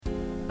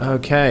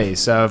Okay,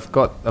 so I've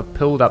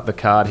pulled up the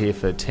card here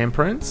for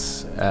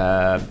temperance,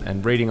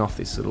 and reading off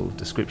this little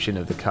description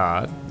of the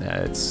card,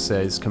 it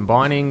says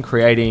combining,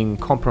 creating,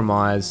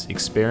 compromise,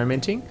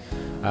 experimenting.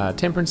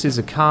 Temperance is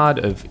a card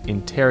of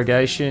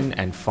interrogation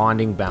and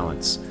finding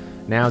balance.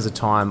 Now is a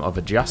time of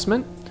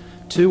adjustment.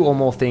 Two or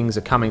more things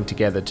are coming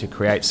together to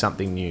create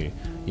something new.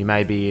 You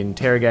may be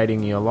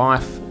interrogating your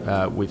life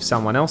with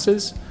someone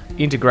else's,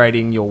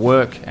 integrating your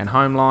work and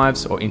home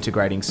lives, or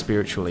integrating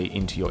spiritually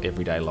into your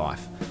everyday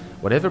life.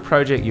 Whatever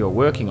project you are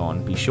working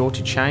on, be sure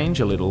to change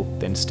a little,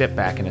 then step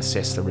back and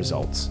assess the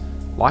results.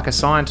 Like a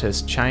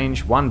scientist,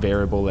 change one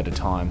variable at a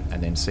time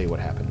and then see what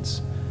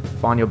happens.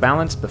 Find your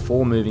balance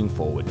before moving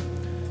forward.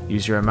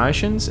 Use your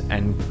emotions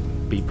and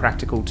be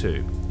practical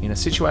too. In a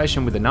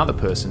situation with another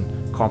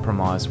person,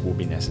 compromise will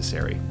be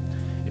necessary.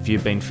 If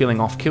you've been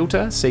feeling off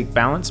kilter, seek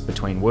balance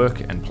between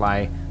work and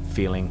play,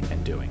 feeling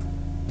and doing.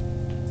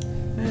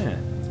 Yeah.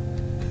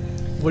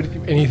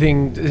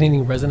 Anything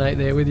resonate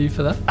there with you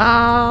for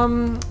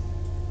that?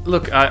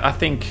 Look, I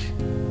think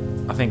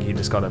you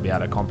just got to be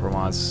able to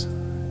compromise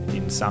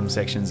in some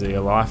sections of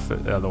your life,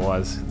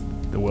 otherwise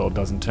the world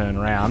doesn't turn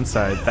around.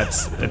 So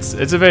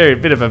it's a very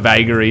bit of a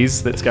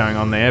vagaries that's going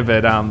on there.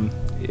 But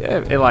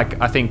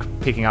I think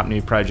picking up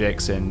new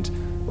projects and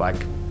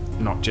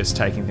not just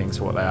taking things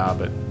for what they are,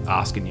 but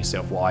asking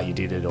yourself why you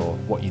did it or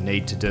what you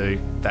need to do.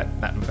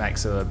 That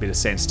makes a bit of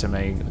sense to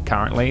me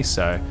currently.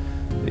 So.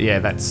 Yeah,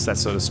 that's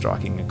sort of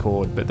striking a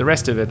chord. But the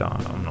rest of it,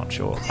 I'm not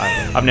sure.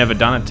 I've never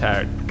done a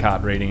tarot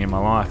card reading in my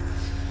life.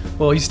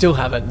 Well, you still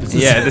haven't.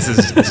 This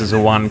is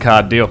a one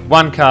card deal.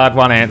 One card,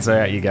 one answer,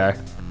 out you go.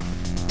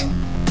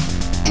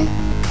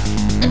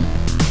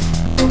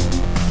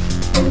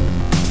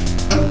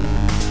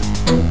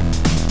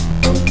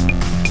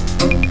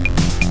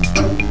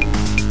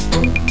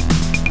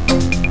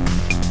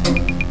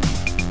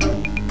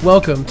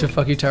 Welcome to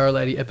Fuck You Tarot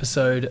Lady,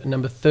 episode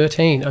number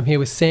 13. I'm here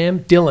with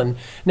Sam Dillon.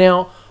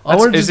 Now,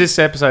 is this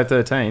episode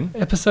 13?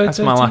 Episode 13? That's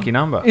my lucky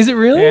number. Is it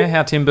really? Yeah,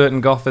 how Tim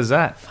Burton goth is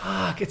that?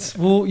 Fuck,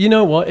 well, you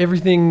know what?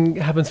 Everything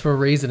happens for a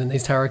reason, and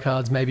these tarot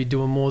cards may be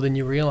doing more than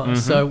you realise.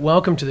 Mm-hmm. So,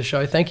 welcome to the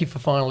show. Thank you for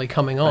finally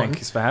coming on.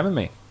 Thanks for having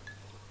me.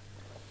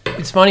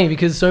 It's funny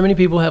because so many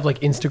people have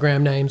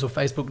Instagram names or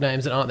Facebook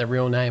names that aren't their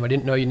real name. I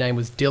didn't know your name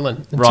was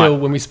Dylan until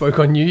when we spoke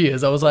on New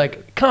Year's. I was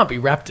like, can't be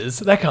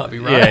Raptors. That can't be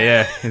right.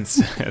 Yeah. It's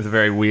a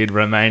very weird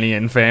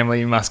Romanian family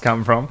you must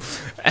come from.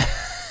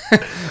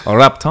 Or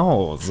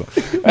Raptors.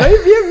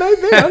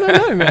 Maybe. I don't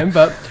know, man.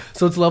 But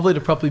so it's lovely to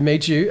properly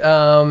meet you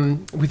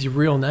with your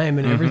real name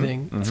and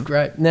everything. Mm-hmm. It's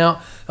great.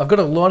 Now, I've got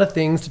a lot of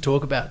things to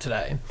talk about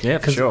today. Yeah,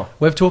 for sure.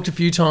 We've talked a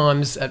few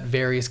times at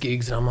various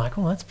gigs, and I'm like,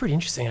 oh, that's pretty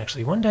interesting,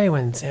 actually. One day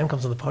when Sam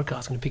comes on the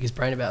podcast, I'm going to pick his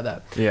brain about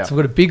that. Yeah. So I've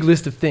got a big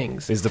list of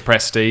things. Is the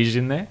Prestige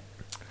in there?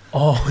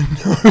 Oh,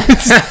 no.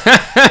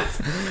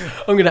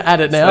 I'm going to add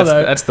it now,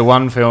 though. That's the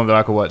one film that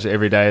I could watch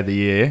every day of the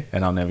year,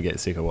 and I'll never get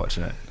sick of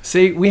watching it.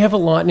 See, we have a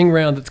lightning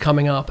round that's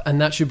coming up, and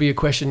that should be a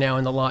question now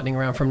in the lightning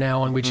round from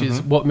now on, which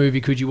is what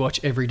movie could you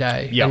watch every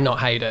day and not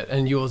hate it?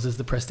 And yours is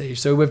The Prestige.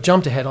 So we've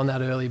jumped ahead on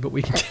that early, but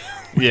we can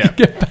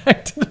get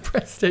back to The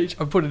Prestige.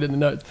 I put it in the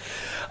notes.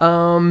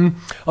 I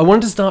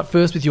wanted to start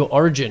first with your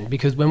origin,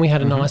 because when we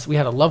had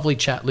a lovely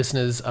chat,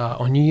 listeners,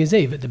 on New Year's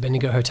Eve at the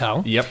Bendigo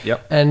Hotel.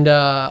 Yep. And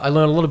I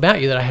learned a lot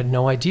about you that I had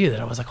no idea. That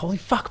I was like, holy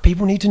fuck,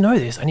 people need to know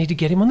this. I need to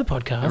get him on the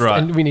podcast,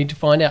 and we need to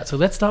find out. So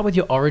let's start with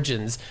your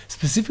origins,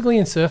 specifically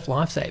in surf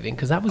lifesaving,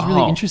 because that was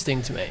really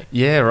interesting to me.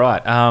 Yeah,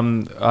 right.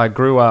 I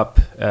grew up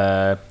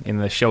in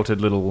the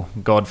sheltered little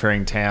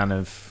God-fearing town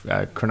of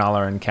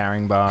Cronulla and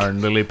Caringbah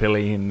and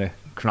Lillipilly in the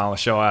Cronulla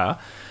Shire.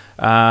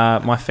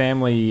 My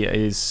family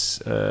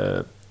is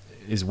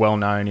well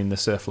known in the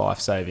Surf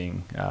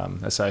Lifesaving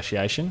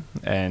Association,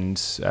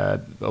 and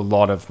a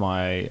lot of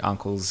my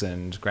uncles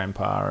and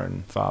grandpa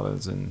and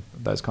fathers and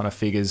those kind of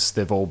figures,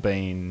 they've all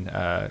been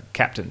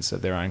captains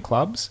of their own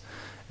clubs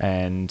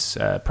and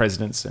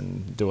presidents,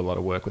 and do a lot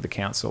of work with the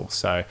council.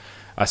 So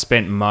I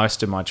spent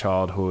most of my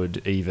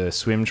childhood either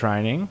swim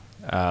training,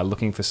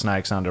 looking for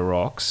snakes under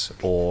rocks,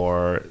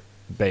 or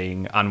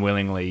being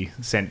unwillingly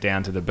sent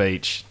down to the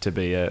beach to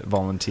be a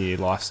volunteer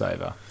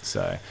lifesaver.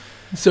 So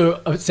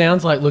it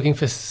sounds like looking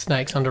for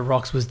snakes under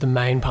rocks was the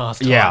main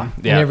pastime. Yeah.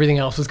 And everything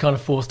else was kind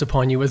of forced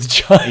upon you as a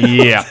child.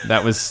 Yeah,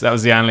 that was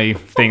the only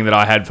thing that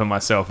I had for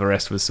myself. The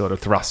rest was sort of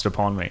thrust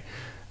upon me.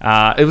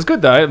 It was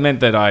good though. It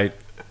meant that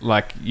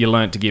you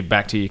learnt to give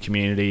back to your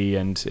community,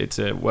 and it's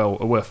a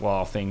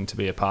worthwhile thing to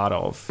be a part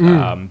of.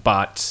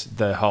 But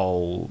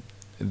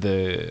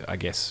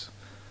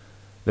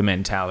the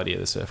mentality of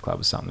the surf club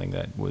was something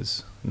that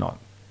was not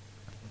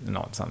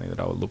something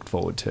that I looked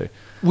forward to.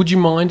 Would you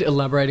mind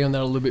elaborating on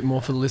that a little bit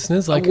more for the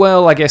listeners? I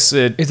guess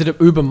is it an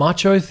uber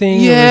macho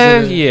thing?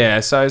 Yeah.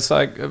 So it's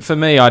like, for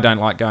me, I don't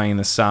like going in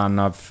the sun.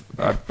 I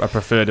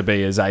prefer to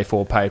be as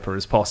A4 paper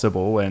as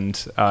possible,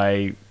 and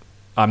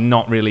I'm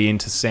not really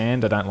into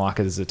sand. I don't like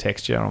it as a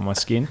texture on my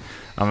skin.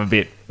 I'm a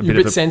bit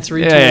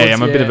sensory.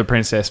 I'm a bit of a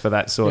princess for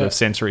that sort of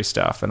sensory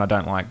stuff, and I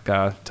don't like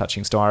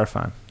touching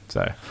styrofoam.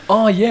 So.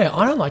 Oh yeah,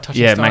 I don't like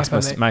touching. Yeah,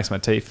 styrofoam, it makes my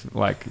teeth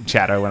like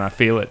chatter when I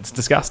feel it. It's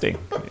disgusting.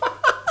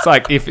 It's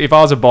like if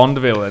I was a Bond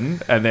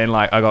villain and then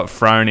like I got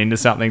thrown into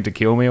something to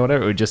kill me or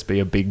whatever, it would just be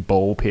a big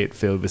ball pit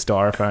filled with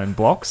styrofoam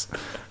blocks.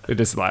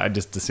 I'd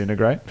just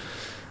disintegrate.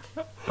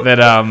 But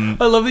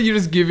I love that you're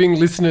just giving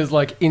listeners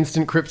like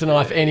instant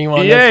kryptonite for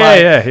anyone.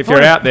 Yeah. If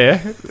you're out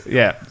there,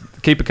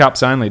 keep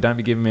cups only. Don't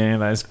be giving me any of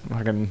those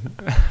fucking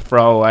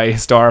throwaway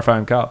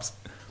styrofoam cups.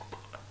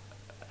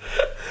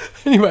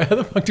 Anyway, how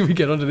the fuck did we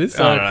get onto this?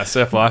 I don't know,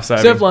 surf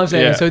lifesaving. Surf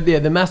lifesaving. Yeah. So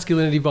the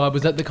masculinity vibe,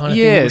 was that the kind of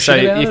thing? Yeah. So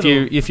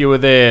if you were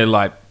there,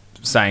 like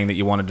saying that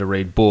you wanted to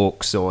read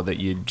books, or that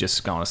you'd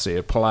just gone to see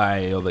a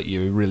play, or that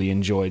you really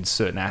enjoyed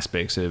certain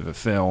aspects of a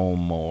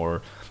film,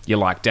 or you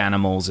liked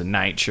animals and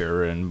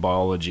nature and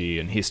biology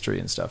and history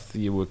and stuff,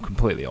 you were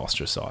completely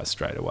ostracised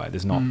straight away.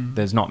 There's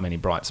not many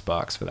bright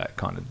sparks for that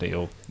kind of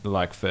deal.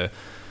 Like for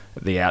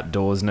the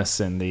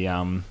outdoorsness and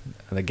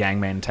the gang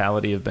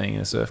mentality of being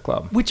in a surf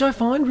club, which I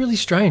find really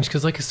strange,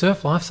 because like a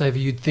surf lifesaver,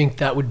 you'd think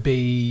that would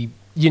be,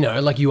 you know,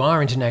 like you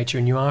are into nature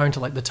and you are into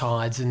like the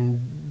tides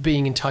and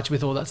being in touch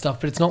with all that stuff,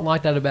 but it's not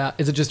like that.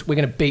 Is it just we're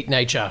going to beat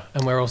nature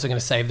and we're also going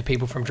to save the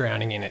people from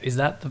drowning in it? Is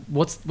that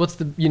what's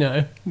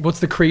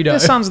the credo? They're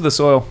sons of the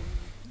soil.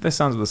 They're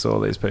sons of the soil,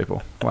 these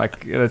people.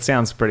 Like, it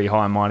sounds pretty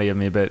high and mighty of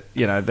me, but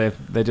you know,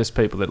 they're just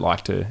people that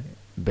like to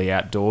be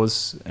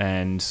outdoors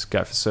and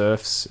go for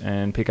surfs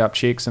and pick up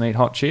chicks and eat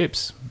hot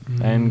chips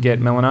and get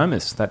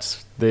melanomas.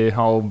 That's the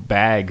whole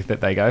bag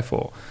that they go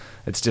for.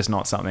 It's just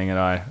not something that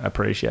I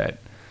appreciate.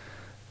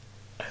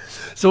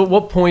 So at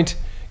what point,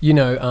 you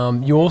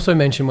know, you also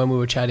mentioned when we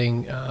were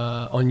chatting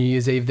on New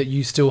Year's Eve that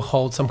you still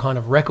hold some kind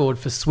of record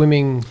for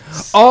swimming.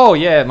 Oh,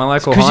 yeah, my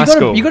local high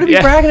school. You got to be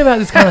bragging about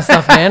this kind of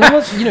stuff, man.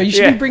 You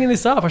should be bringing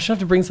this up. I should have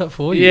to bring this up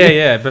for you.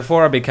 Yeah.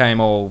 Before I became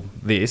all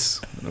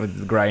this,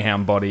 with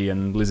greyhound body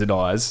and lizard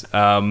eyes,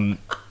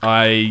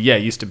 I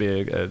used to be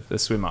a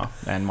swimmer,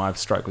 and my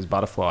stroke was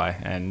butterfly,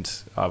 and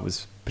I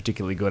was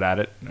particularly good at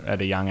it at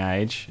a young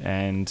age,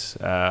 and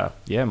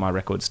my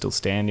records still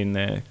stand in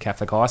the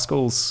Catholic high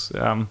schools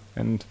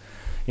and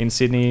in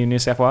Sydney, New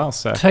South Wales.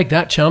 So take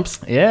that,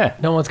 chumps. Yeah,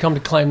 no one's come to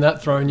claim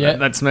that throne yet.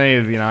 That's me.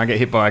 You know, I get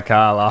hit by a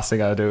car, last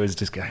thing I do is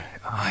just go,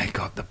 I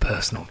got the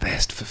personal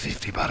best for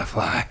 50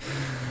 butterfly.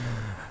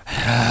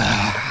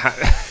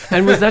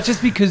 And was that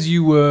just because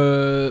you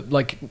were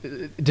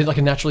did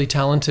a naturally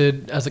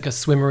talented as like a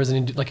swimmer as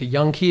like a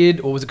young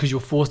kid, or was it because you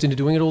were forced into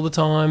doing it all the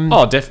time?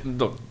 Oh,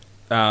 definitely.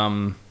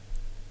 Look,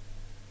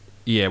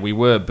 we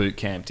were boot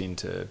camped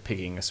into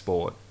picking a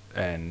sport,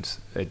 and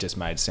it just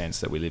made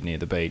sense that we live near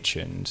the beach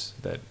and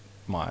that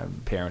my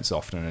parents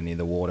often are near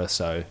the water,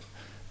 so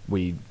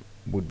we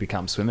would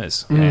become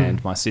swimmers.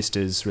 And my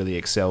sisters really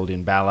excelled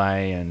in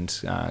ballet and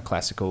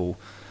classical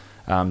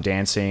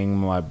dancing.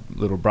 My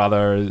little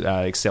brother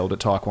excelled at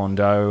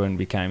taekwondo and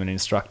became an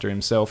instructor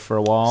himself for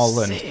a while.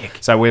 Sick.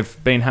 And so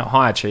we've been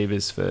high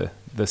achievers for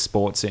the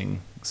sportsing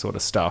sort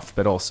of stuff,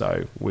 but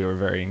also we were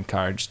very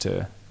encouraged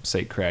to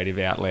seek creative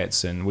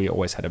outlets, and we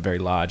always had a very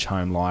large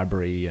home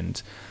library,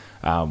 and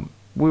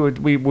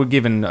we were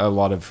given a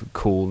lot of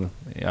cool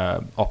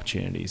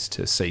opportunities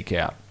to seek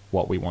out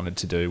what we wanted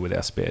to do with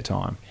our spare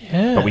time.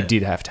 Yeah. But we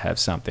did have to have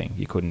something.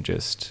 You couldn't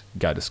just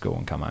go to school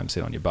and come home,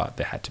 sit on your butt.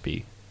 There had to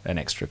be an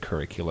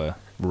extracurricular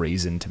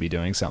reason to be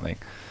doing something.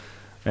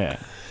 Yeah.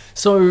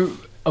 So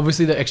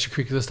obviously the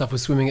extracurricular stuff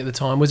was swimming at the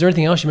time. Was there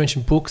anything else? You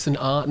mentioned books and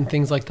art and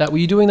things like that. Were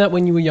you doing that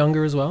when you were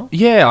younger as well?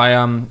 Yeah,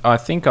 I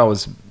think I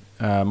was.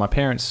 My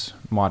parents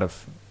might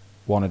have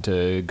wanted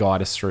to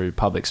guide us through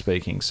public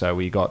speaking, so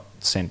we got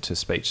sent to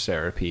speech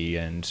therapy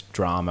and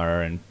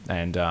drama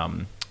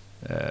and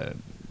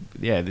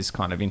this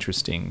kind of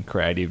interesting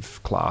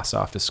creative class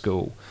after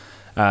school.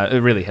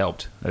 It really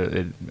helped,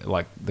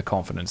 like the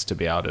confidence to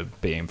be able to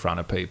be in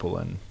front of people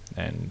and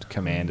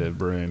command a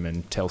room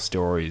and tell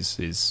stories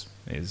is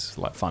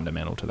like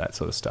fundamental to that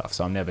sort of stuff.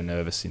 So I'm never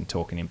nervous in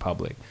talking in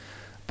public.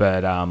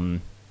 But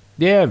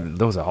there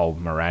was a whole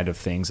myriad of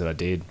things that I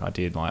did. I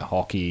did like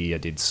hockey, I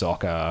did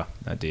soccer,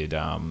 I did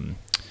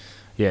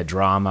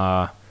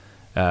drama.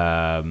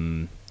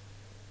 What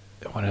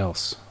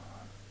else?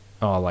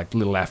 Oh, like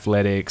little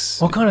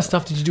athletics. What kind of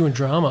stuff did you do in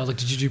drama? Like,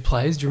 did you do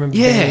plays? Do you remember?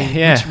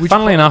 Yeah.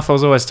 Funnily enough, I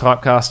was always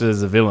typecasted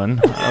as a villain.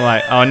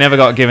 I never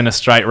got given a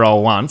straight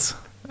role once.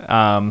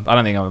 I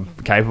don't think I'm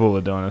capable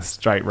of doing a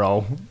straight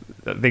role.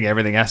 I think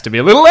everything has to be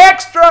a little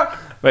extra.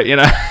 But you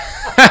know.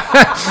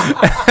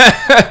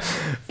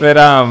 But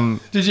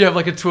did you have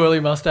like a twirly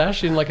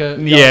mustache in like a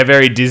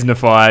very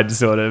Disneyfied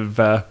sort of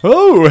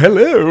oh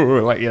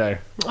hello, like, you know.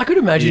 I could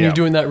imagine you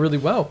doing that really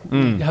well.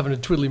 Having a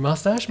twiddly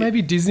mustache.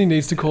 Maybe Disney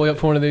needs to call you up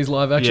for one of these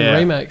live action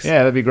remakes. Yeah,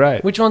 that'd be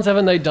great. Which ones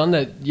haven't they done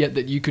that yet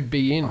that you could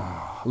be in?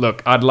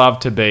 Look, I'd love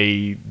to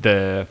be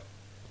the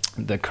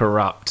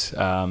corrupt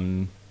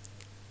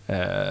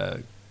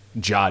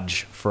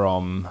judge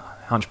from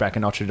Hunchback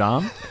of Notre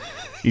Dame.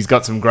 He's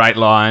got some great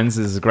lines.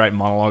 There's a great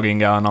monologuing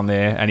going on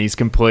there, and he's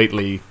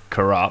completely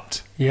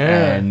corrupt.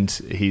 Yeah. And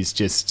he's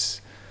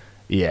just,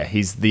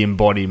 he's the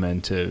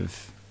embodiment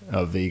of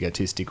the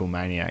egotistical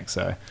maniac.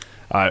 So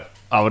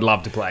I would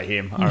love to play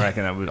him. I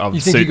reckon I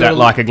would suit that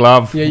like a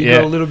glove. Yeah, you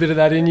got a little bit of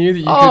that in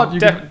you.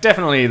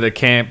 Definitely the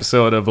camp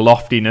sort of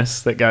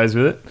loftiness that goes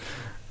with it.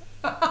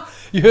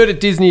 You heard it,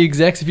 Disney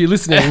execs. If you're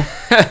listening,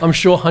 I'm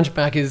sure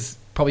Hunchback is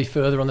probably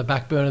further on the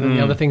back burner than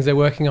the other things they're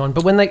working on.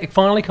 But when it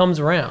finally comes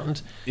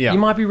around, you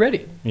might be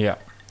ready. Yeah.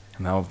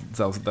 And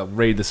they'll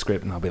read the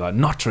script and they'll be like,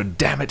 Notre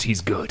Dame it,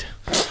 he's good.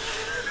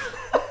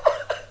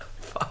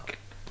 Fuck.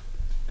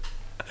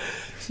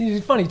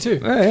 He's funny too.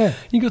 Yeah.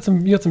 You got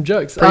some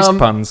jokes. Priest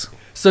puns.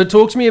 So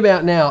talk to me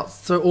about now.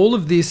 So all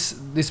of this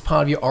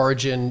part of your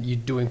origin, you're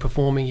doing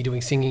performing, you're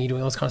doing singing, you're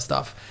doing all this kind of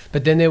stuff.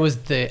 But then there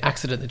was the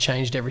accident that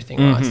changed everything,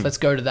 right? So let's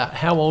go to that.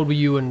 How old were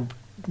you, and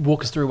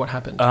walk us through what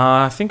happened?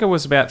 I think I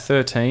was about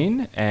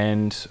 13,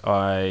 and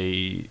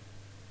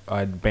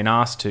I'd been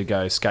asked to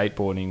go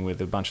skateboarding with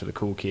a bunch of the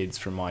cool kids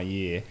from my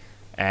year,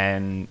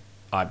 and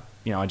I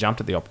jumped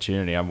at the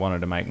opportunity. I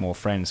wanted to make more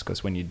friends,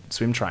 because when you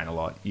swim train a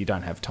lot, you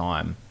don't have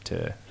time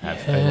to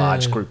have a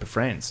large group of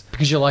friends.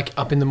 Because you're like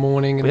up in the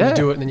morning and then you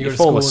do it, and then you go to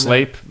fall school.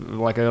 Asleep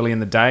like early in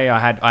the day. I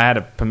had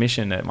a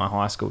permission at my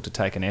high school to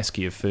take an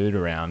esky of food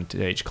around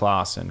to each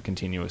class and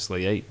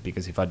continuously eat,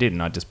 because if I didn't,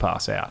 I'd just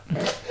pass out.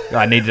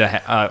 I needed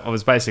to. I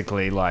was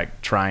basically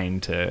like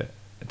trained to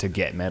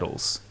get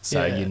medals,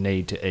 so you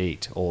need to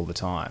eat all the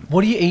time.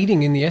 What are you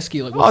eating in the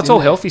esky? Like, it's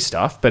all healthy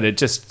stuff, but it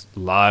just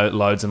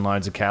loads and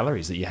loads of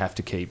calories that you have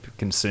to keep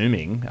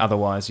consuming.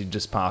 Otherwise, you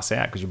just pass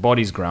out, because your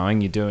body's growing.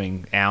 You're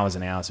doing hours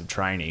and hours of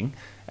training,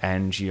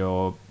 and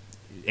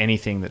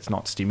anything that's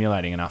not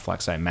stimulating enough,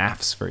 like say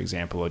maths, for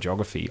example, or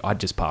geography, I'd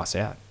just pass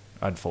out.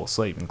 I'd fall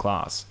asleep in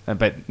class.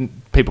 But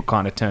people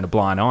kind of turn a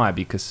blind eye,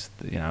 because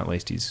at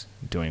least he's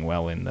doing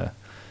well in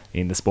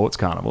the sports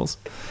carnivals.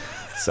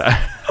 So,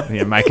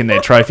 making their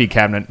trophy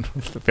cabinet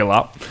fill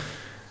up.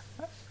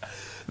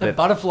 That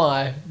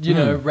butterfly,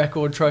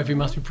 record trophy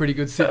must be pretty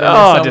good sitting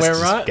there somewhere,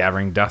 right? Just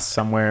gathering dust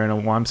somewhere in a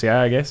YMCA,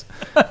 I guess.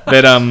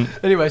 But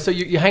anyway, so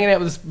you're hanging out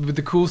with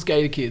the cool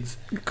skater kids.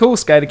 Cool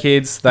skater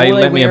kids. They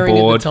let me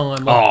aboard. At the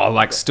time?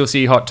 Like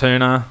Stussy hot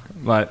tuna,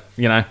 like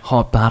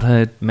hot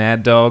buttered,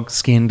 Mad Dog,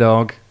 Skin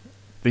Dog.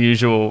 The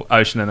usual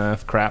ocean and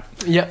earth crap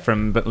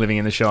from living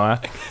in the Shire.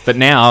 But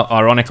now,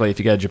 ironically, if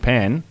you go to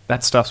Japan,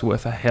 that stuff's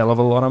worth a hell of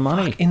a lot of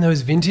money. In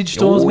those vintage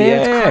stores, man,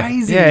 it's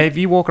crazy. Yeah, if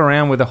you walk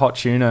around with a hot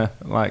tuna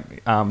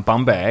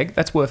bum bag,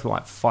 that's worth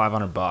like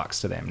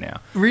 $500 to them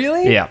now.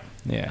 Really? Yeah.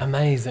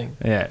 Amazing.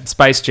 Yeah,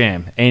 Space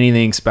Jam,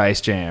 anything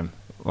Space Jam,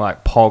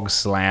 like Pog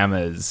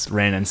Slammers,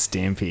 Ren and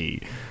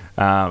Stimpy.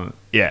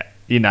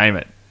 You name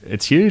it.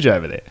 It's huge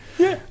over there.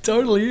 Yeah,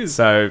 totally is.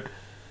 So,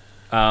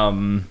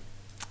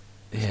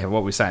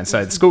 what we're saying.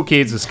 So the school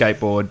kids with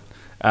skateboard,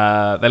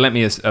 they lent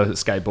me a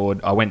skateboard.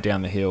 I went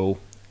down the hill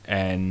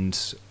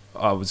and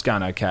I was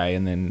going okay,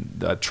 and then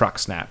the truck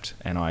snapped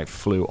and I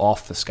flew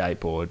off the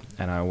skateboard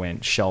and I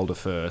went shoulder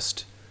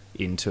first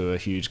into a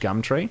huge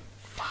gum tree.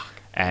 Fuck.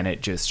 And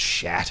it just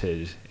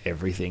shattered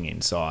everything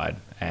inside.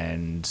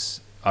 And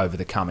over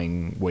the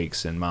coming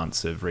weeks and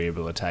months of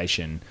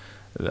rehabilitation,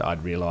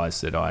 I'd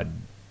realised that I'd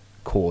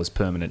caused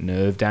permanent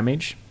nerve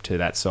damage to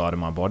that side of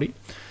my body.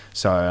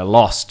 So I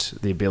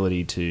lost the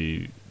ability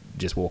to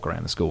just walk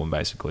around the school and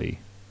basically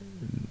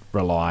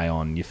rely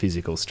on your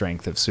physical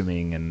strength of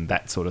swimming and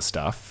that sort of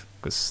stuff,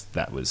 because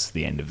that was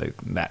the end of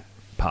that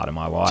part of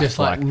my life. Just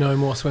like no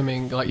more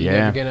swimming, like you're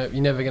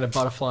never gonna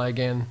butterfly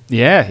again.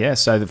 Yeah.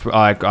 So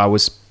I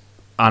was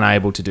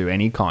unable to do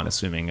any kind of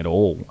swimming at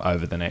all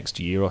over the next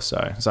year or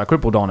so. So I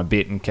crippled on a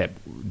bit and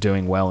kept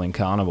doing well in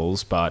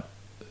carnivals, but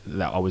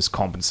that I was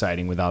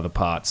compensating with other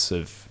parts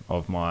of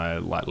my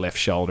left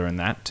shoulder and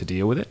that to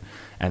deal with it.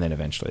 And then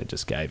eventually it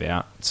just gave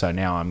out. So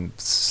now I'm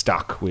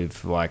stuck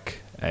with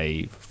like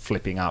a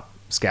flipping up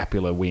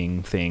scapular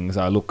wing things.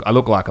 I look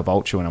like a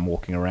vulture when I'm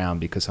walking around,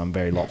 because I'm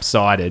very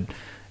lopsided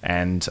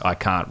and I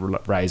can't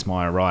raise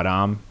my right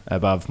arm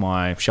above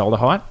my shoulder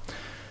height.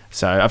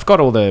 So I've got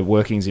all the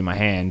workings in my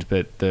hand,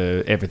 but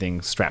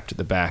everything strapped at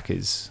the back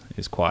is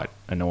quite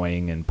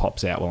annoying and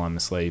pops out while I'm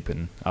asleep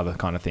and other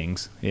kind of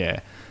things.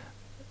 Yeah.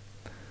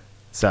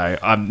 So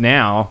I'm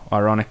now,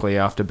 ironically,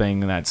 after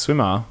being that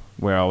swimmer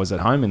where I was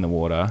at home in the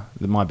water,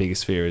 my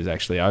biggest fear is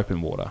actually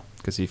open water.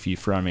 Because if you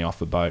throw me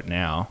off a boat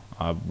now,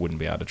 I wouldn't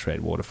be able to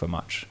tread water for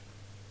much.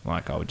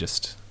 Like I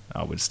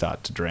would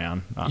start to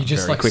drown. You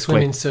just very quickly.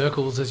 Swim in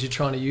circles as you're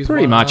trying to use.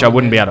 Pretty much, I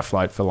wouldn't be able to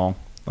float for long.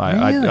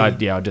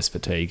 Really? I'd just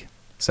fatigue.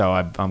 So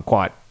I'm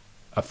quite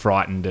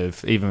frightened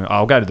of even.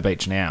 I'll go to the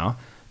beach now,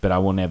 but I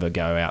will never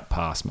go out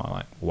past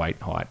my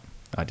weight height.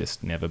 I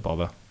just never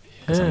bother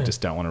because I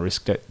just don't want to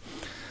risk it.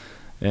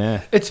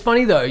 Yeah. It's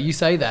funny though, you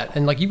say that,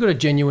 and you've got a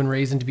genuine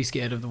reason to be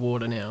scared of the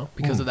water now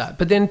because of that.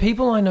 But then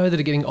people I know that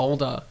are getting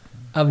older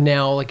are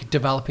now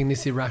developing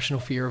this irrational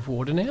fear of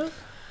water now.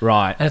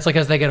 Right. And it's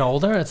as they get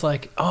older, it's I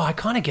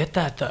kind of get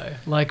that though.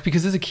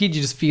 Because as a kid,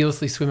 you just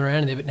fearlessly swim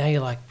around in there, but now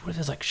you're what if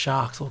there's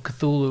sharks or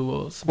Cthulhu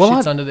or some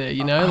shit's under there,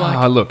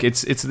 look,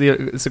 it's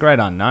the great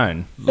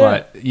unknown.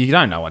 Yeah. You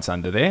don't know what's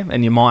under there,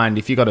 and your mind,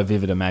 if you've got a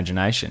vivid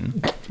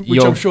imagination,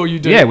 which I'm sure you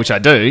do. Yeah, which I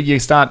do. You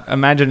start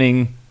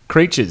imagining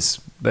creatures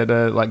that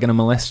are like going to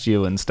molest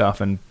you and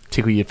stuff and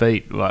tickle your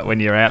feet like when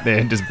you're out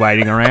there just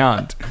waiting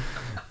around.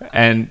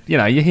 And, you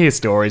know, you hear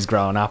stories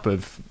growing up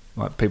of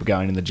like people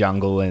going in the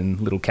jungle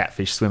and little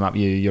catfish swim up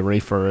your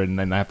urethra and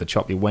then they have to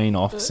chop your ween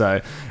off.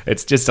 So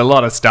it's just a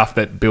lot of stuff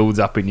that builds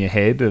up in your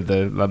head of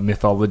the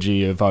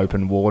mythology of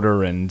open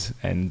water and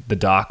the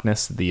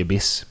darkness, the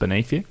abyss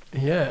beneath you.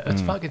 Yeah,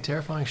 it's fucking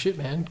terrifying shit,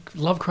 man.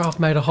 Lovecraft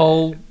made a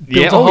whole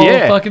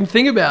fucking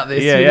thing about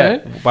this. You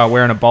know? By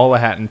wearing a bowler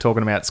hat and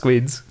talking about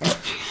squids.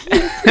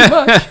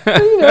 Much.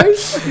 You know,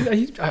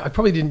 I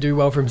probably didn't do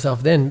well for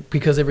himself then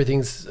because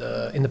everything's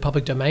in the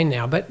public domain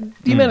now. But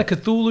the amount of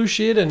Cthulhu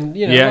shit and,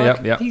 you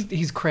know,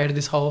 he's created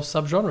this whole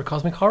subgenre,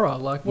 cosmic horror.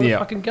 Like, what a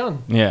fucking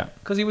gun. Yeah.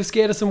 Because he was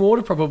scared of some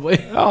water, probably.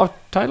 Oh,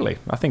 totally.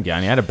 I think he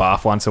only had a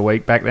bath once a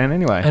week back then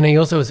anyway. And he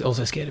also was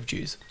also scared of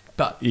Jews.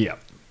 But he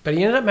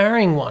ended up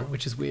marrying one,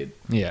 which is weird.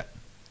 Yeah.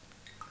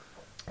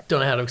 Don't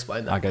know how to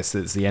explain that. I guess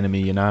it's the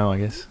enemy, you know, I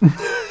guess.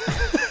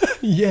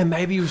 Yeah,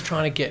 maybe he was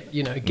trying to get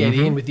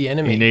in with the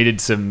enemy. He needed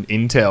some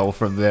intel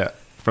from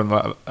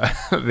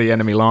the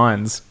enemy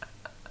lines.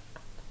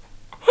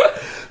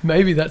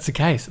 Maybe that's the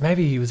case.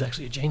 Maybe he was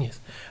actually a genius.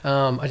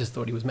 I just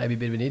thought he was maybe a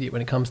bit of an idiot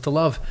when it comes to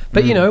love.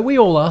 But, you know, we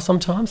all are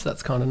sometimes. So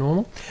that's kind of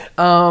normal.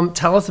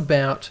 Tell us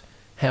about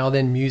how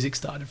then music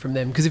started from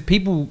them. Because if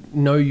people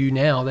know you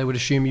now, they would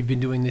assume you've been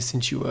doing this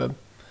since you were...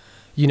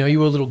 You know, you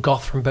were a little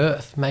goth from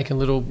birth, making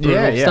little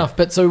stuff.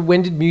 But so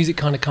when did music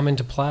kind of come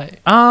into play?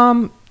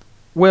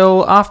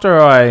 Well, after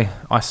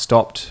I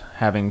stopped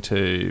having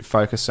to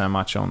focus so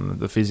much on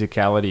the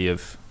physicality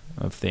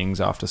of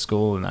things after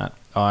school and that,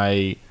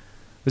 I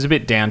was a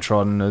bit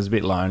downtrodden, I was a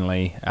bit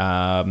lonely,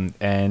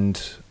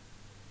 and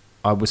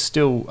I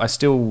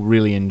still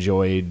really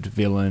enjoyed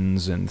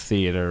villains and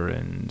theatre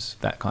and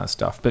that kind of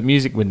stuff. But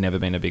music would never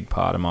been a big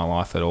part of my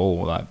life at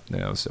all. Like, you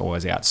know, I was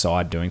always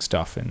outside doing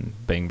stuff and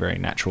being very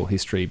natural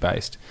history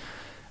based.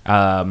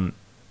 And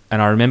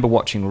I remember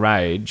watching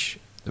Rage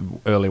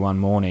early one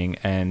morning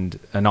and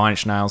a Nine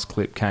Inch Nails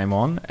clip came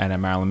on and a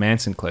Marilyn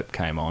Manson clip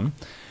came on.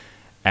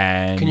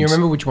 And can you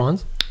remember which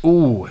ones?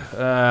 Ooh,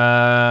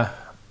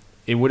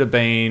 it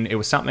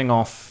was something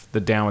off the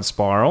Downward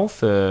Spiral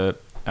for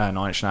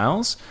Nine Inch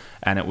Nails,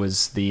 and it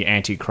was the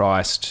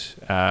Antichrist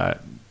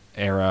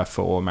era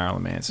for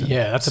Marilyn Manson.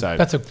 Yeah,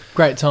 that's a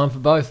great time for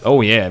both. Oh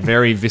yeah,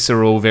 very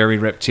visceral, very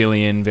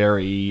reptilian,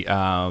 very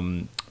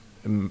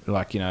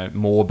like, you know,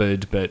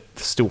 morbid, but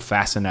still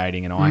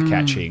fascinating and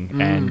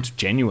eye-catching and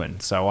genuine.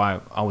 So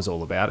I was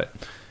all about it.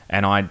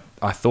 And I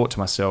thought to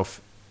myself,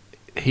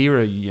 here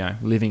are, you know,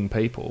 living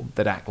people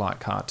that act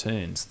like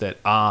cartoons, that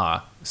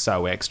are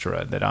so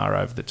extra, that are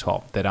over the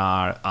top, that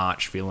are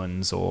arch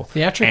villains or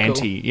theatrical.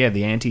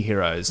 the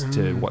anti-heroes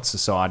to what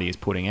society is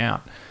putting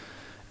out.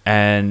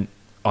 And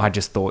I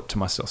just thought to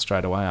myself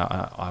straight away,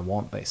 I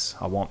want this.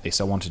 I want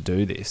to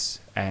do this.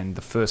 And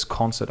the first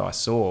concert I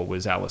saw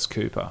was Alice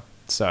Cooper.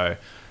 So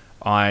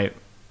I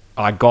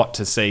got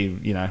to see,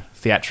 you know,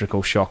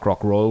 theatrical shock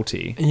rock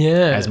royalty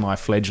as my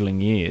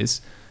fledgling years,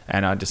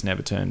 and I just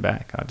never turned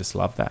back. I just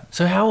loved that.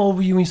 So how old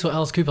were you when you saw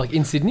Alice Cooper, like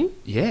in Sydney?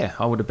 Yeah,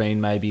 I would have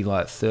been maybe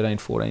like 13,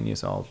 14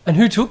 years old. And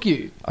who took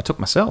you? I took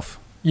myself.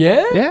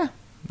 Yeah? Yeah.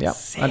 Yep.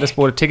 I just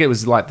bought a ticket. It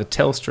was like the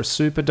Telstra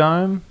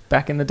Superdome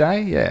back in the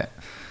day. Yeah.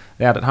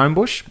 Out at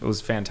Homebush. It was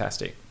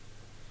fantastic.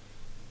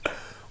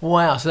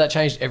 Wow, so that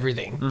changed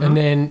everything. And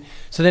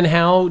then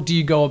how do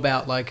you go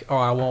about, like, oh,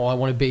 I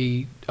want to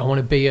be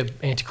an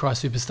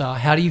Antichrist superstar?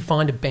 How do you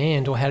find a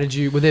band, or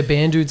were there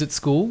band dudes at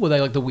school? Were they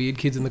like the weird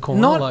kids in the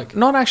corner?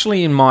 Not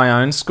actually in my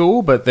own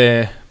school, but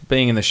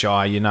being in the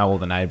Shire, you know all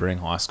the neighbouring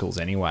high schools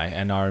anyway.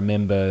 And I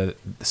remember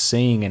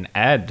seeing an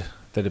ad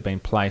that had been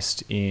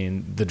placed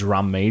in the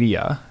drum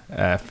media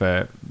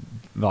for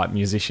like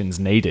musicians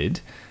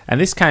needed.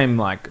 And this came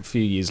like a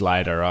few years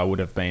later. I would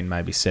have been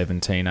maybe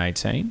 17,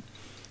 18.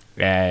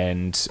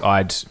 And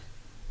I'd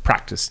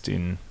practiced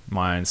in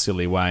my own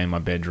silly way in my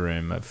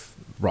bedroom of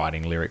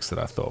writing lyrics that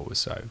I thought was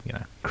so, you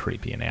know,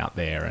 creepy and out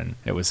there. And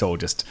it was all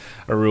just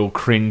a real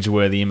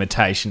cringeworthy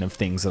imitation of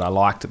things that I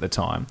liked at the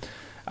time.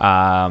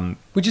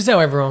 Which is how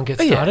everyone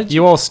gets started. Yeah,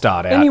 you all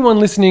start out. Anyone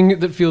listening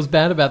that feels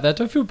bad about that,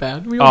 don't feel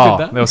bad. We all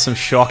did that. There was some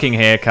shocking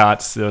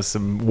haircuts. There was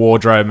some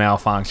wardrobe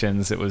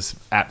malfunctions. It was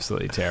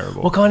absolutely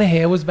terrible. What kind of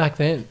hair was back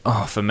then?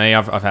 Oh, for me,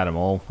 I've had them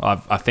all.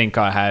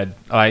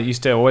 I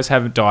used to always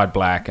have it dyed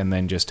black and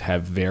then just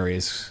have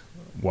various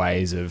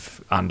ways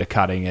of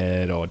undercutting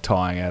it or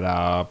tying it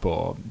up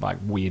or like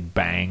weird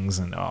bangs,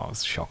 and it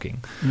was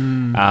shocking.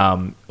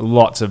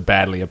 Lots of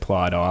badly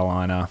applied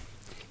eyeliner,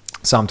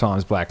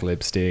 sometimes black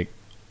lipstick.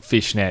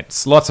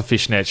 Fishnets, lots of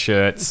fishnet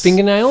shirts.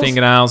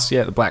 Fingernails?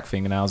 Yeah, the black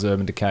fingernails,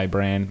 Urban Decay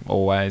brand,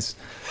 always.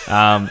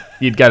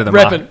 You'd go to the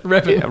repping.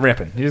 Yeah,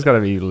 repping. You just got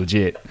to be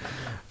legit.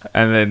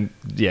 And then,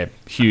 yeah,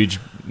 huge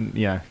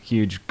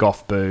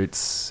goth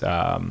boots.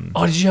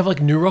 Did you have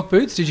like New Rock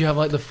boots? Did you have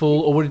like the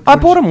full? Or I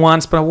bought them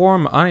once, but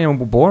I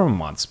only wore them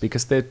once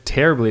because they're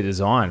terribly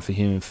designed for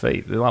human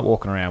feet. They're like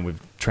walking around with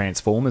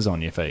Transformers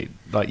on your feet.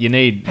 Like you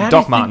need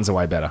Doc Martens are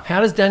way better.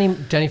 How does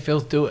Danny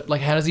Filth do it?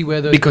 Like how does he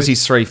wear those? Because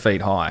he's 3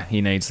 feet high.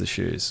 He needs the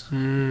shoes.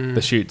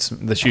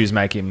 The shoes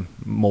make him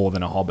more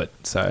than a hobbit,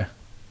 so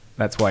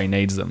that's why he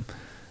needs them.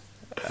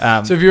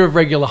 So if you're of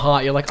regular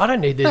height, you're like, I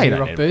don't need these new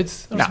rock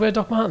boots. I'll just wear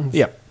Doc Martens.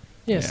 Yep.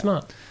 Yeah,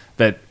 smart.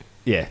 But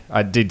yeah,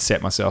 I did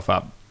set myself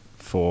up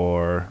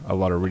for a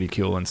lot of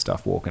ridicule and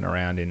stuff walking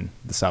around in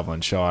the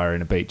Sutherland Shire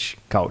in a beach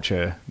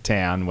culture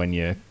town when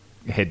you're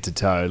head to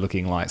toe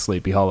looking like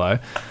Sleepy Hollow.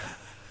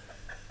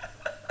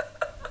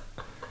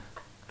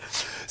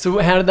 So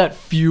how did that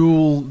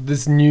fuel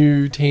this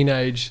new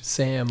teenage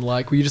Sam?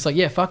 Like, were you just like,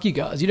 yeah, fuck you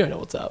guys, you don't know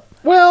what's up?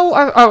 Well,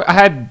 I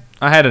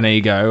had an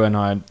ego, and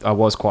I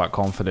was quite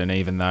confident,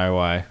 even though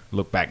I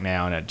look back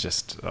now and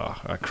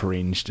I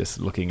cringe just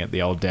looking at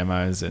the old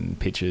demos and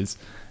pictures.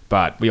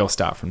 But we all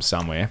start from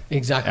somewhere.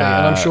 Exactly.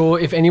 And I'm sure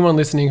if anyone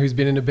listening who's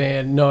been in a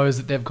band knows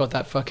that they've got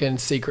that fucking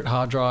secret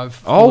hard drive.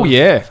 Oh,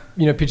 yeah.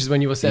 Pictures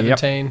when you were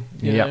 17.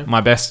 Yep.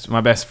 My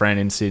best friend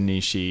in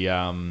Sydney,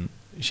 she'll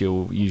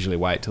usually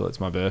wait till it's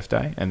my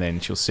birthday, and then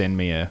she'll send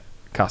me a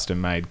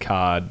custom-made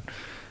card,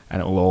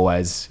 and it will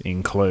always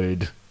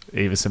include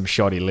either some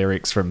shoddy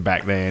lyrics from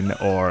back then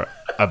or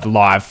a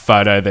live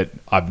photo that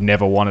I've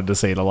never wanted to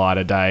see the light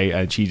of day,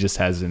 and she just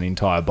has an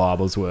entire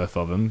Bible's worth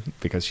of them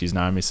because she's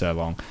known me so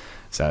long.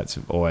 So it's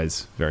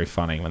always very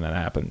funny when that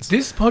happens.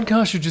 This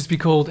podcast should just be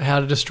called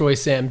 "How to Destroy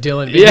Sam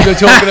Dillon." Because we're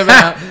talking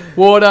about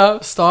water,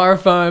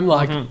 styrofoam.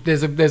 Like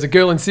there's a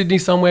girl in Sydney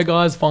somewhere,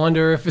 guys. Find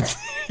her if it's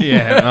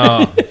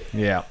Oh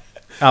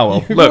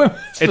well. Look,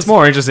 it's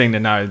more interesting to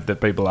know that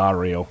people are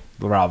real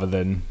rather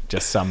than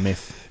just some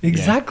myth.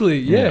 Exactly.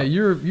 Yeah.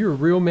 You're a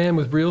real man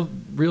with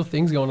real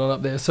things going on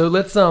up there. So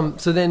let's so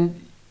then.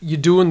 You're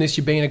doing this,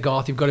 you're being a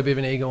goth, you've got a bit of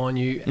an ego on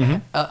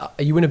you. Are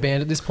you in a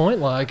band at this point?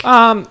 Like,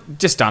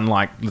 just done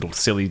like little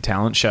silly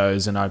talent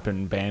shows and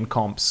open band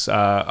comps.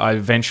 I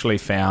eventually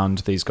found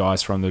these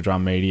guys from the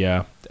Drum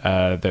Media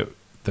that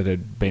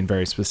had been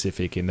very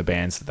specific in the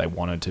bands that they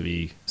wanted to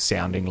be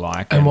sounding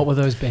like. And what were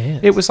those bands?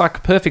 It was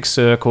like Perfect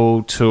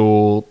Circle,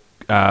 Tool,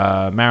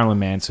 Marilyn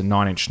Manson,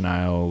 Nine Inch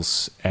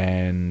Nails,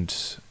 and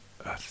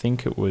I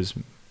think it was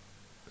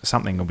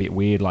something a bit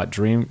weird like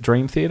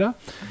Dream Theater.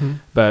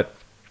 But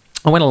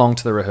I went along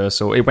to the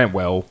rehearsal. It went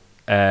well.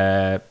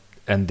 And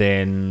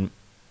then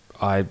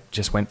I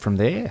just went from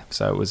there.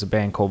 So it was a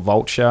band called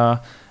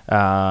Vulture.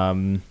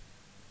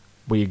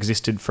 We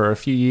existed for a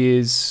few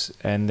years.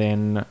 And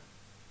then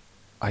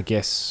I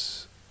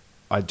guess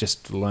I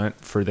just learnt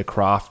through the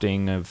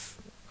crafting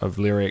of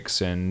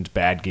lyrics and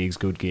bad gigs,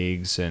 good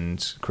gigs,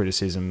 and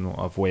criticism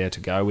of where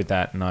to go with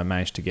that. And I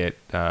managed to get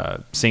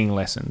singing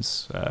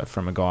lessons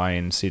from a guy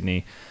in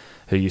Sydney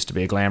who used to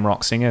be a glam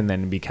rock singer and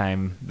then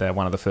became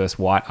one of the first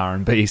white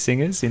R&B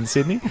singers in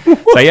Sydney.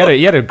 So he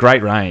had a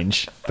great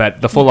range, but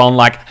the full-on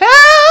like, hell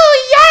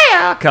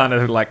yeah, kind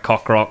of like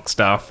cock rock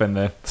stuff and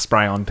the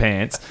spray-on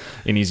pants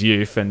in his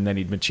youth, and then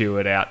he'd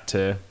matured out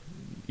to,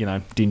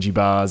 dingy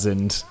bars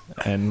and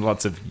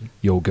lots of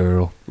your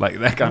girl, like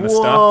that kind of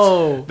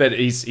stuff. But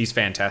he's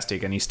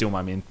fantastic, and he's still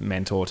my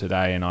mentor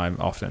today, and I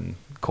often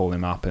call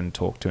him up and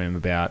talk to him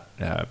about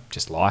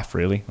just life,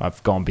 really.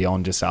 I've gone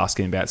beyond just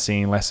asking about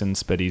singing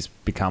lessons, but he's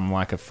become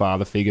like a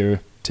father figure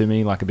to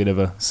me, like a bit of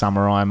a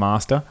samurai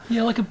master.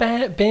 Yeah, like a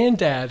band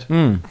dad.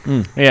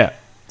 Yeah.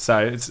 So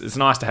it's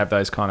nice to have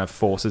those kind of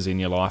forces in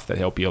your life that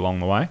help you along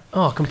the way.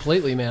 Oh,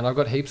 completely, man. I've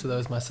got heaps of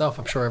those myself.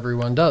 I'm sure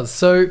everyone does.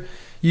 So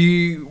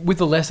with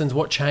the lessons,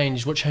 what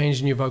changed? What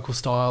changed in your vocal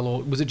style?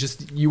 Or was it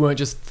just you weren't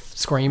just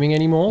screaming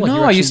anymore? Like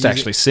no, I used to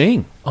actually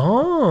sing.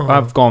 Oh.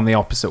 I've gone the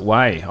opposite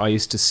way. I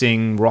used to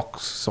sing rock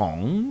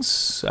songs.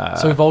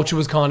 So Vulture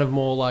was kind of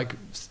more like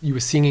you were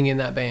singing in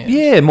that band?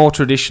 Yeah, more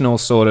traditional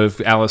sort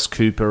of Alice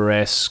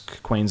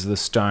Cooper-esque, Queens of the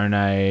Stone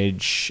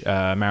Age,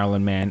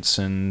 Marilyn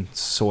Manson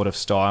sort of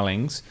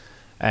stylings.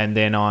 And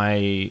then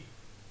I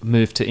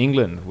moved to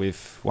England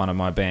with one of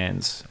my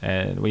bands,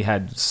 and we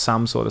had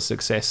some sort of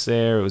success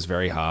there. It was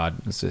very hard.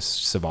 It was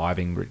just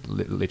surviving,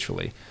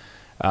 literally.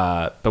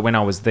 But when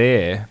I was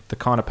there, the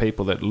kind of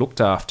people that looked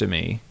after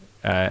me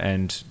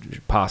and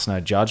passed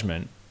no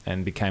judgment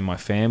and became my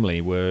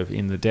family were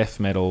in the death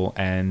metal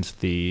and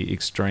the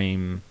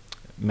extreme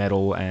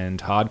metal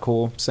and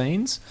hardcore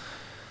scenes.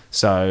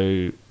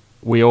 So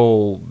we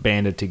all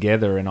banded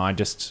together, and I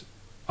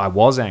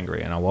was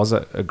angry and I was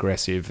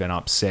aggressive and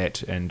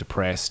upset and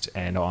depressed,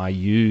 and I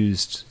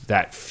used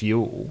that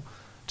fuel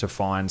to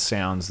find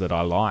sounds that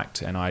I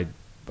liked, and I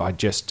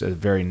just, a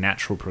very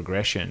natural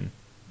progression,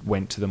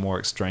 went to the more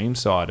extreme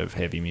side of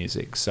heavy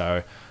music.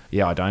 So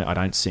yeah, I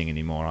don't sing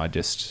anymore. I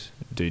just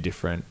do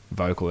different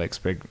vocal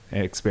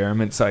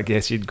experiments, I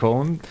guess you'd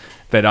call them.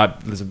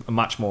 But there's a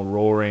much more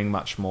roaring,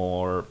 much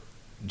more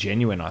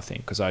genuine, I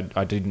think, because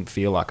I didn't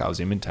feel like I was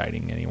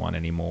imitating anyone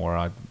anymore.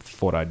 I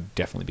thought I'd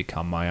definitely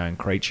become my own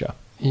creature.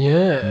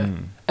 Yeah.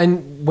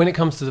 And when it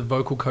comes to the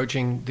vocal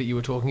coaching that you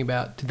were talking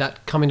about, did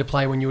that come into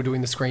play when you were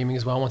doing the screaming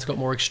as well, once it got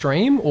more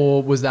extreme,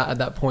 or was that at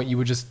that point you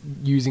were just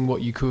using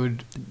what you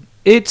could?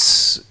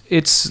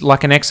 It's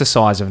like an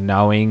exercise of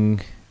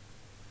knowing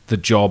the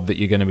job that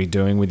you're going to be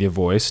doing with your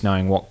voice,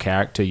 knowing what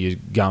character you're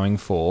going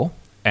for,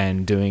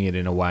 and doing it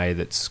in a way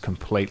that's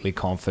completely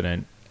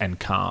confident and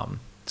calm.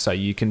 So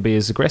you can be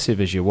as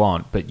aggressive as you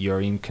want, but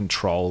you're in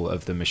control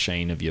of the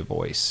machine of your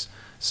voice.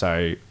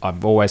 So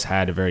I've always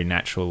had a very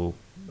natural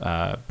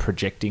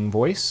projecting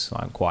voice.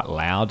 I'm quite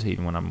loud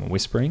even when I'm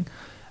whispering.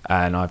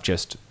 And I've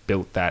just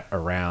built that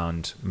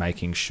around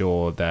making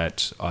sure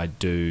that I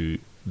do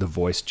the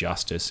voice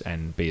justice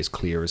and be as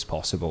clear as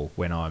possible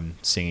when I'm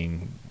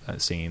singing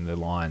the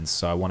lines.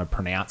 So I want to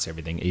pronounce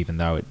everything, even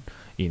though it,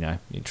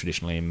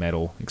 traditionally in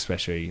metal,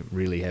 especially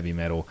really heavy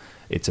metal,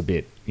 it's a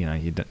bit, you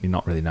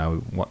not really know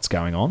what's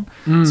going on.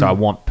 So I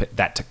want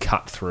that to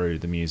cut through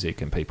the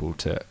music and people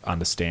to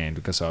understand,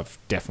 because I've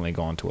definitely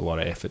gone to a lot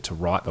of effort to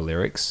write the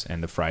lyrics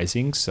and the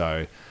phrasing.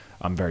 So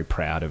I'm very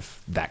proud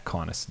of that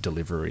kind of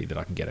delivery that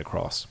I can get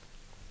across.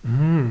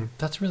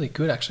 That's really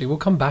good, actually. We'll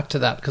come back to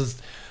that,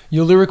 because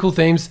your lyrical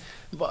themes,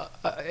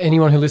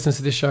 anyone who listens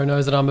to this show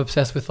knows that I'm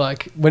obsessed with,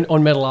 like, when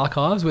on Metal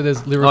Archives where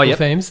there's lyrical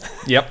themes.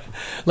 Yep.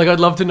 Like, I'd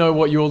love to know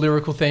what your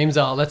lyrical themes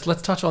are. Let's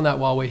touch on that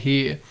while we're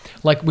here.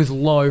 Like with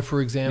Low,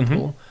 for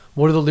example,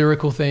 what are the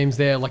lyrical themes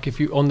there? Like,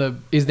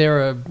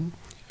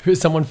 has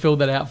someone filled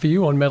that out for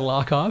you on Metal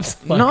Archives?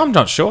 Like, no, I'm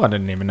not sure. I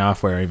didn't even know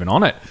if we're even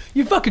on it.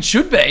 You fucking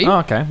should be. Oh,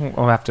 okay.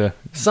 I'll have to.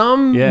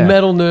 Some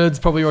metal nerds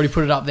probably already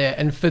put it up there.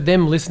 And for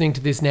them listening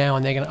to this now,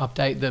 and they're going to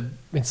update the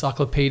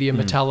Encyclopedia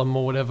Metallum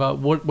or whatever,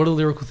 what are the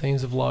lyrical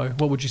themes of Low?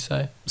 What would you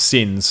say?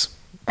 Sins.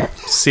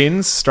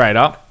 Sins, straight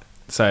up.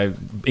 So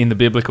in the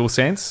biblical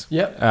sense.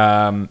 Yep.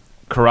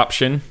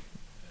 Corruption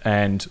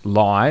and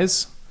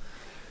lies.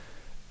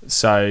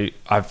 So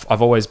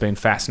I've always been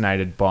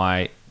fascinated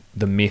by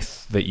the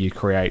myth that you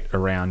create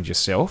around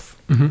yourself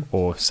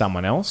or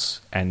someone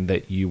else, and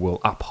that you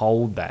will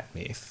uphold that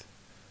myth,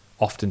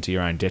 often to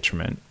your own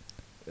detriment,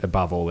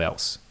 above all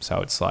else.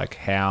 So it's like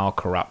how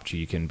corrupt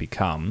you can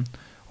become,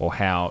 or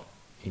how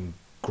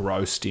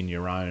engrossed in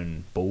your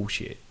own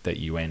bullshit that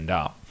you end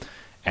up,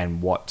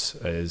 and what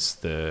is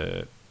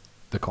the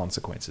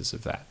consequences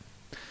of that.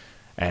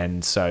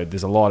 And so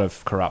there's a lot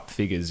of corrupt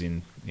figures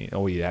in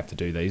all you have to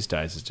do these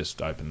days is just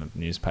open the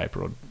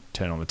newspaper or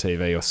turn on the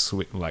TV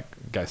or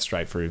go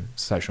straight through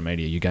social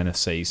media. You're going to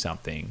see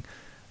something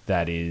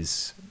that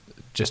is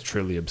just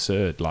truly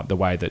absurd. Like the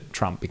way that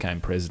Trump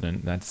became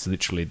president, that's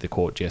literally the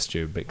court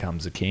gesture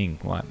becomes a king.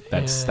 Like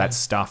that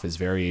stuff is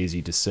very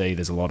easy to see.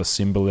 There's a lot of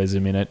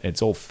symbolism in it.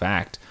 It's all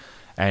fact.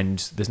 And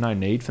there's no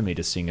need for me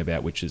to sing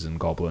about witches and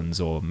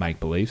goblins or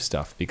make-believe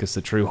stuff, because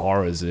the true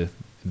horrors are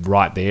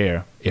right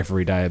there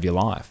every day of your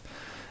life.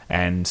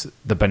 And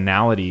the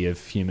banality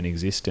of human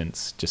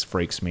existence just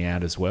freaks me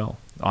out as well.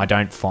 I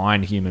don't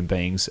find human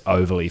beings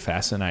overly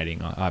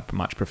fascinating. I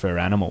much prefer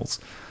animals.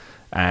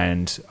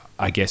 And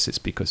I guess it's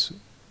because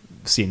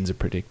sins are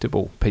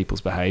predictable.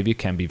 People's behaviour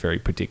can be very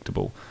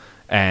predictable.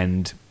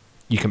 And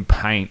you can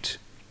paint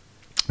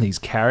these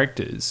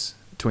characters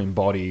to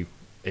embody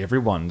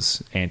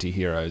everyone's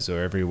anti-heroes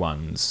or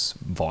everyone's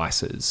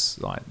vices.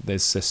 Like,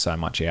 there's just so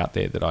much out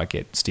there that I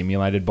get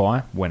stimulated by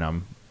when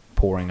I'm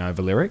poring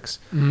over lyrics.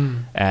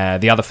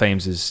 The other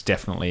themes is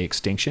definitely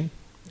extinction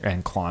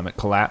and climate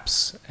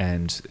collapse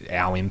and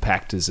our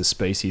impact as a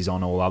species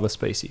on all other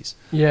species.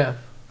 Yeah.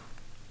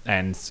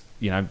 And,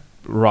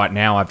 right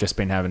now I've just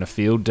been having a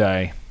field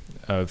day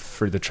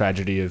through the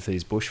tragedy of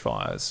these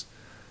bushfires,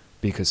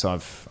 because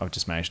I've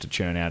just managed to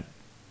churn out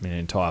an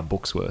entire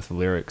book's worth of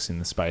lyrics in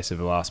the space of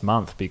the last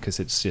month, because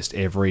it's just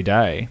every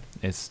day.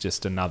 It's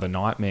just another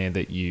nightmare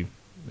that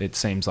it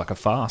seems like a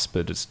farce,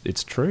 but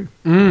it's true.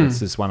 It's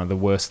just one of the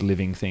worst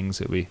living things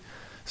that we've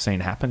seen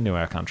happen to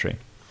our country.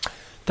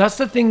 That's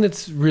the thing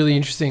that's really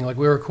interesting. Like,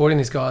 we're recording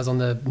these guys on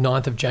the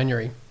 9th of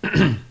January.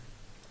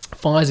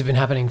 Fires have been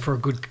happening for a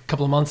good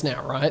couple of months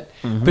now, right?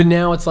 But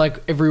now it's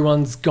like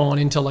everyone's gone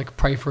into like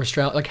Pray for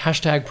Australia, like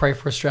hashtag Pray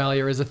for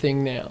Australia is a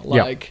thing now.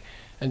 Like,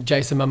 and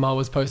Jason Momoa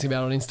was posting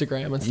about it on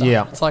Instagram and stuff.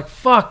 Yeah. It's like,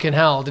 fucking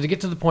hell, did it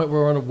get to the point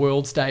where we're on a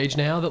world stage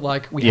now that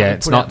like we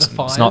haven't put out the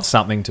fires? It's not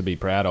something to be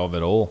proud of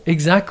at all.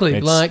 Exactly.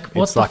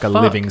 It's like a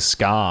living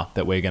scar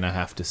that we're going to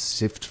have to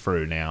sift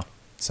through now.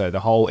 So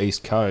the whole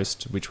East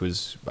Coast, which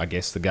was, I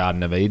guess, the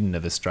Garden of Eden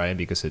of Australia,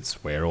 because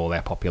it's where all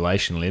our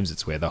population lives,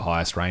 it's where the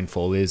highest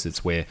rainfall is,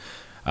 it's where,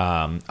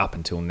 up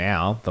until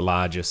now, the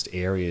largest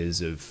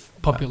areas of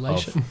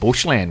population of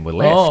bushland were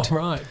left. Oh,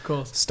 right, of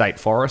course. State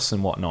forests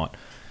and whatnot.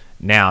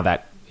 Now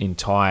that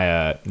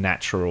entire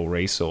natural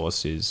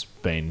resource is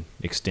been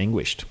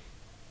extinguished.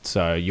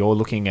 So you're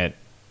looking at...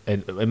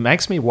 It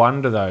makes me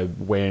wonder, though,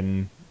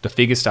 when the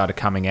figures started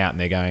coming out and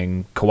they're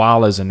going,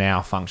 koalas are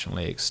now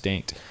functionally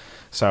extinct.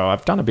 So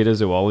I've done a bit of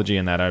zoology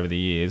in that over the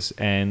years,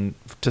 and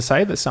to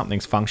say that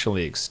something's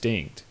functionally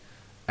extinct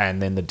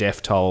and then the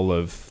death toll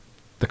of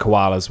the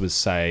koalas was,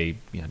 say,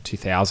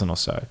 2,000 or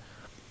so,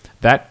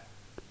 that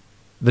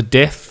the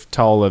death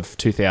toll of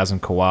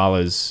 2,000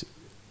 koalas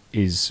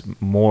is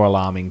more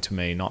alarming to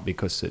me, not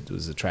because it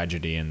was a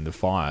tragedy and the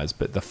fires,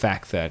 but the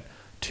fact that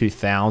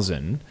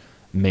 2,000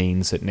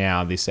 means that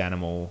now this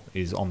animal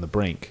is on the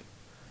brink.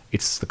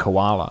 It's the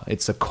koala.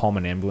 It's a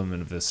common emblem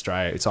of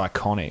Australia. It's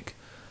iconic.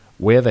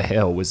 where the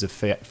hell was the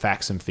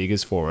facts and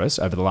figures for us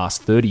over the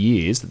last 30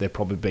 years that they've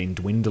probably been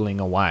dwindling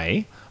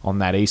away on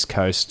that East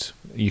Coast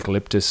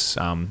eucalyptus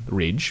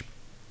ridge?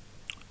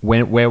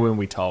 Where were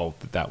we told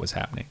that was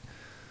happening?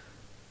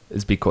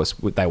 Is because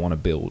they want to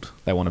build.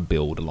 They want to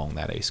build along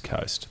that East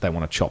Coast. They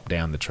want to chop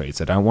down the trees.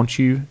 They don't want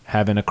you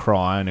having a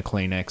cry and a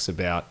Kleenex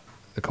about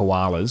the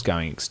koalas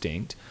going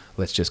extinct.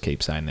 Let's just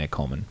keep saying they're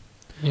common.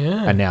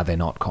 Yeah. And now they're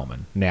not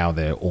common. Now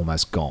they're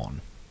almost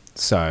gone.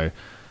 So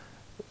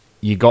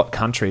you got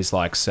countries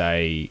like,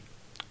 say,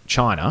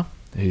 China,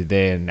 who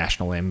their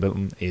national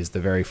emblem is the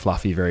very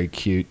fluffy, very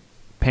cute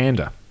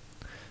panda.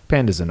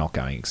 Pandas are not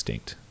going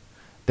extinct.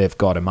 They've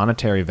got a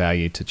monetary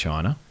value to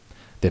China.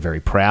 They're very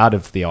proud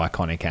of the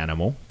iconic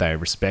animal. They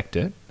respect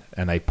it.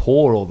 And they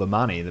pour all the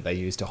money that they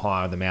use to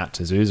hire them out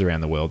to zoos around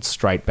the world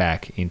straight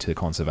back into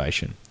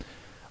conservation.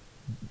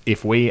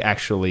 If we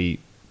actually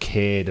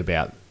cared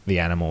about the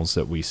animals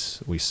that we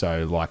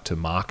so like to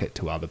market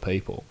to other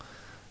people,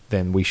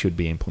 then we should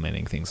be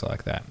implementing things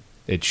like that.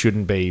 It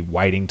shouldn't be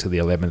waiting to the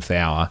 11th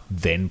hour,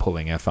 then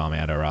pulling our thumb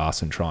out our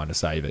ass and trying to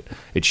save it.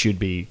 It should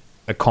be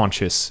a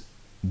conscious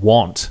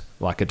want,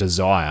 like a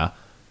desire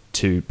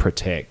to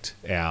protect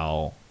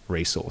our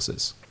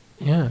resources.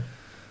 Yeah.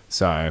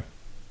 So,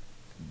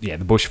 yeah,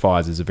 the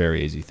bushfires is a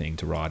very easy thing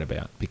to write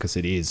about because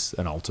it is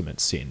an ultimate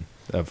sin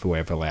of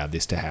whoever allowed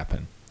this to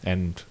happen.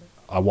 And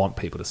I want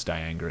people to stay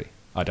angry.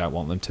 I don't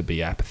want them to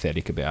be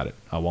apathetic about it.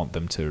 I want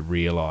them to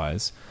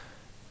realise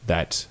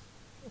that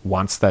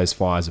once those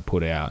fires are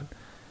put out,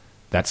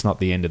 that's not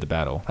the end of the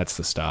battle. That's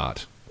the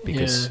start.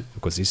 Because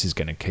this is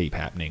going to keep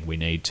happening. We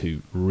need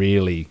to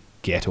really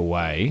get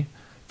away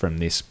from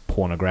this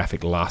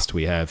pornographic lust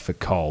we have for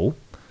coal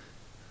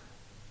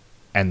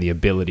and the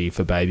ability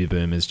for baby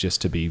boomers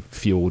just to be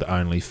fueled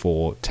only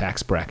for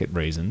tax bracket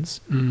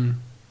reasons.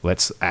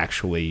 Let's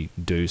actually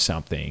do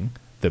something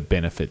that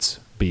benefits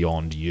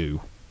beyond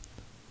you.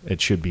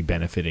 It should be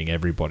benefiting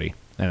everybody.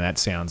 And that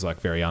sounds like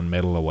very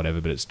unmetal or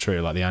whatever, but it's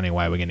true. Like the only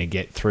way we're going to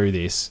get through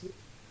this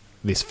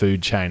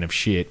food chain of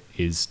shit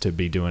is to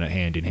be doing it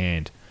hand in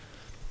hand.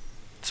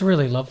 It's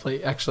really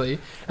lovely, actually.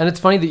 And it's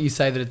funny that you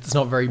say that it's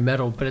not very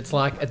metal, but it's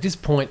like, at this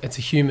point, it's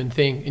a human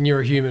thing, and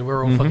you're a human.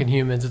 We're all fucking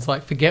humans. It's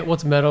like, forget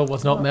what's metal,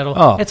 what's not metal.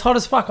 Oh. It's hot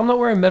as fuck. I'm not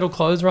wearing metal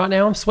clothes right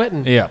now. I'm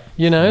sweating. Yeah.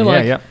 You know?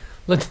 Like, yeah.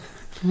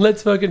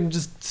 Let's fucking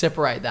just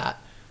separate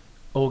that.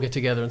 All get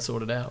together and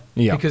sort it out.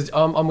 Yeah. Because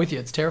I'm with you.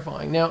 It's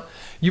terrifying. Now,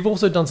 you've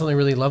also done something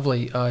really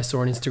lovely I saw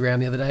on Instagram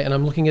the other day, and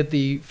I'm looking at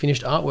the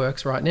finished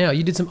artworks right now.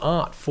 You did some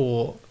art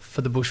for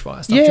the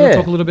bushfire stuff. Do you want to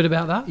talk a little bit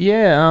about that?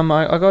 Yeah,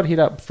 I got hit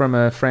up from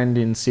a friend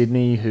in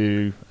Sydney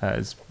who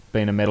has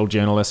been a metal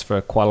journalist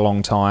for quite a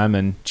long time,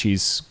 and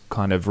she's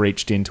kind of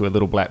reached into a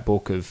little black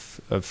book of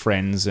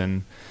friends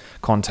and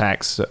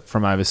contacts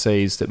from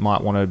overseas that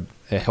might want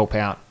to help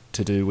out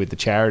to do with the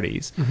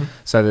charities.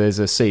 So there's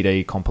a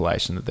CD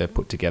compilation that they've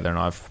put together, and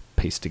I've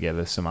pieced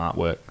together some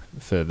artwork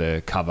for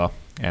the cover,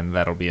 and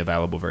that'll be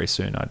available very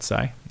soon, I'd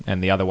say.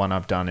 And the other one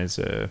I've done is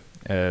a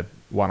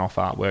one-off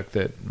artwork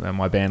that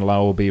my band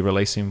Low will be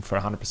releasing for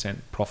 100%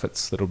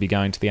 profits that'll be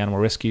going to the animal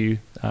rescue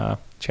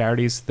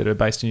charities that are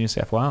based in New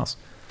South Wales.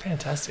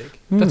 Fantastic.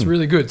 That's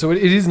really good. So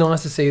it is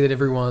nice to see that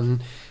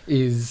everyone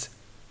is,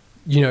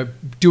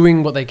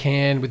 doing what they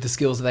can with the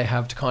skills that they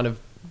have to kind of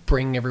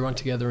bring everyone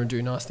together and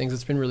do nice things.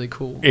 It's been really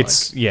cool.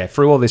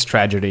 Through all this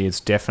tragedy, it's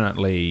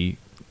definitely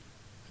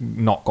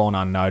not gone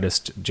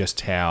unnoticed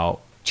just how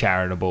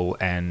charitable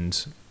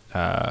and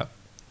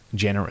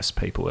generous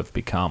people have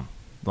become.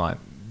 Like,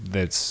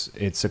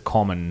 it's a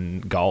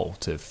common goal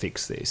to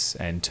fix this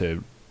and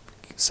to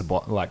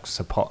supply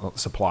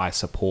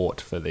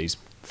support for these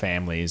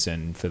families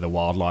and for the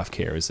wildlife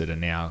carers that are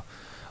now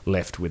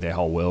left with their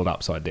whole world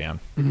upside down.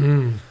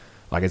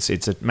 Like,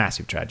 it's a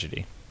massive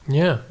tragedy.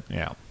 Yeah.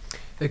 Yeah.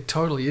 It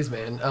totally is,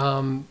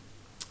 man.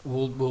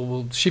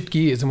 We'll shift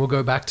gears and we'll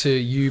go back to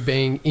you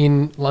being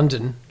in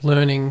London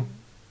learning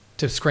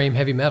to scream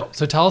heavy metal.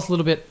 So tell us a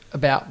little bit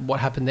about what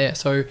happened there.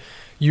 So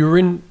you were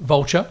in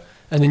Vulture,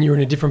 and then you were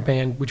in a different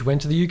band which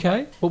went to the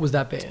UK. What was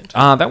that band?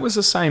 That was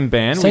the same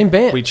band. Same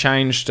band? We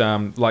changed,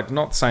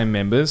 not same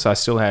members. I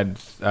still had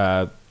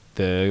the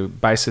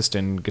bassist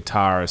and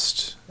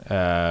guitarist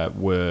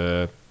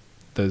were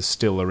the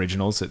still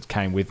originals that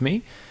came with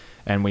me.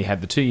 And we had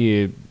the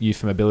 2-year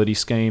youth mobility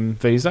scheme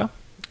visa.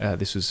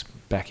 This was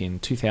back in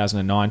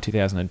 2009,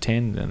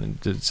 2010, and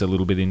it's a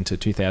little bit into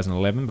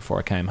 2011 before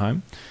I came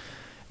home.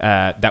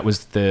 That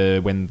was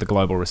when the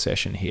global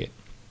recession hit.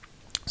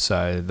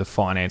 So the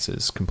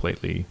finances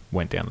completely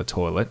went down the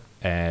toilet,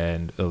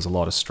 and there was a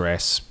lot of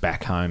stress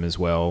back home as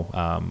well.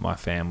 My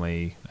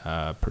family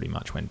pretty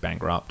much went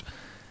bankrupt,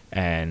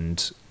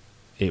 and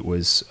it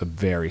was a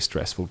very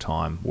stressful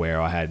time where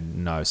I had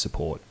no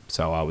support.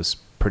 So I was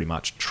pretty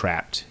much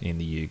trapped in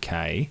the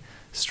UK,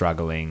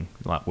 struggling,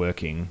 like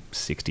working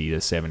 60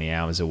 to 70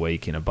 hours a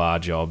week in a bar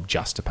job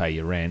just to pay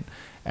your rent,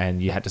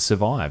 and you had to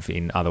survive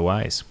in other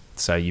ways.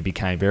 So you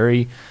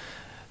became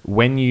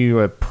when you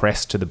are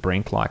pressed to the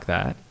brink like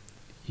that,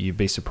 you'd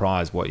be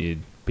surprised what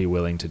you'd be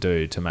willing to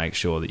do to make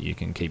sure that you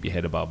can keep your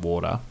head above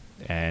water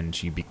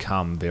and you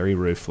become very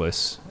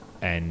ruthless.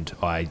 And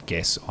I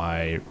guess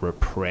I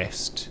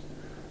repressed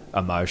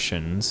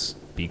emotions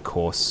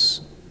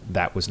because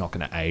that was not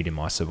going to aid in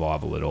my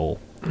survival at all.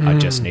 I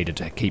just needed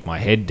to keep my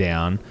head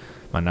down,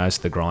 my nose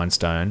to the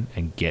grindstone,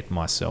 and get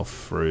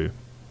myself through.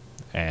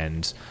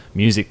 And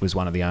music was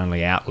one of the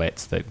only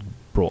outlets that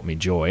brought me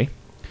joy,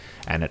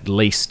 and at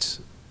least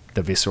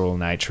the visceral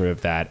nature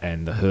of that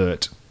and the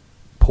hurt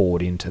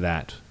poured into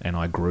that, and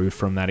I grew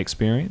from that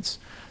experience.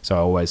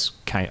 So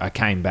I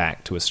came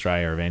back to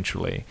Australia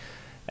eventually,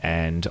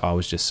 and I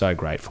was just so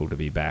grateful to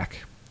be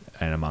back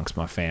and amongst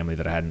my family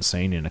that I hadn't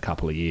seen in a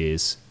couple of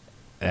years.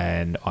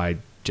 And I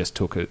just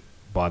took it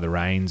by the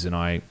reins, and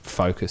I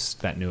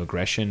focused that new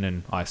aggression,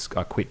 and I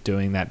quit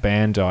doing that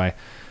band. I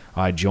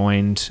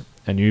joined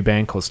a new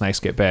band called Snakes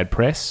Get Bad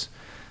Press,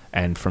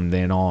 and from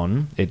then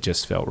on it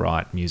just felt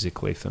right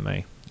musically for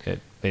me.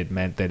 It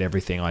meant that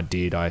everything I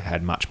did I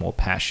had much more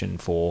passion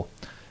for,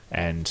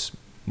 and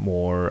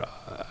more,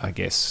 I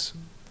guess,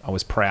 I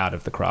was proud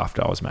of the craft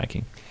I was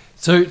making.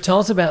 So tell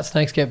us about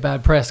Snakes Get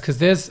Bad Press,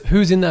 because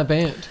who's in that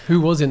band?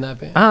 Who was in that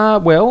band?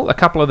 Well, a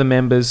couple of the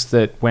members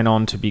that went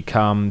on to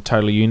become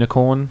Totally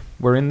Unicorn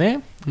were in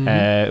there.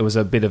 It was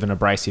a bit of an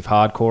abrasive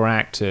hardcore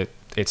act.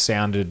 It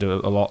sounded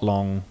a lot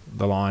along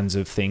the lines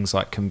of things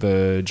like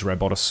Converge,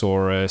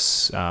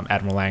 Robotosaurus,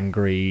 Admiral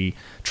Angry,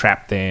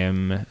 Trap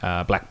Them,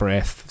 Black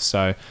Breath.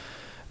 So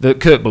the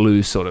Kurt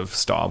Ballou sort of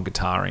style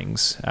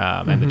guitarings,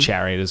 and the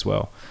Chariot as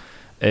well.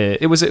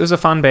 It was a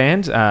fun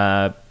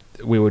band.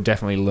 We were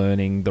definitely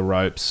learning the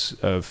ropes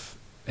of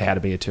how to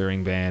be a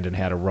touring band and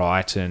how to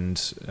write,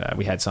 and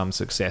we had some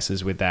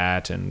successes with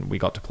that, and we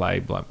got to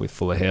play like with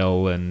Full of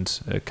Hell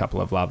and a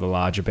couple of other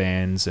larger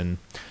bands and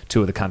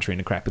tour the country in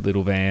a crappy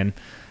little van.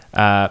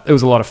 It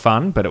was a lot of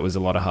fun, but it was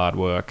a lot of hard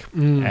work.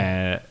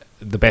 The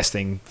best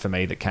thing for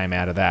me that came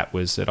out of that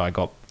was that I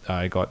got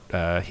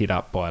hit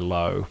up by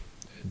Low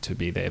to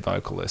be their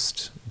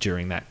vocalist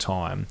during that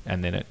time,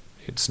 and then it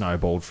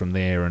snowballed from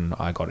there, and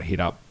I got hit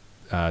up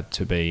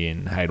to be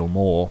in Hadal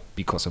Moor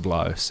because of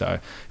Low. So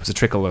it was a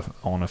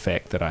trickle-on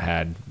effect that I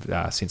had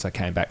since I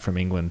came back from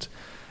England,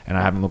 and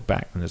I haven't looked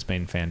back, and it's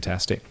been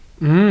fantastic.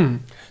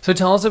 So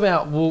tell us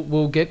about,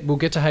 we'll get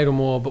to Hadal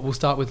Moor, but we'll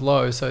start with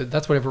Low. So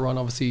that's what everyone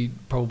obviously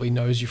probably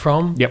knows you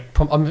from. Yep.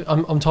 I'm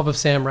on top of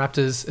Sam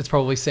Raptors. It's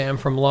probably Sam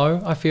from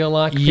Low, I feel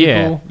like.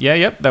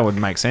 Yep, that would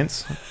make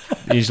sense.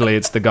 Usually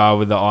it's the guy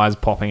with the eyes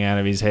popping out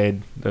of his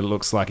head that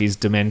looks like he's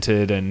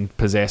demented and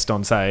possessed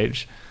on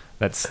stage.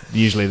 That's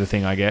usually the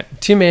thing I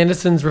get. Tim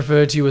Anderson's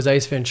referred to you as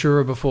Ace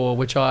Ventura before,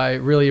 which I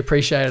really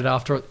appreciated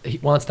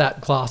once that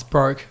glass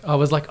broke. I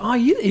was like, oh,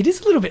 it is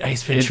a little bit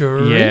Ace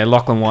Ventura.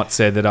 Lachlan Watt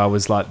said that I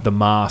was like the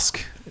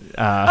mask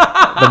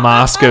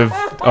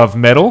of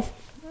metal.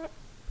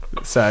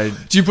 So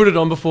do you put it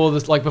on before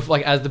this, like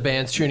as the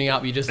band's tuning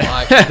up, you just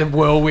like the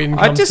whirlwind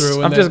comes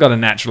through? I've just got a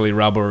naturally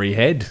rubbery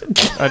head.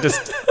 I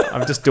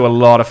just do a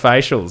lot of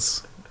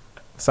facials.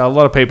 So a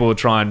lot of people will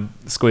try and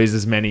squeeze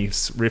as many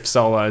riff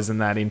solos and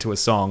that into a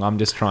song. I'm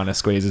just trying to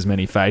squeeze as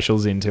many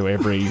facials into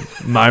every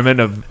moment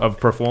of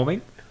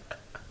performing.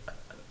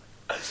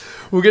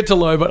 We'll get to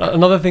Low, but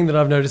another thing that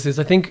I've noticed is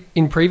I think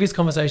in previous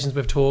conversations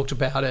we've talked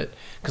about it,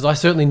 because I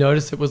certainly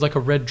noticed it was like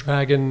a Red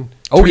Dragon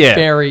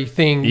fairy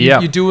thing.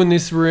 You're doing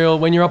this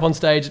when you're up on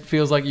stage, it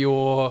feels like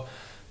you're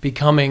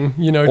becoming,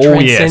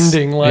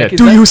 transcending. Like,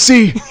 do you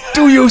see?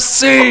 Do you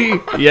see?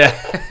 Yeah.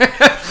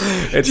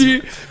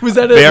 Was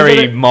that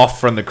very Moth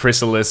from the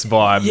Chrysalis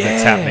vibe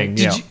that's happening?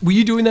 Were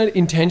you doing that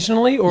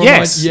intentionally? Or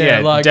yes,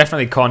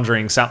 definitely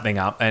conjuring something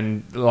up.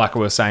 And like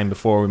we were saying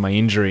before with my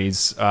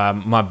injuries,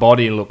 my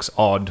body looks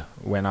odd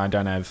when I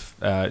don't have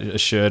a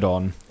shirt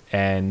on,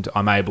 and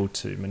I'm able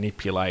to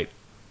manipulate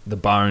the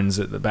bones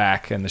at the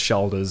back and the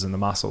shoulders and the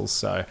muscles.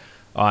 So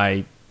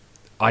I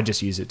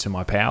just use it to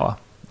my power.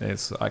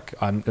 It's like,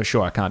 I'm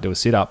sure I can't do a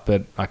sit-up,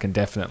 but I can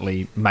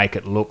definitely make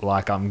it look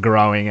like I'm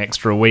growing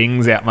extra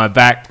wings out my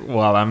back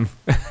while I'm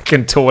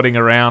contorting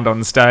around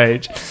on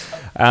stage.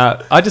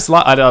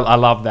 I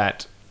love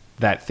that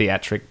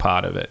theatric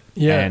part of it,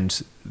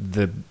 and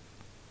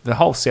the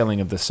whole selling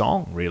of the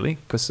song, really,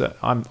 because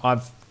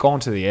I've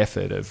gone to the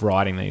effort of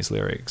writing these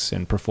lyrics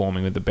and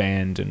performing with the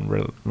band and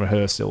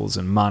rehearsals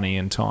and money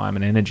and time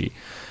and energy.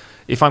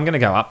 If I'm going to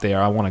go up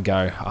there, I want to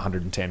go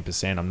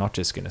 110%. I'm not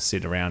just going to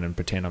sit around and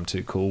pretend I'm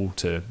too cool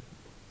to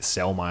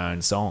sell my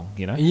own song,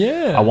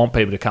 Yeah. I want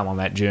people to come on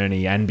that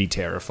journey and be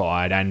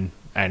terrified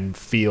and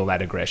feel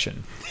that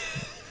aggression.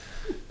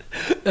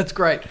 That's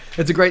great.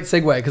 It's a great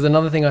segue, because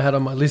another thing I had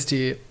on my list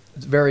here,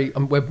 it's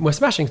we're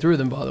smashing through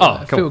them, by the way.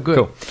 I feel good.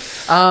 Cool.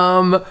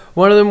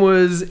 One of them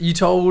was, you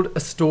told a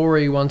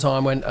story one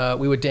time when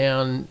you were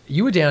down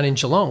in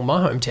Geelong,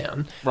 my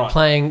hometown,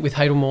 playing with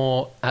Hadal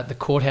Moor at the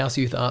Courthouse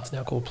Youth Arts,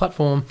 now called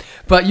Platform.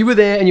 But you were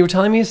there and you were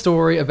telling me a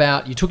story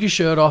about you took your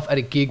shirt off at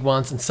a gig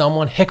once and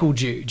someone heckled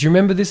you. Do you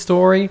remember this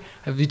story?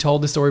 Have you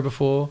told this story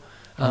before?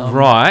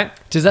 Right.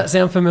 Does that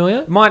sound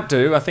familiar? Might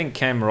do. I think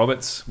Cam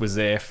Roberts was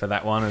there for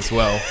that one as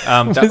well.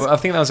 I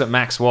think that was at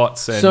Max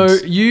Watts. And so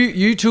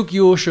you took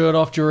your shirt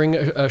off during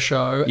a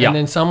show, and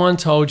then someone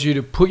told you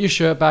to put your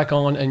shirt back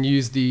on and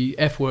use the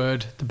F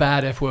word, the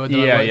bad F word.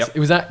 It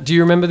was that. Do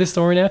you remember this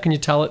story now? Can you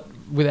tell it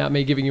without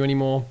me giving you any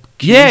more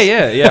cues?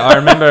 Yeah. I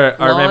remember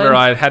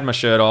I had my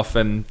shirt off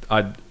and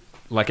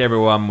like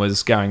everyone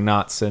was going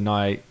nuts, and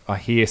I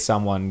hear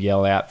someone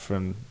yell out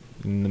from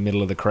in the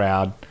middle of the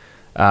crowd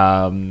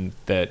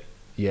that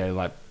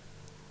like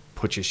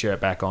put your shirt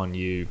back on,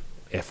 you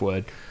F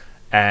word,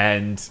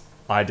 and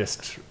I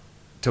just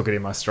took it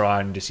in my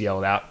stride and just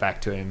yelled out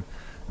back to him,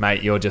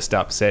 mate, you're just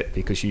upset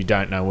because you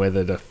don't know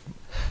whether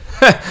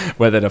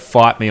to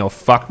fight me or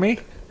fuck me.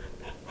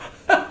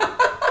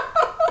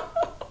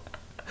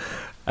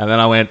 And then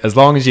I went, as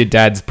long as your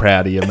dad's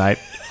proud of you, mate,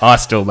 I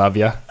still love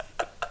you.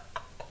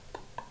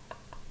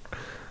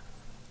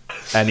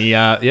 And he,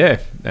 and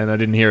I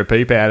didn't hear a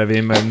peep out of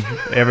him, and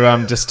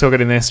everyone just took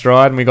it in their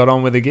stride, and we got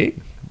on with the gig.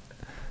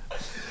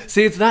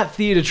 See, it's that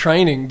theatre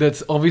training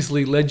that's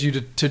obviously led you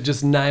to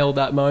just nail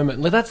that moment.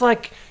 Like, that's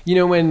like,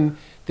 when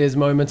there's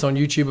moments on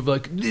YouTube of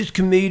like, this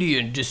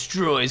comedian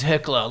destroys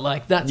heckler.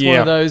 Like, that's one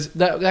of those,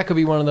 that could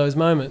be one of those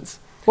moments.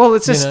 Well,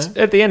 it's just,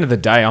 at the end of the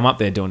day, I'm up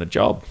there doing a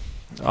job.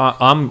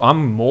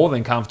 I'm more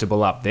than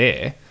comfortable up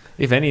there.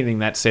 If anything,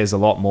 that says a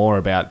lot more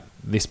about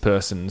this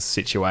person's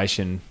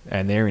situation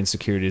and their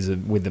insecurities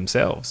with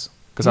themselves.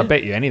 Because I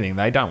bet you anything,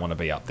 they don't want to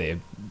be up there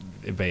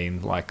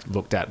being like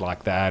looked at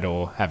like that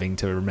or having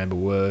to remember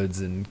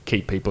words and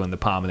keep people in the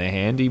palm of their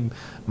hand. He's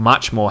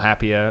much more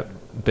happier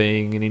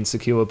being an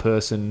insecure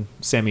person,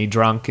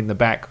 semi-drunk in the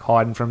back,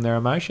 hiding from their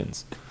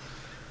emotions.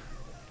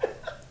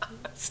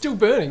 Still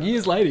burning.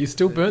 Years later, you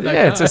still burnt that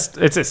guy.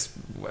 It's just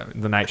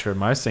the nature of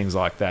most things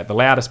like that. The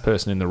loudest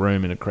person in the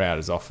room in a crowd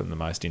is often the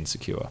most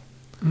insecure.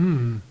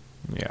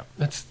 Yeah,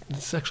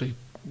 that's actually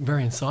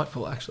very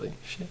insightful. Actually,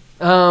 shit.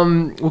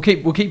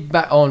 We'll keep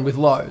back on with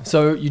Low.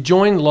 So you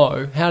joined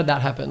Low. How did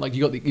that happen? Like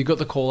you got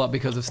the call up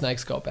because of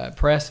Snakes got bad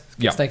press.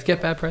 Snakes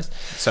get bad press.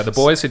 So the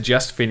boys had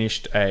just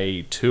finished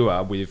a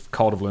tour with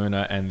Cult of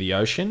Luna and The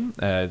Ocean.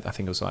 I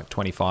think it was like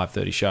 25,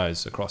 30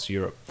 shows across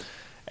Europe,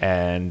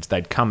 and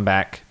they'd come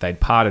back. They'd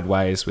parted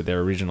ways with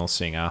their original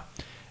singer,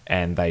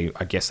 and I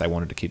guess they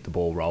wanted to keep the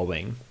ball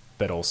rolling,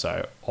 but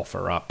also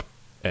offer up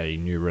a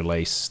new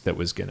release that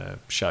was going to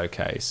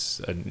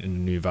showcase a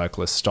new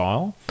vocalist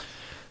style.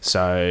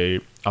 So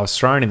I was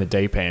thrown in the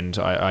deep end.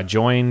 I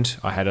joined.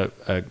 I had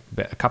a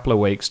couple of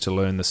weeks to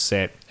learn the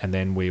set, and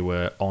then we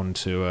were on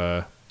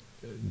to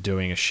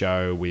doing a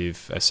show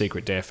with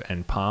Secret Death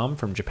and Palm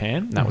from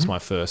Japan. That was my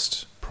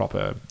first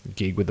proper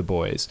gig with the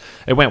boys.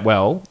 It went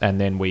well,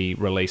 and then we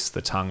released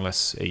the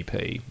Tongueless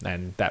EP,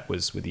 and that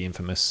was with the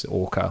infamous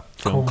Orca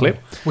film clip,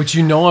 which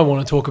I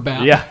want to talk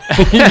about. Yeah, I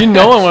want to talk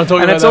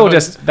about. And it's all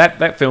just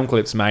that film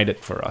clip's made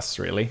it for us.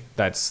 Really,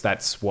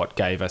 that's what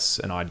gave us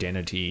an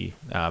identity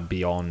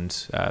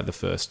beyond the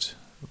first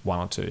one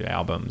or two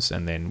albums,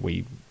 and then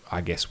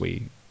I guess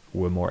we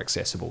were more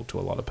accessible to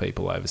a lot of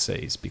people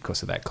overseas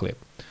because of that clip.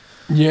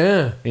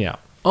 Yeah.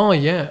 Oh,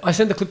 yeah. I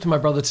sent the clip to my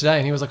brother today,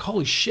 and he was like,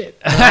 holy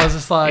shit. And I was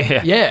just like,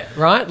 yeah,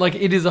 right? Like,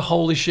 it is a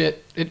holy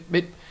shit.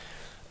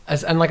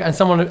 And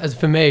someone, as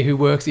for me, who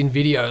works in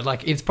video,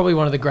 like, it's probably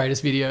one of the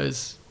greatest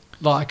videos,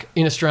 like,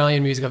 in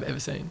Australian music I've ever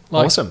seen.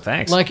 Like, awesome,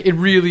 thanks. Like, it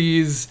really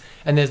is.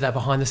 And there's that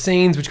behind the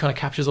scenes, which kind of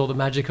captures all the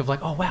magic of, like,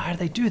 oh, wow, how did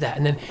they do that?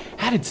 And then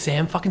how did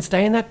Sam fucking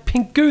stay in that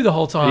pink goo the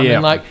whole time? Yeah,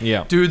 and, like,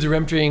 dudes are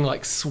emptying,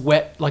 like,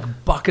 sweat, like,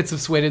 buckets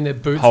of sweat in their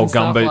boots whole and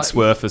stuff. Gumboots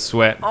worth of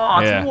sweat. Oh,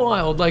 it's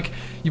wild. Like,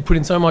 you put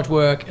in so much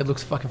work. It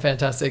looks fucking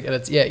fantastic. And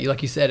it's,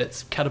 like you said,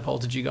 it's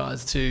catapulted you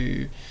guys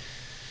to,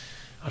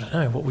 I don't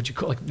know, what would you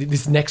call, like,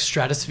 this next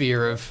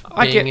stratosphere of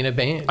being in a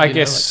band? I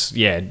guess,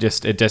 it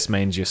just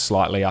means you're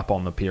slightly up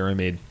on the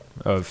pyramid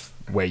of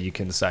where you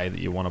can say that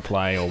you want to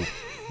play or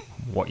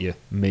what your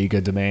meager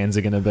demands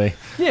are going to be.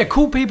 Yeah,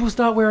 cool people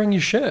start wearing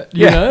your shirt.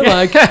 You know,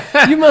 like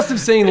you must have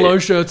seen Low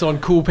shirts on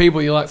cool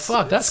people. You're like,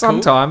 fuck, that's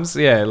sometimes,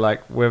 cool. Yeah,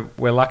 like we're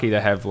lucky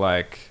to have,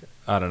 like,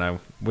 I don't know,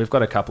 we've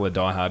got a couple of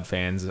diehard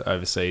fans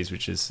overseas,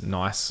 which is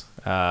nice.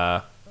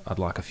 I'd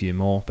like a few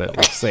more, but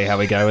we'll see how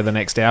we go with the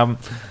next album.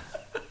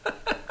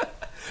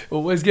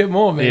 Always get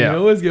more, man. You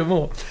always get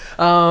more.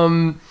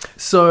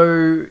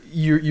 So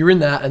you're in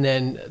that, and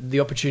then the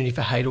opportunity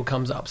for Hadel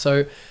comes up.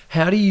 So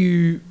how do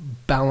you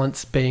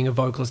balance being a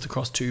vocalist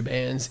across two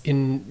bands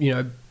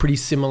in, pretty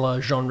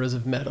similar genres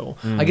of metal?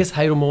 I guess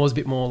Hadel More is a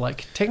bit more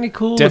like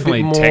technical,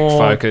 definitely a bit tech more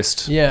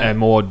focused, and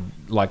more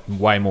like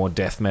way more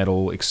death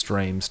metal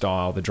extreme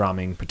style. The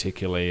drumming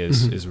particularly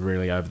is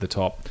really over the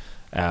top.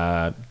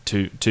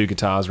 Two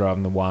guitars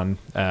rather than one.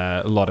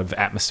 A lot of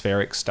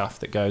atmospheric stuff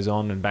that goes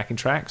on and backing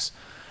tracks.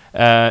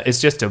 It's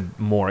just a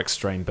more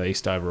extreme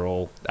beast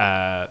overall.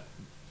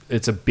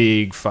 It's a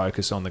big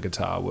focus on the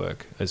guitar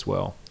work as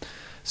well.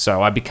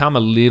 So I become a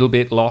little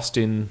bit lost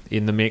in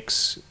the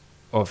mix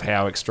of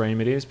how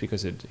extreme it is,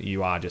 because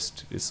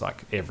it's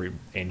like every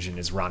engine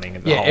is running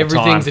at the whole time. Yeah,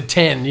 everything's a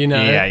 10,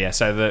 Yeah.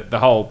 So the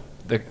whole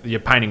you're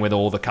painting with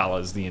all the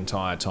colours the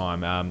entire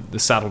time. The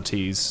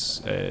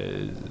subtleties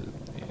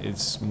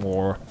it's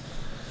more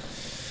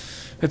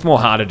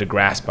harder to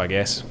grasp, I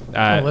guess.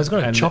 There's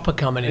got a chopper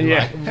coming in.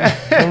 Yeah.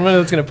 I don't know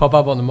if it's going to pop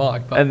up on the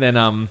mic. But. And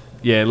then,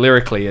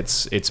 lyrically,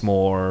 it's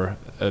more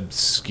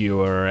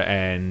obscure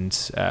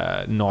and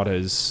not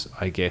as,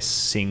 I guess,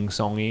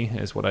 sing-songy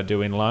as what I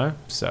do in low.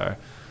 So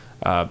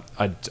I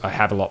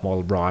have a lot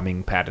more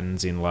rhyming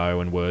patterns in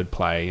low and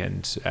wordplay,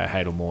 and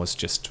Hadal Moore's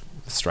just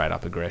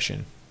straight-up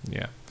aggression.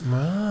 Yeah.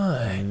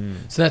 Right.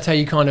 So that's how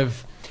you kind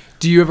of...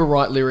 Do you ever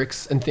write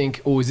lyrics and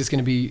think, is this going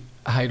to be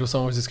a Hadal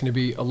song or is this going to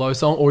be a low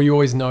song? Or you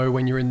always know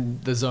when you're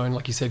in the zone,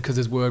 like you said, because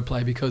there's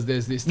wordplay, because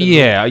there's this...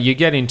 Yeah, you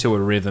get into a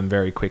rhythm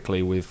very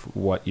quickly with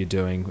what you're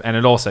doing. And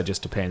it also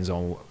just depends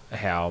on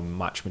how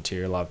much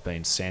material I've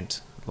been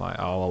sent. Like,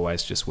 I'll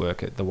always just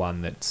work at the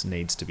one that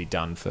needs to be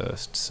done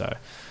first. So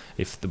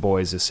if the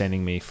boys are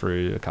sending me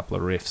through a couple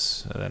of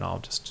riffs, then I'll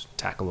just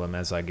tackle them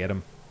as I get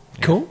them.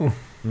 Yeah. Cool.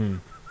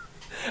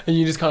 And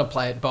you just kind of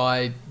play it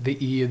by the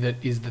ear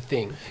that is the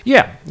thing.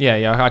 Yeah.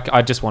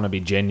 I just want to be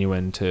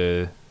genuine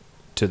to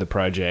the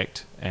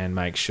project and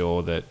make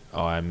sure that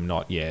I'm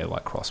not,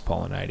 like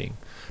cross-pollinating.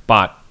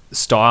 But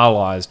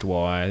stylized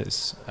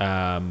wise,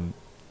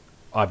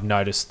 I've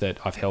noticed that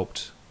I've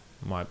helped,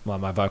 my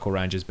vocal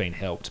range has been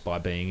helped by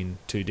being in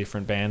two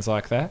different bands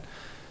like that.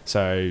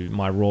 So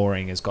my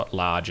roaring has got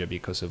larger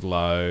because of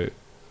low,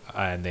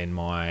 and then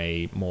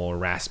my more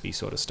raspy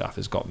sort of stuff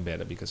has gotten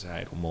better because of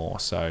Hadal Moore.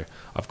 So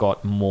I've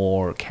got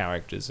more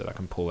characters that I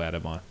can pull out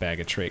of my bag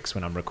of tricks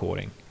when I'm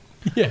recording.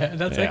 Yeah,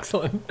 that's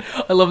excellent.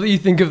 I love that you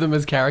think of them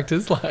as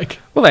characters. Like,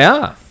 well, they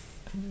are.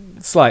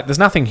 It's like there's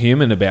nothing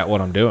human about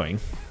what I'm doing.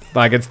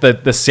 Like, it's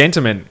the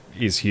sentiment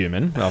is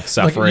human of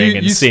suffering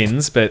and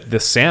sins, but the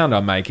sound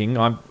I'm making,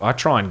 I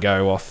try and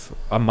go off.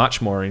 I'm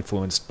much more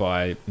influenced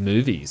by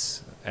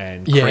movies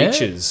and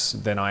creatures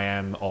than I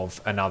am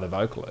of another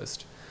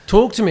vocalist.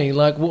 Talk to me,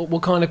 like,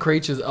 what kind of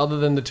creatures other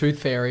than the Tooth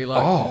Fairy?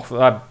 Like,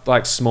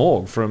 like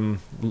Smaug from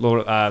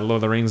Lord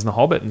of the Rings and The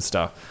Hobbit and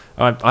stuff.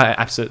 I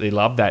absolutely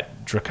love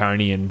that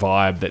draconian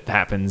vibe that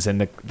happens,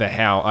 and the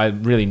how I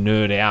really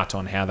nerd out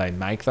on how they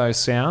make those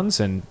sounds,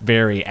 and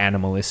very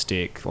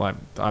animalistic. Like,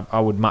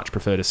 I would much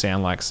prefer to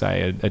sound like,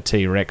 say, a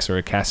T-Rex or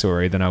a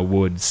cassowary than I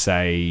would,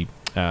 say,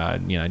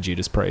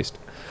 Judas Priest.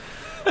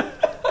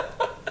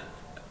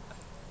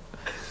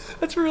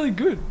 That's really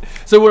good.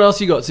 So what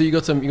else you got? So you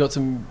got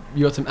some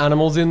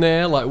animals in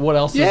there. Like, what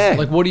else? Yeah.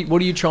 What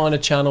are you trying to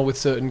channel with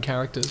certain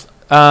characters?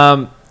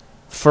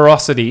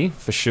 Ferocity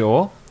for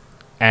sure,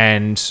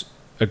 and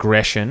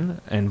aggression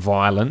and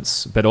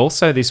violence, but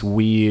also this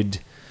weird,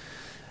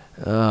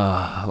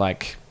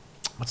 like,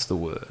 what's the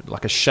word?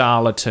 Like a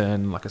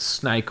charlatan, like a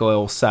snake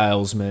oil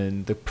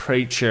salesman, the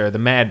preacher, the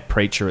mad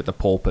preacher at the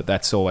pulpit.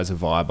 That's always a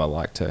vibe I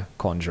like to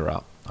conjure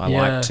up. I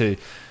like to,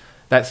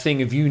 that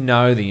thing of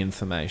the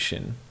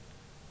information,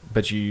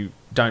 but you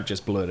don't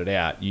just blurt it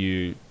out.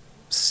 You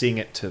sing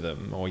it to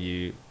them, or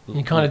you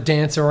kind of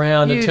dance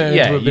around and turn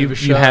into a bit of a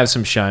show. You have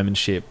some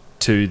showmanship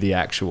to the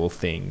actual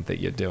thing that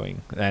you're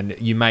doing, and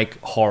you make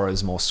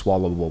horrors more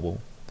swallowable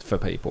for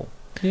people.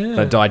 Yeah.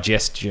 The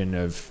digestion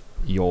of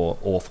your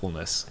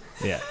awfulness.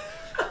 Yeah.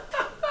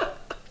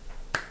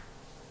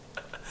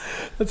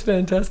 That's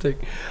fantastic.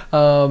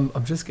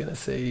 I'm just going to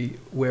see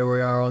where we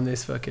are on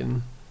this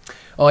fucking...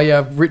 Oh, yeah,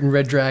 I've written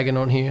Red Dragon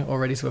on here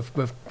already, so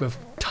we've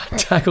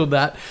tackled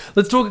that.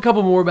 Let's talk a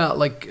couple more about,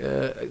 like,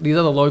 these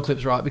other low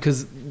clips, right?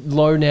 Because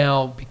low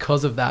now,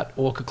 because of that,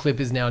 Orca Clip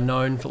is now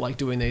known for, like,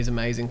 doing these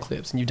amazing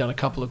clips, and you've done a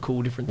couple of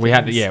cool different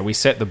things. We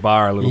set the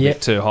bar a little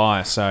bit too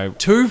high, so...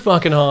 Too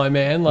fucking high,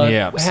 man.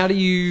 Like, how do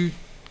you...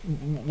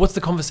 What's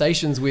the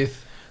conversations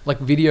with, like,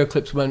 video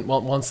clips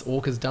once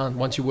Orca's done,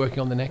 once you're working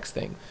on the next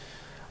thing?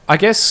 I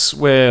guess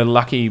we're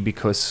lucky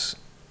because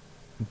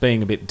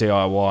being a bit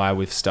DIY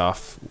with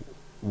stuff...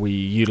 we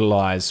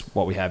utilise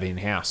what we have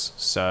in-house.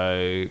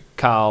 So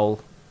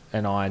Carl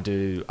and I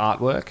do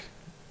artwork.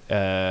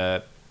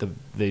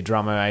 The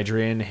drummer,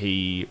 Adrian,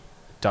 he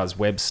does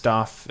web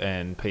stuff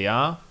and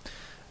PR.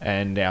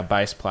 And our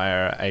bass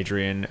player,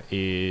 Adrian,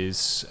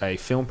 is a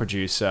film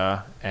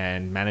producer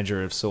and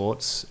manager of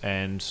sorts,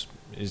 and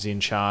is in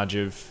charge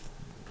of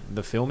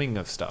the filming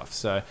of stuff.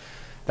 So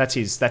that's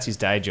his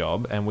day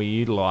job, and we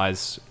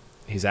utilise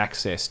his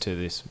access to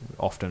this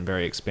often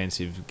very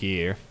expensive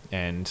gear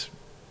and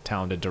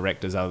talented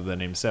directors other than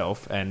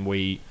himself, and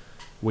we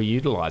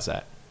utilise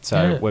that.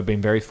 So we've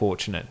been very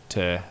fortunate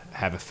to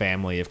have a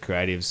family of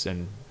creatives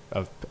and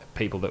of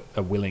people that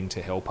are willing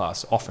to help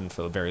us, often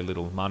for very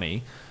little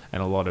money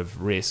and a lot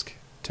of risk,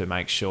 to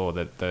make sure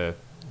that the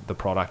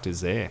product is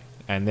there.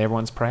 And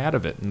everyone's proud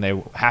of it, and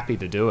they're happy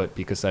to do it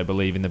because they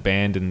believe in the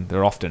band, and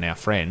they're often our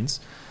friends,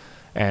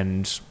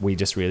 and we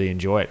just really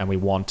enjoy it, and we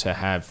want to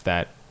have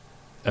that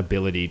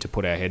ability to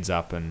put our heads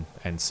up and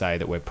say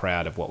that we're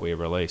proud of what we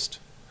released.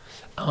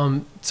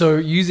 So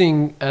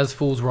using As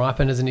Fools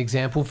Ripen as an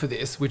example for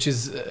this, which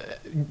is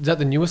that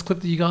the newest clip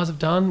that you guys have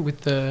done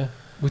with the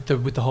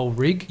whole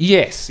rig?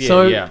 Yes.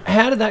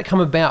 How did that come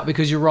about?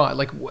 Because you're right.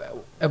 Like,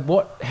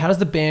 how does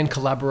the band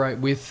collaborate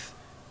with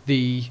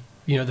the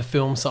the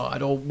film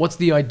side, or what's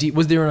the idea?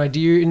 Was there an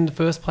idea in the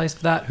first place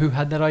for that? Who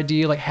had that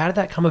idea? Like, how did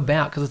that come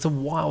about? Because it's a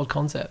wild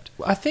concept.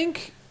 I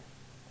think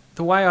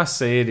the way I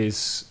see it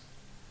is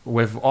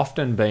we've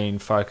often been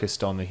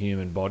focused on the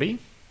human body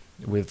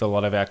with a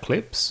lot of our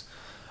clips.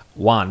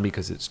 One,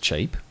 because it's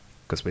cheap,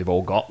 because we've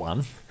all got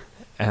one.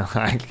 And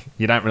like,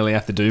 you don't really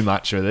have to do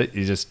much with it.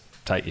 You just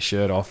take your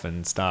shirt off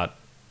and start,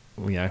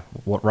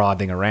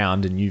 writhing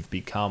around, and you've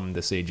become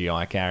the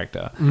CGI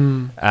character.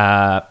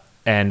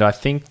 And I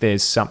think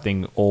there's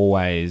something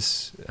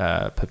always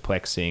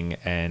perplexing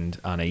and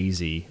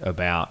uneasy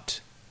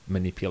about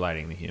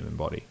manipulating the human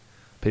body.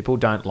 People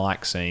don't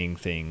like seeing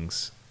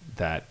things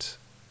that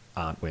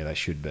aren't where they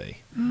should be.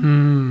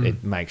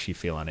 It makes you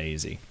feel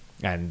uneasy.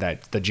 And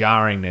that the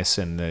jarringness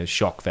and the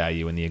shock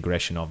value and the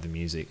aggression of the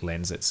music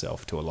lends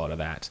itself to a lot of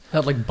that.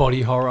 That like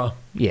body horror.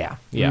 Yeah.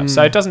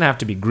 So it doesn't have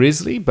to be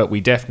grisly, but we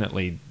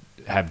definitely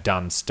have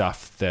done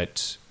stuff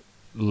that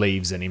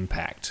leaves an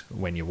impact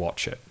when you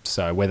watch it.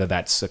 So whether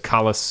that's a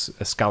color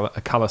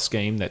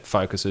scheme that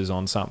focuses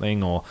on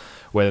something, or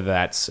whether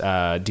that's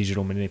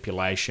digital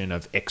manipulation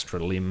of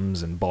extra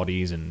limbs and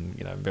bodies, and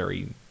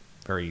very,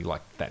 very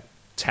like that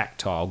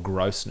tactile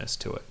grossness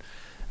to it.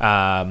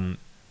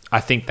 I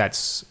think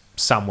that's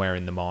somewhere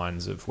in the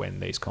minds of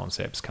when these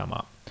concepts come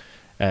up.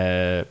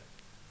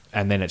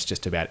 And then it's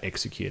just about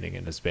executing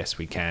it as best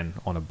we can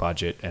on a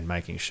budget and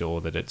making sure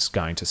that it's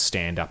going to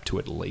stand up to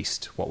at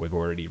least what we've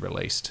already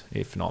released,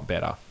 if not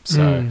better.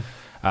 So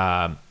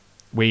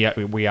we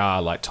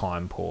are like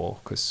time poor,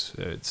 because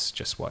it's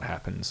just what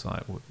happens.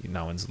 Like,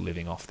 no one's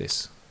living off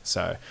this.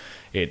 So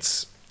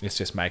it's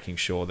just making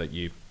sure that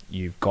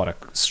you've got a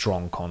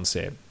strong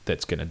concept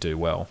that's going to do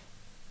well.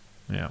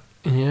 Yeah.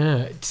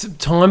 Yeah,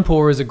 time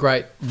poor is a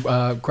great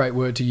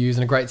word to use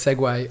and a great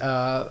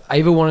segue.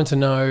 Ava wanted to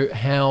know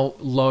how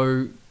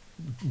Low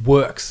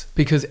works,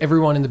 because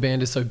everyone in the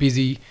band is so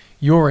busy.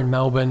 You're in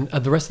Melbourne.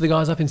 Are the rest of the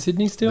guys up in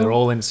Sydney still? They're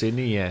all in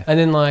Sydney, yeah. And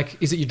then,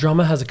 like, is it your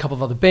drummer has a couple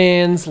of other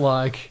bands?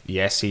 Like,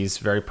 yes, he's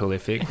very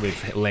prolific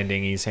with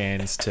lending his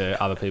hands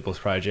to other people's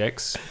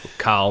projects.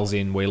 Carl's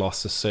in We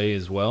Lost the Sea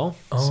as well,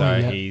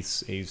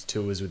 he's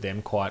tours with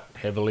them quite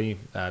heavily,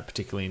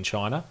 particularly in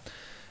China.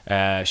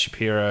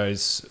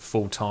 Shapiro's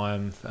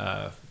full-time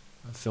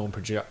film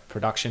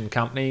production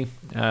company,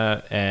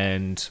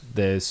 and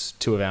there's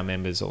two of our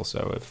members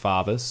also are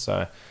fathers,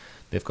 so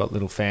they've got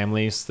little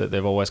families that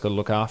they've always got to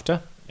look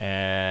after.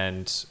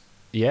 And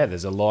yeah,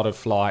 there's a lot of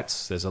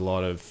flights, there's a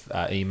lot of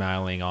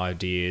emailing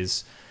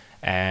ideas,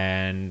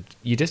 and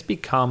you just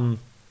become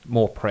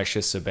more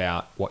precious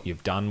about what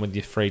you've done with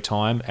your free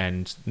time.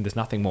 And there's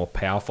nothing more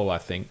powerful, I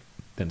think,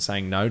 than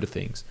saying no to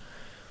things.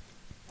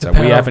 So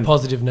we haven't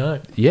positive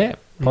no. Yeah.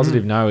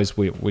 Positive no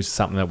was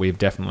something that we've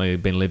definitely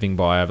been living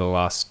by over the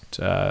last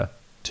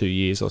 2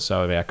 years or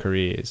so of our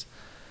careers.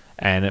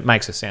 And it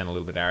makes us sound a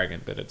little bit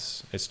arrogant, but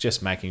it's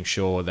just making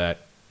sure that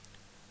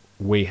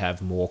we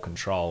have more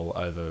control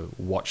over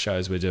what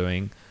shows we're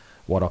doing,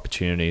 what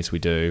opportunities we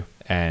do,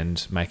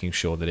 and making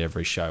sure that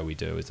every show we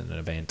do is an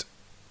event.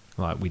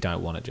 Like, we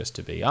don't want it just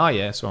to be,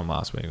 saw them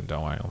last week, and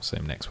don't worry, I'll see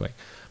them next week.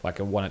 Like,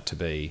 I want it to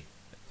be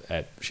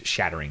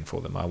shattering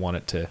for them. I want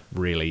it to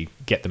really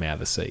get them out of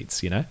the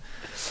seats,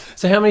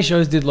 So how many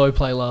shows did Low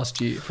play last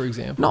year, for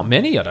example? Not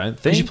many, I don't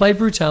think. Because you played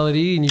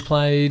Brutality and you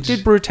played...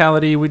 Did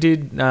Brutality. We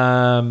did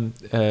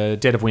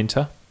Dead of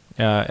Winter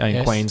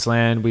in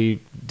Queensland.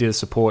 We did a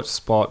support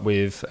spot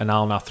with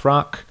Anal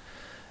Nathrak,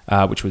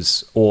 which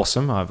was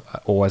awesome. I've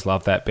always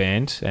loved that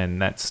band,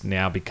 and that's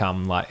now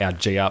become like our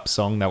G-Up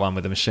song, that one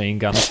with the machine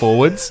gun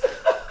forwards.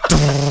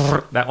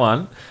 That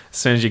one. As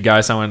soon as you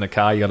go somewhere in the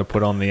car, you got to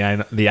put on the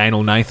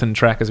Anal Nathan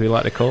track, as we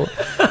like to call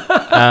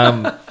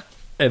it.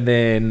 And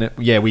then,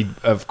 we,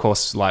 of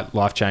course, like,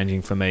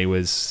 life-changing for me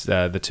was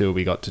the tour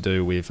we got to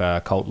do with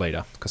Cult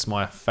Leader, because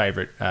my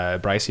favourite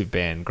abrasive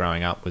band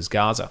growing up was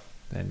Gaza.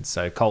 And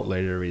so Cult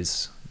Leader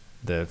is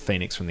the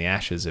phoenix from the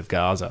ashes of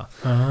Gaza.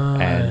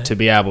 And to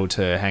be able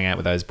to hang out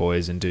with those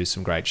boys and do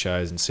some great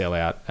shows and sell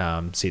out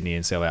Sydney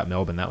and sell out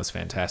Melbourne, that was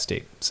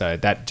fantastic. So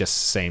that just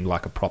seemed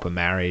like a proper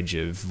marriage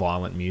of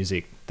violent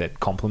music that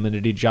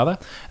complemented each other.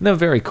 And they were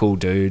very cool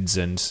dudes,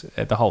 and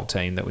the whole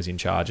team that was in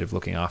charge of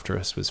looking after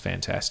us was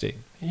fantastic.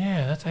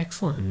 Yeah, that's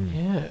excellent.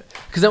 Yeah,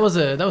 because that was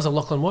a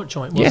Lachlan Watt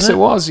joint, wasn't it? Yes, it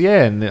was,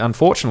 yeah. And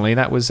unfortunately,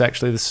 that was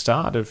actually the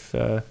start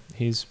of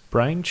his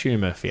brain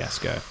tumour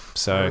fiasco.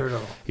 So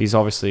brutal. He's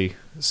obviously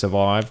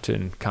survived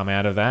and come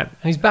out of that. And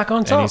he's back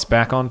on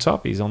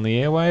top. He's on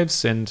the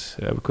airwaves, and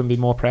we couldn't be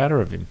more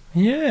prouder of him.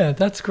 Yeah,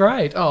 that's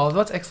great. Oh,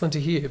 that's excellent to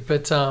hear.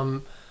 But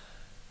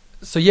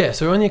so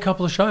only a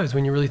couple of shows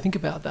when you really think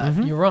about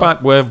that. You're right.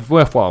 But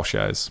worthwhile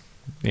shows.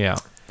 Yeah.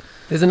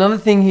 There's another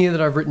thing here that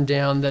I've written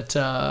down that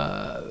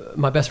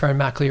my best friend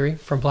Matt Cleary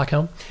from Black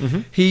Helm,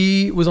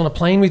 he was on a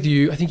plane with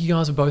you. I think you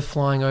guys were both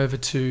flying over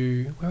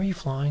to... Where are you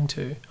flying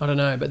to? I don't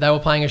know. But they were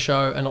playing a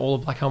show and all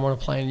of Black Helm were on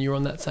a plane and you were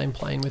on that same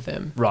plane with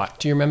them. Right.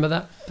 Do you remember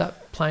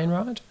that plane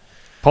ride?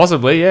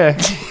 Possibly,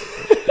 yeah.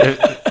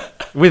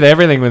 With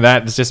everything with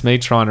that, it's just me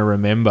trying to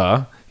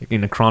remember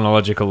in a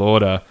chronological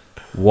order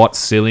what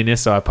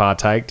silliness I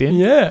partaked in.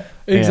 Yeah,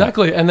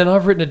 exactly. Yeah. And then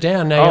I've written it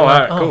down. Now you're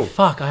like, cool.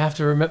 Fuck, I have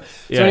to remember.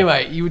 So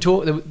anyway, you were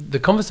the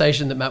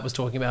conversation that Matt was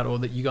talking about, or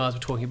that you guys were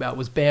talking about,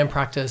 was band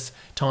practice,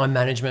 time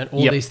management,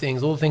 all these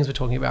things, all the things we're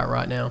talking about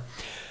right now.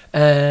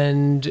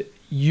 And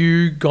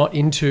you got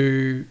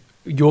into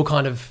your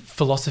kind of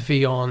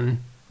philosophy on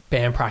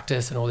band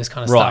practice and all this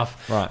kind of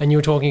stuff. Right. And you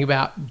were talking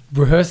about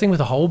rehearsing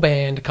with a whole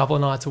band a couple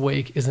of nights a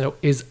week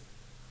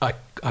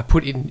I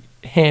put in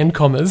hand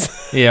commas.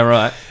 Yeah,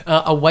 right.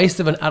 A waste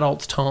of an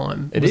adult's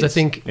time. It is. I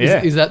think,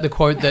 is that the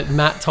quote that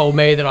Matt told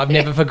me that I've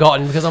never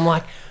forgotten? Because I'm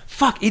like,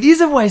 fuck, it is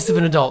a waste of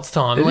an adult's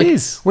time. It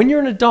is. When you're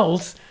an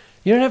adult,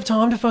 you don't have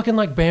time to fucking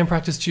like band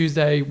practice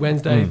Tuesday,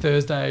 Wednesday,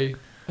 Thursday,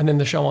 and then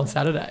the show on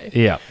Saturday.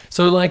 Yeah.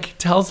 So like,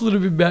 tell us a little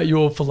bit about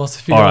your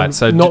philosophy on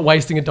not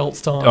wasting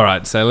adults' time. All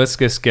right, so let's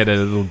just get a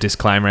little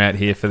disclaimer out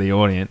here for the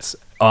audience.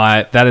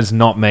 That does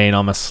not mean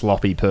I'm a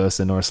sloppy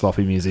person or a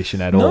sloppy musician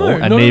at all,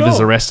 and neither is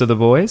the rest of the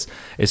boys.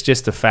 It's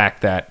just the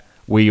fact that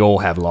we all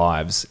have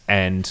lives,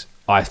 and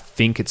I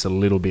think it's a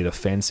little bit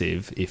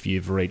offensive if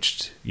you've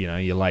reached,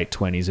 your late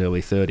 20s,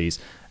 early 30s,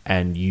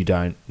 and you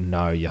don't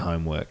know your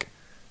homework.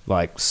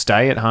 Like,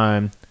 stay at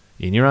home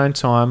in your own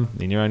time,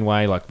 in your own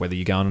way, like whether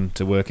you're going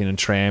to work in a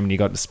tram and you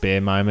got the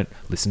spare moment,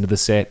 listen to the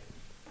set,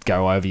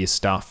 go over your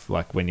stuff,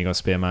 like when you got a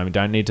spare moment.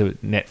 Don't need to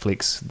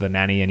Netflix The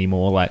Nanny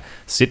anymore. Like,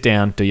 sit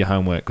down, do your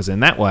homework, because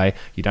in that way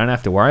you don't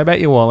have to worry about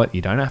your wallet,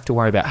 you don't have to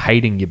worry about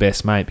hating your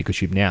best mate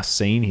because you've now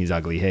seen his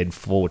ugly head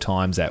 4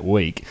 times that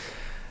week.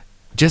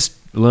 Just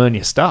learn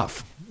your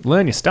stuff,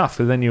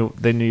 and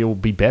then you'll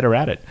be better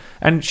at it.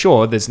 And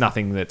sure, there's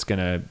nothing that's going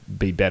to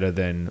be better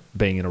than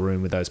being in a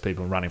room with those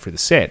people and running through the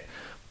set,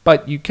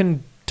 but you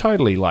can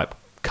totally like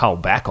cull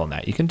back on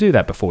that. You can do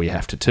that before you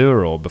have to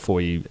tour or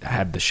before you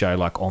have the show,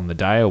 like on the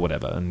day or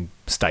whatever, and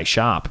stay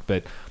sharp.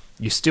 But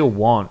you still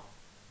want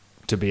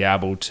to be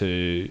able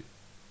to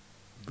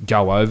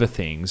go over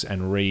things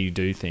and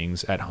redo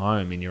things at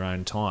home in your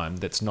own time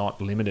that's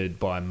not limited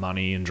by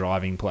money and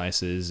driving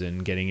places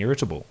and getting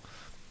irritable.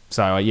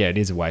 So it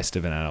is a waste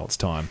of an adult's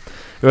time.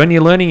 When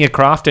you're learning your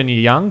craft and you're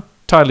young,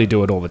 totally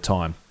do it all the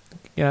time.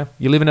 You're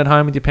living at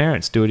home with your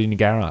parents, do it in your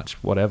garage,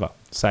 whatever.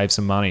 Save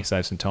some money,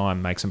 save some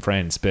time, make some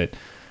friends. But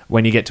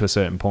when you get to a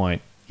certain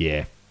point,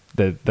 the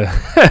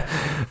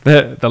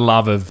the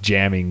love of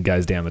jamming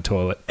goes down the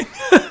toilet.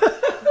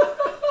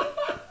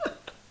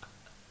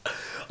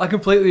 I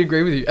completely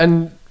agree with you.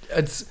 And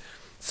it's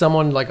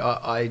someone like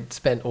I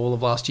spent all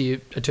of last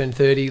year, I turned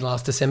 30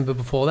 last December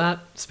before that,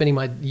 spending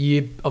my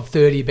year of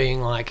 30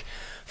 being like,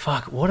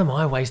 fuck, what am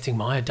I wasting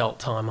my adult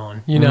time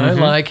on? And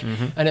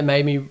it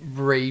made me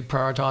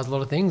reprioritize a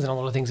lot of things, and a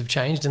lot of things have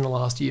changed in the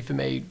last year for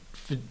me,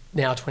 for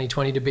now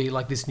 2020 to be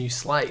like this new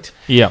slate.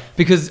 Yeah.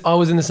 Because I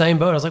was in the same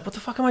boat. I was like, what the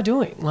fuck am I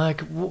doing?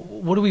 Like,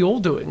 what are we all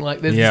doing?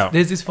 Like,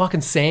 there's this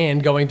fucking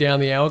sand going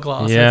down the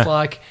hourglass. Yeah. And it's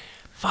like,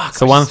 fuck.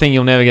 So one thing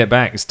you'll never get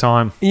back is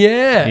time.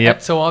 Yeah.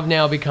 Yep. So I've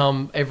now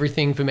become,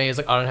 everything for me is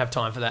like, I don't have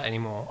time for that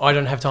anymore. I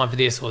don't have time for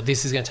this, or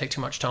this is going to take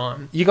too much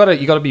time. You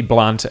gotta be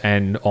blunt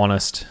and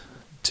honest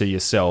to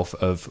yourself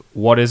of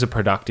what is a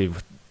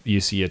productive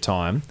use of your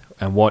time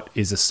and what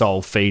is a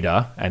soul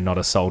feeder and not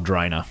a soul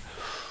drainer.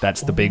 That's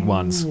the big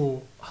ones.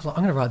 I'm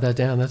going to write that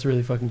down. That's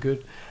really fucking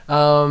good.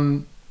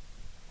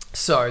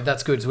 So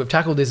that's good. So we've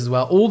tackled this as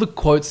well. All the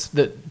quotes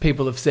that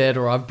people have said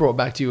or I've brought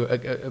back to you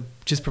are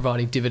just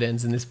providing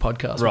dividends in this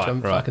podcast, which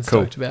I'm fucking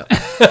stoked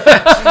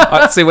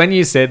about. See, when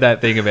you said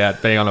that thing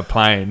about being on a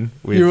plane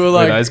with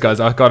those guys,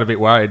 I got a bit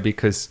worried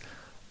because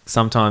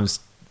sometimes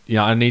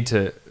I need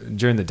to,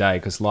 during the day,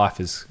 because life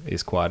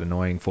is quite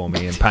annoying for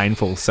me and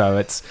painful.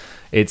 So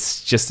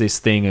it's just this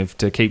thing of,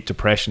 to keep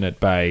depression at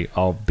bay,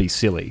 I'll be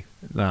silly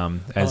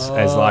as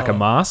like a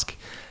mask.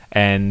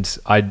 And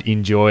I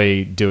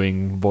enjoy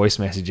doing voice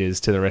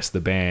messages to the rest of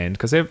the band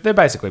because they're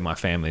basically my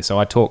family. So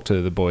I talk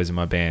to the boys in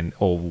my band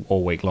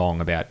all week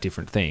long about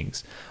different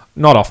things.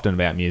 Not often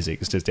about music,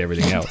 it's just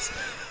everything else.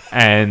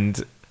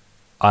 And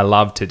I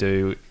love to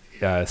do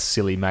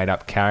silly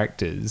made-up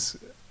characters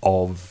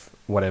of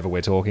whatever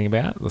we're talking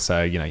about.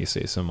 So, you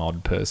see some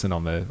odd person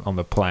on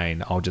the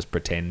plane, I'll just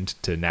pretend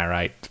to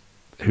narrate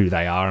who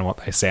they are and what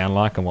they sound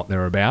like and what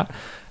they're about.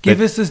 Give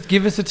us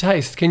a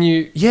taste. Can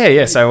you?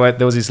 Yeah. So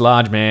there was this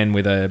large man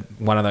with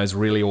one of those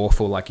really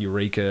awful, like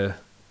Eureka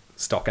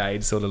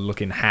stockade sort of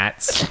looking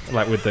hats,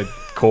 like with the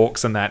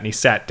corks and that. And he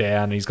sat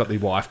down and he's got the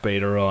wife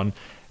beater on.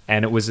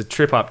 And it was a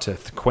trip up to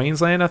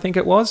Queensland, I think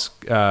it was.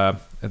 It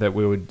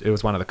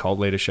was one of the Cult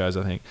Leader shows,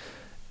 I think.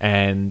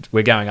 And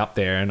we're going up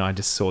there, and I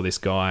just saw this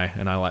guy,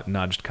 and I like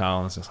nudged Carl,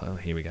 and I was just like, oh,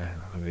 here we go,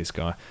 look at this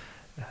guy.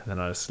 And then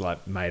I just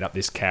like made up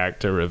this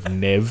character of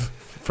Nev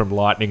from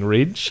Lightning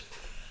Ridge.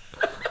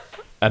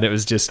 And it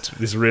was just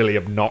this really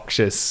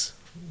obnoxious,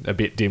 a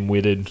bit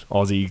dim-witted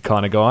Aussie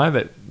kind of guy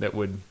that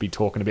would be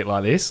talking a bit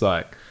like this,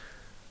 like,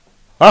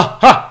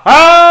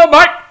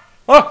 mate,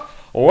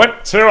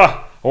 went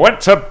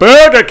to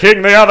Burger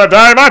King the other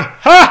day, mate.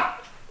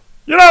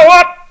 You know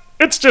what?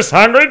 It's just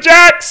Hungry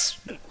Jack's.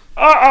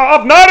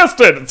 I've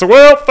noticed it. It's a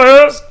world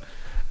first.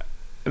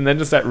 And then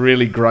just that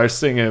really gross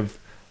thing of,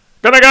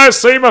 gonna go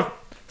see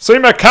See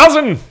my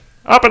cousin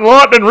up in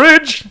Lightning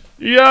Ridge.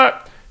 He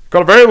got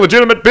a very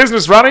legitimate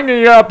business running.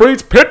 He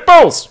breeds pit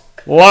bulls.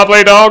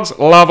 Lovely dogs,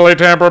 lovely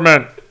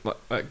temperament.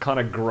 That kind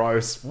of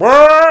gross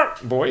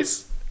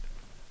voice.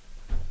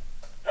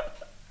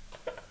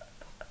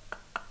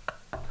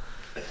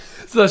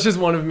 So that's just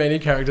one of many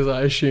characters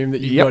I assume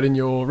that you've got in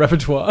your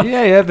repertoire.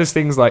 Yeah. There's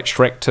things like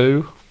Shrek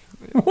 2.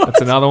 What?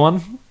 That's another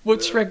one.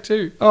 What's Shrek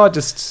 2? Oh,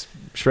 just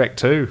Shrek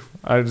 2.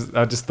 I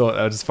just thought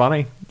that was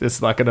funny.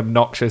 Just like an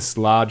obnoxious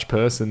large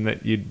person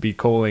that you'd be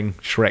calling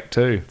Shrek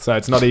 2. So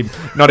it's not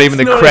even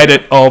the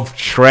credit of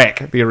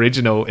Shrek, the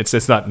original. It's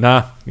just like,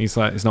 nah, it's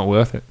not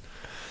worth it.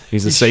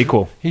 He's a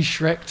sequel. He's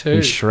Shrek 2.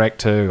 He's Shrek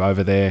 2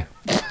 over there.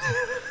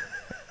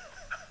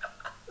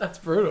 That's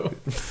brutal.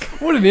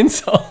 What an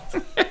insult.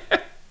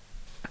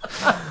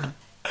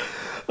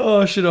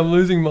 Oh shit! I'm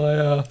losing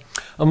my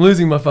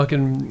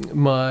fucking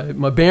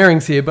my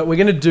bearings here. But we're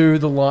gonna do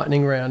the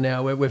lightning round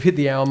now. We've hit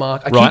the hour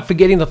mark. I keep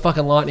forgetting the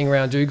fucking lightning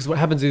round, dude. Because what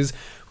happens is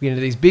we get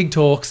into these big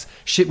talks.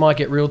 Shit might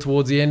get real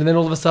towards the end, and then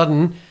all of a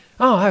sudden,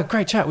 oh,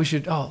 great chat.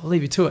 I'll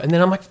leave you to it. And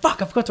then I'm like,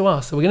 fuck, I forgot to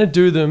ask. So we're gonna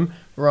do them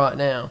right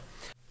now.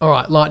 All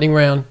right, lightning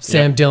round.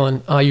 Sam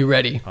Dillon, are you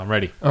ready? I'm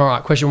ready. All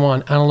right, question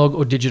 1: analog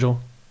or digital?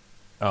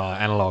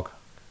 Analog.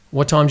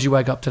 What time did you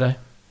wake up today?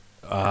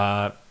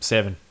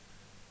 7.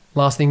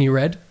 Last thing you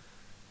read?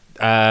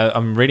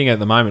 I'm reading it at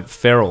the moment,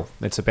 Feral.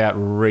 It's about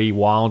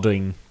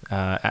rewilding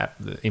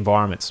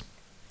environments.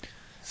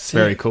 It's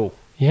very cool.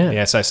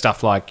 Yeah, so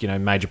stuff like,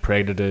 major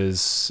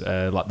predators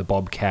like the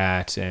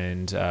bobcat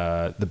and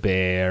the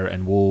bear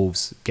and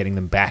wolves, getting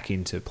them back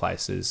into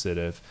places that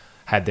have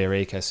had their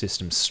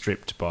ecosystems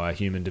stripped by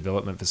human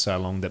development for so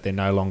long that they're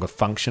no longer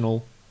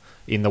functional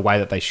in the way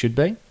that they should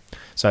be.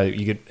 So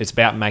it's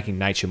about making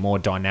nature more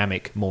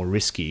dynamic, more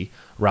risky,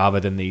 rather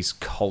than these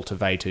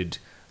cultivated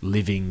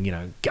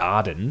living,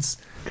 gardens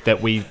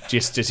that we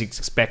just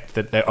expect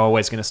that they're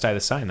always going to stay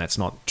the same. That's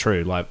not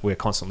true. Like, we're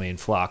constantly in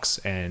flux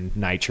and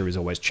nature is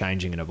always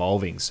changing and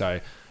evolving. So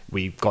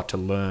we've got to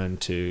learn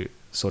to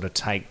sort of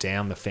take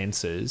down the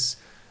fences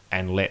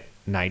and let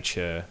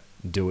nature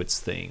do its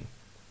thing.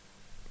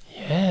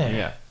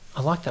 Yeah.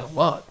 I like that a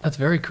lot. That's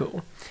very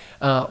cool.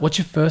 What's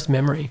your first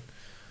memory?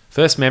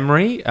 First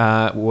memory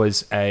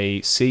was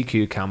a sea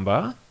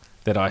cucumber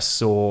that I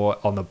saw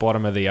on the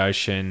bottom of the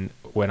ocean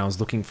when I was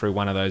looking through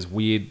one of those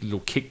weird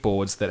little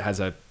kickboards that has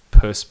a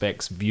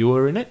Perspex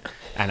viewer in it,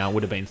 and I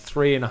would have been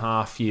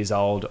 3.5 years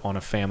old on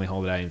a family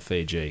holiday in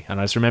Fiji. And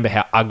I just remember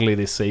how ugly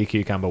this sea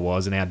cucumber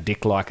was and how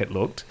dick-like it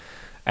looked.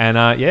 And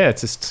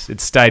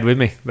it stayed with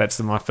me. That's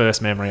my first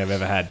memory I've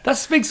ever had. That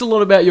speaks a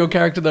lot about your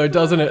character, though,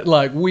 doesn't it?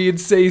 Like weird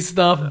sea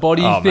stuff,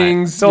 body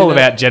things. Mate. It's all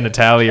about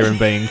genitalia and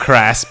being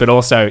crass, but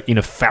also in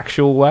a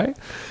factual way.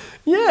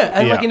 Yeah,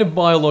 and like in a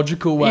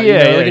biological way,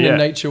 in a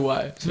nature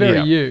way. It's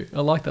very you.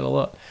 I like that a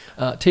lot.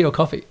 Tea or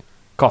coffee?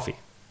 Coffee.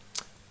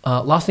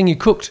 Last thing you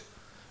cooked?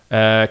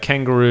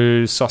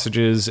 Kangaroo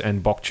sausages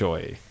and bok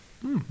choy.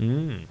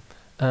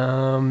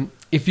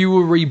 If you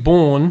were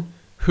reborn,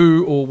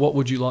 who or what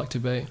would you like to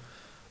be?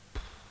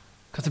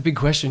 That's a big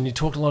question. You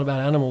talked a lot about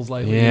animals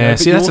lately. Yeah,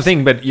 see, that's the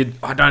thing. But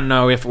I don't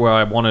know if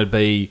I want to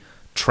be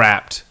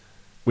trapped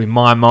with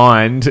my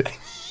mind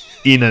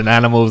in an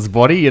animal's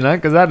body,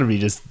 because that would be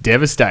just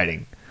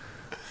devastating.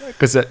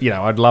 Because,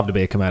 I'd love to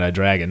be a Komodo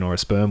dragon or a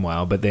sperm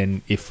whale, but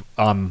then if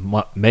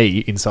I'm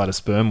me inside a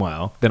sperm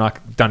whale, then I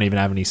don't even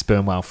have any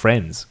sperm whale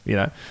friends,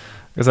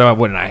 Because I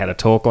wouldn't know how to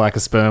talk like a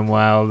sperm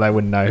whale. They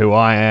wouldn't know who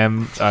I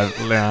am.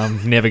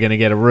 I'm never going to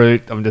get a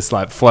route. I'm just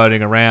like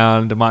floating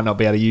around. I might not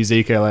be able to use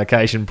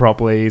echolocation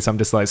properly, so I'm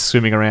just like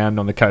swimming around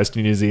on the coast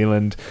of New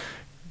Zealand,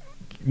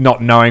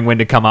 not knowing when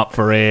to come up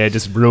for air,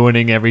 just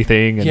ruining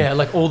everything. And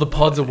like all the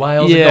pods of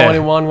whales are going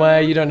in one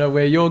way. You don't know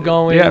where you're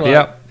going.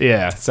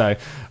 Yeah. So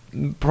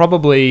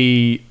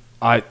probably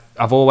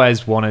I've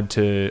always wanted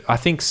to. I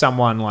think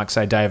someone like,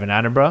 say, David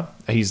Attenborough.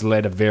 He's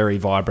led a very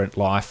vibrant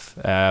life,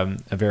 a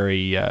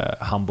very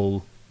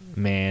humble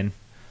man,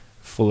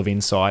 full of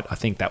insight. I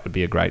think that would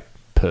be a great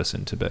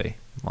person to be.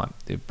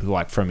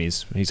 Like from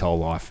his whole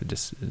life, it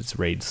just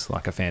reads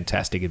like a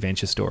fantastic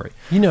adventure story.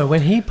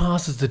 When he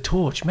passes the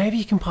torch, maybe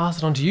he can pass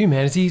it on to you,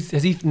 man. Has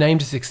he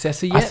named a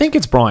successor yet? I think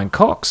it's Brian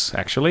Cox,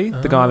 actually,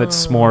 the guy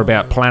that's more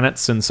about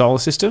planets and solar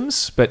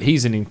systems. But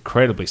he's an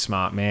incredibly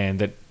smart man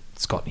that.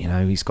 It's got,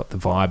 he's got the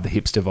vibe, the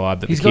hipster vibe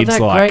that the kids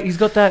like. He's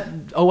got that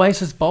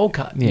Oasis bowl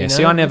cut. Yeah,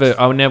 see,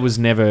 I was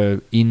never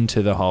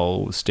into the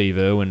whole Steve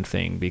Irwin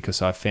thing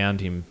because I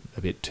found him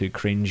a bit too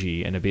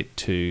cringy and a bit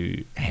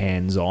too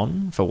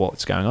hands-on for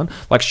what's going on.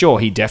 Like, sure,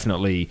 he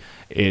definitely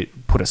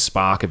put a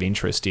spark of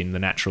interest in the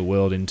natural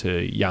world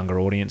into younger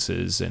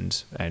audiences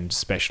and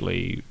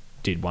especially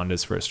did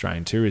wonders for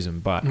Australian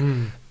tourism, but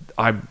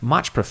I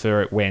much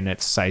prefer it when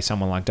it's, say,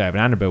 someone like David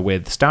Attenborough, where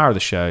the star of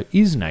the show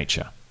is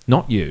nature,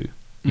 not you.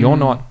 You're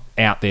not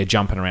out there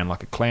jumping around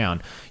like a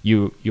clown.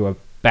 You are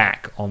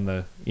back on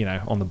the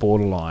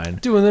borderline,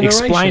 doing the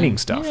explaining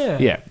stuff.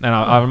 Yeah, and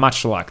I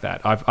much like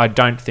that. I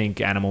don't think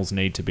animals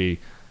need to be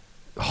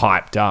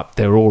hyped up.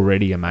 They're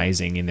already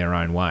amazing in their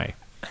own way.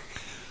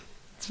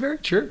 It's very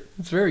true.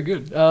 It's very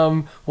good.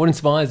 What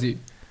inspires you?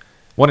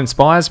 What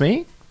inspires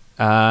me?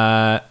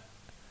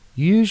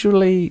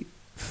 Usually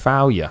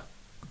failure.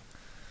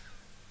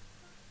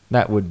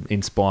 That would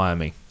inspire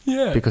me.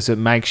 Yeah. Because it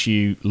makes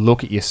you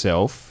look at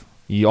yourself.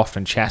 You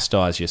often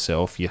chastise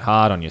yourself. You're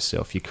hard on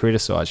yourself. You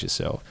criticise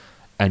yourself.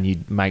 And you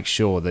make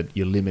sure that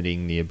you're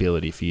limiting the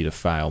ability for you to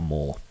fail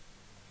more.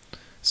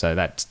 So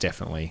that's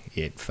definitely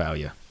it,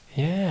 failure.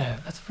 Yeah,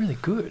 that's really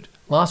good.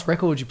 Last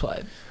record you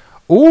played?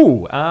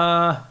 Ooh,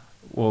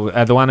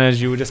 well, the one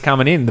as you were just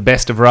coming in, the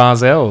best of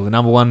Rahzel, the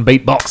number one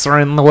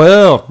beatboxer in the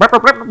world.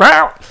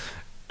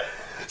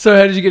 So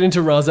how did you get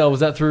into Rahzel?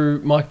 Was that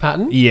through Mike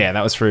Patton? Yeah,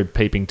 that was through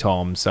Peeping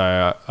Tom.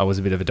 So I was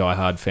a bit of a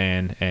diehard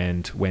fan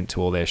and went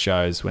to all their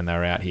shows when they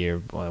were out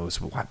here. Well, it was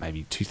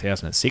maybe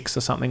 2006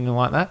 or something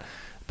like that.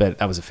 But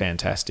that was a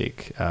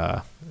fantastic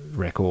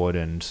record,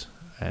 and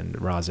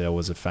Rahzel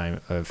was a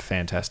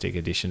fantastic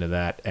addition to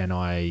that. And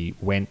I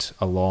went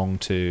along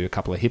to a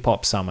couple of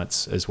hip-hop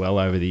summits as well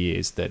over the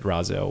years that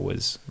Rahzel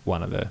was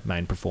one of the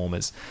main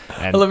performers.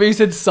 And I love how you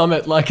said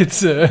summit like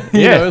it's, you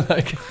know,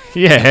 like...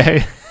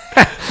 Yeah.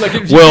 Like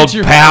world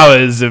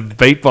powers of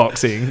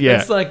beatboxing.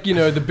 Yeah, it's like, you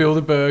know, the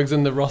Bilderbergs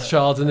and the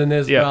Rothschilds, and then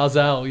there's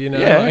Rahzel. You know,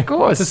 yeah, like, of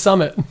course, it's a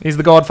summit. He's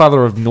the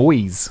godfather of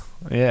noise.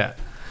 Yeah,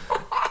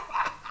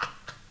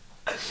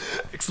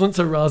 excellent.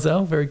 So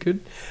Rahzel, very good.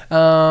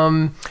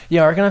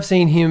 Yeah, I reckon I've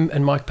seen him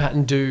and Mike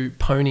Patton do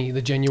Pony,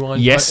 the Genuine.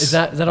 Yes, is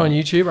that on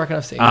YouTube? I reckon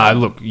I've seen. That.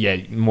 Look,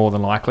 yeah, more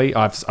than likely,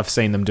 I've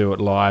seen them do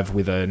it live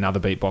with another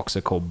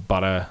beatboxer called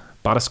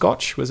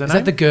Butterscotch. Was her name? Is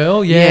that the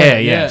girl?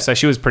 Yeah. So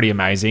she was pretty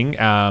amazing.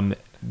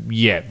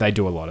 Yeah, they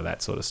do a lot of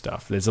that sort of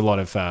stuff. There's a lot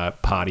of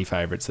party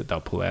favourites that they'll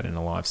pull out in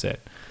a live set.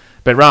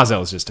 But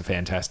Rahzel's just a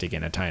fantastic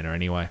entertainer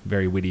anyway.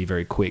 Very witty,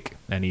 very quick.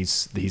 And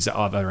these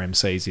other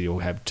MCs that he'll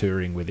have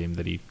touring with him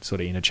that he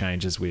sort of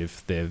interchanges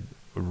with, they're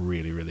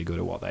really, really good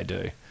at what they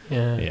do.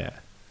 Yeah.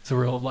 It's a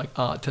real like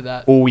art to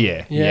that. Oh,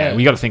 yeah. Well,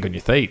 you got to think on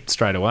your feet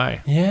straight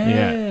away.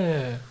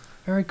 Yeah.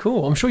 Very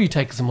cool. I'm sure you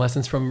take some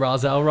lessons from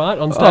Rahzel, right,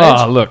 on stage?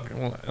 Oh, look,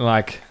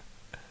 like,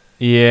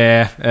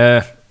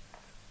 yeah,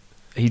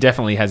 he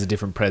definitely has a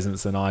different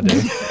presence than I do.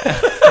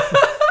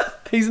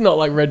 He's not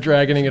like Red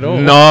Dragoning at all.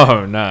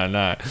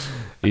 No.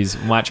 He's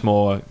much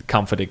more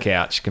comforter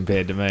couch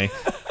compared to me.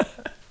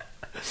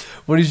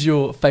 What is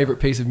your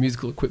favourite piece of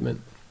musical equipment?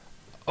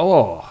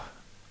 Oh,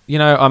 you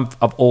know,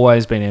 I've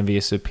always been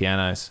envious of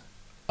pianos.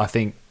 I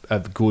think a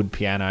good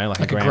piano, like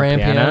a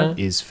grand piano,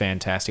 is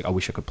fantastic. I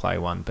wish I could play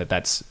one,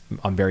 but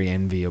I'm very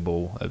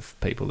enviable of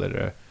people that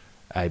are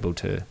able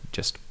to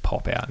just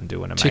pop out and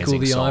do an amazing tickle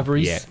the song.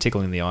 Ivories. Yeah,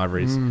 tickling the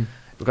ivories.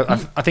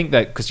 Because I think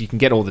that because you can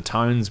get all the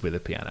tones with a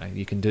piano,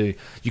 you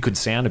could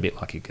sound a bit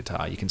like a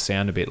guitar, you can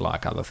sound a bit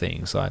like other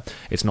things. Like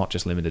it's not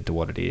just limited to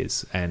what it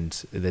is, and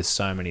there's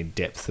so many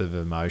depth of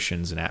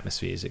emotions and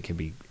atmospheres that can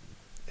be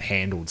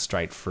handled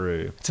straight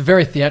through. It's a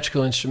very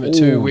theatrical instrument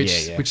too,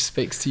 which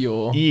speaks to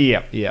your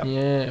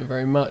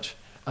very much.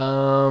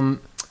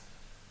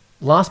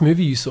 Last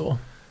movie you saw?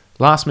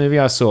 Last movie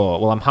I saw.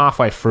 Well, I'm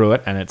halfway through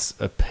it, and it's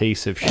a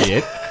piece of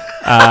shit.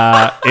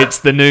 It's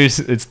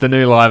the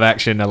new live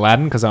action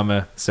Aladdin, because I'm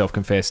a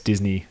self-confessed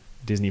Disney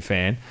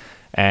fan,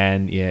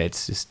 and yeah,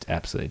 it's just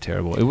absolutely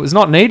terrible. It was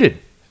not needed.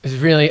 It's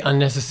really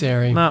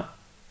unnecessary. No.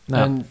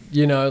 And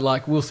you know,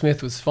 like Will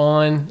Smith was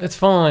fine. It's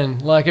fine.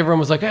 Like everyone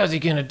was like, "How's he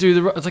gonna do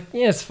the?" It's like,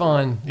 yeah, it's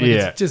fine. Like,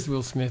 it's just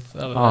Will Smith. I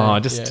don't know.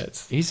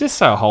 He's just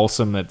so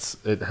wholesome that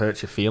it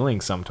hurts your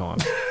feelings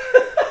sometimes.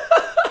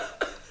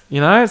 You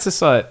know, it's just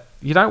like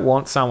you don't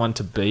want someone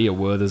to be a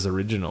Werther's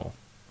original.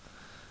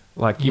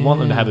 Like, you want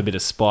them to have a bit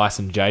of spice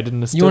and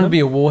jadedness. You want to be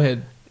a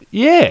warhead.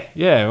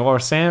 Yeah, or a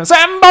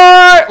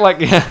Sambo!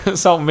 Like,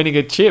 salt and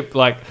vinegar chip.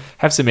 Like,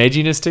 have some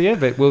edginess to you.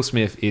 But Will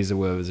Smith is a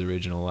Werther's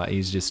original. Like,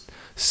 he's just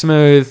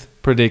smooth,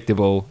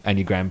 predictable, and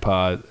your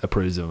grandpa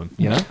approves of him,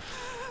 you know?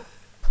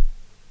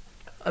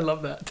 I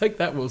love that. Take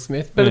that, Will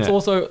Smith. But it's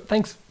also,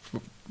 thanks.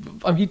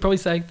 He'd probably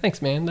say,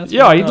 thanks, man. That's he'd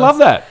love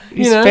that.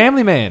 He's a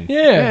family man.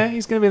 Yeah,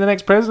 he's going to be the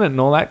next president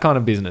and all that kind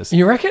of business.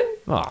 You reckon?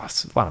 Oh,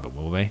 one of them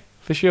will be,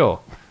 for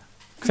sure.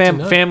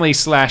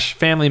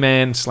 Family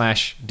man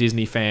 /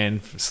 Disney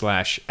fan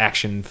 /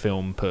 action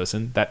film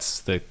person. That's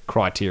the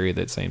criteria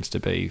that seems to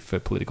be for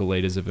political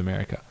leaders of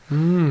America,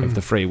 of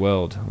the free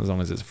world. As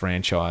long as it's a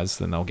franchise,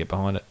 then they'll get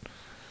behind it.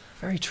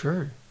 Very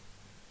true.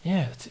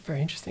 Yeah, that's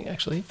very interesting,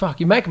 actually.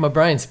 Fuck, you're making my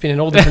brain spin in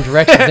all different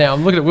directions now.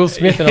 I'm looking at Will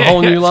Smith in a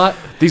whole new light.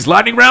 These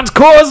lightning rounds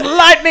cause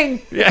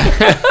lightning! Yeah.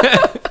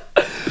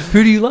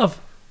 Who do you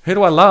love? Who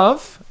do I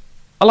love?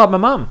 I love my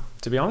mum,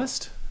 to be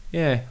honest.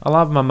 Yeah, I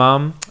love my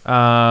mum.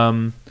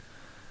 I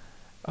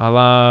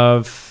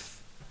love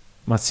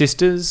my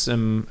sisters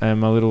and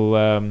my little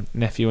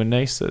nephew and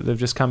niece that have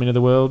just come into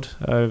the world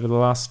over the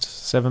last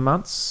 7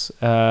 months.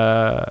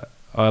 I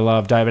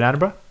love David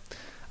Attenborough.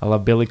 I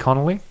love Billy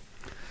Connolly.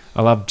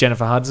 I love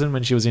Jennifer Hudson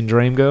when she was in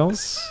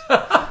Dreamgirls.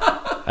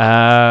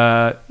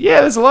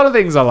 There's a lot of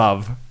things I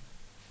love.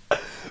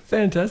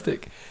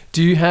 Fantastic.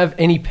 Do you have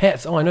any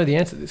pets? Oh, I know the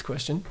answer to this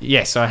question.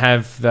 Yes, I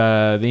have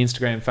the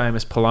Instagram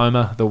famous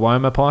Paloma, the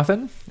Woma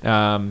python.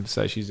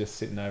 So she's just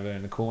sitting over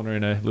in the corner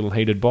in a little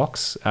heated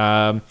box.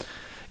 Not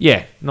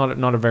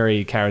a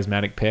very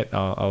charismatic pet,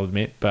 I'll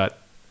admit, but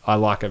I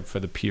like it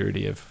for the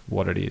purity of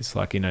what it is,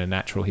 like in a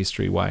natural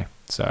history way.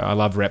 So I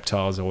love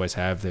reptiles, always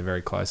have. They're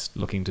very close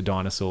looking to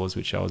dinosaurs,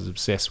 which I was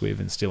obsessed with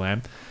and still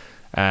am.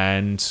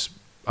 And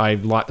I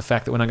like the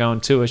fact that when I go on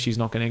tour, she's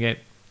not going to get,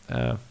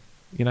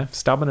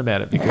 stubborn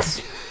about it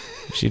because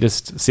she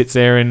just sits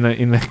there in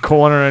the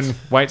corner and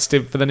waits for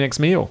the next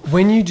meal.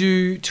 When you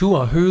do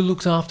tour, who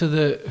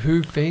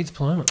feeds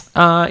Paloma?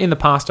 In the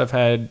past, I've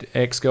had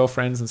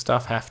ex-girlfriends and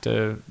stuff have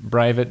to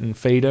brave it and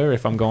feed her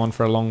if I'm gone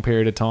for a long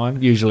period of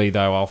time. Usually,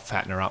 though, I'll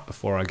fatten her up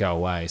before I go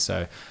away.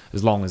 So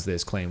as long as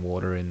there's clean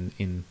water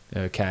in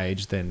her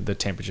cage, then the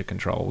temperature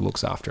control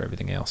looks after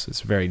everything else.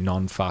 It's a very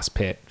non-fuss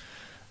pet.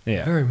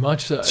 Yeah, very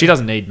much so. She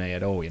doesn't need me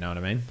at all. You know what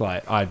I mean?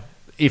 Like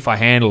if I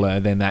handle her,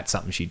 then that's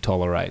something she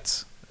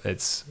tolerates.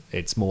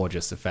 It's more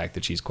just the fact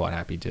that she's quite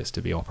happy just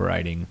to be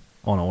operating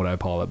on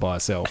autopilot by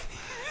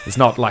herself. It's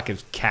not like a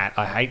cat.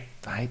 I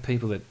hate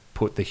people that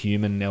put the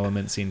human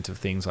elements into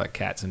things like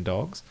cats and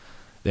dogs.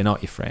 They're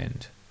not your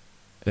friend.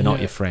 They're not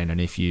your friend, and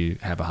if you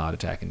have a heart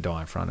attack and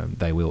die in front of them,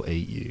 they will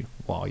eat you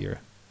while you're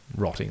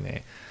rotting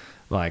there.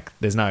 Like,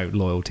 there's no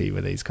loyalty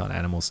with these kind of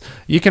animals.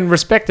 You can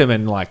respect them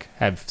and, like,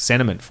 have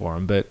sentiment for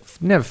them, but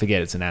never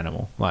forget it's an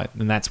animal. Like,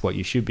 and that's what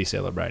you should be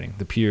celebrating,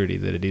 the purity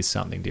that it is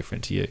something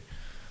different to you.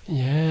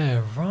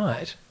 Yeah,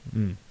 right.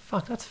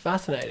 Fuck, that's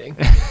fascinating.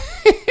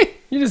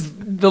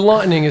 The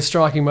lightning is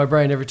striking my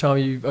brain every time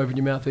you open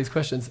your mouth for these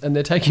questions, and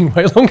they're taking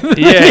way longer than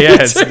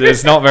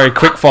it's not very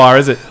quick fire,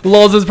 is it?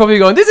 Loz is probably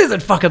going, this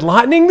isn't fucking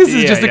lightning, this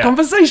is just a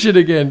conversation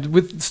again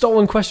with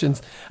stolen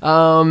questions.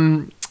 Are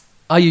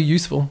you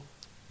useful?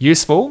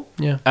 Useful?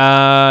 Yeah.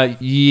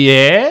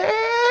 Yeah.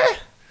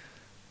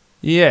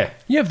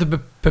 You have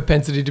the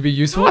propensity to be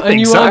useful, I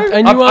think so.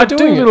 I do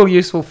little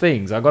useful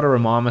things. I've got to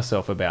remind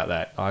myself about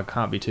that. I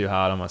can't be too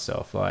hard on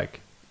myself. Like,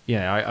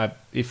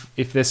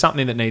 if there's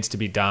something that needs to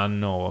be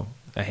done or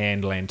a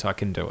hand lent, I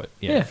can do it.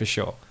 Yeah, for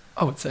sure.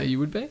 I would say you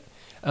would be.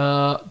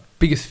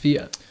 Biggest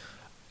fear?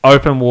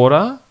 Open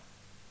water,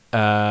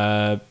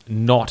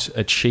 not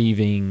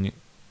achieving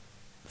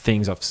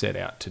things I've set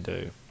out to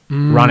do.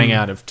 Running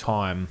out of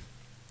time.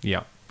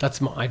 Yeah.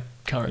 That's my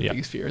current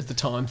biggest fear, is the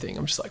time thing.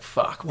 I'm just like,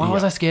 fuck, why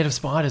was I scared of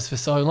spiders for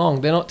so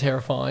long? They're not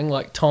terrifying.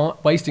 Like,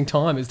 wasting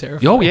time is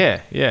terrifying. Oh,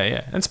 yeah.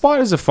 And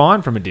spiders are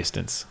fine from a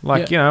distance.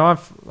 Like,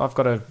 I've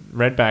got a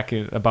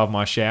redback above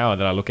my shower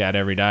that I look at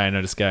every day, and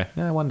I just go,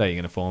 one day you're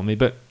going to fall on me,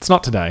 but it's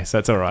not today, so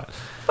it's all right.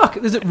 Fuck,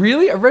 is it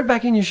really a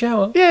redback in your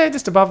shower? Yeah,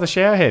 just above the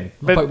shower head.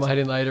 I'll poke my head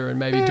in later and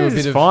maybe do a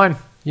bit of... fine.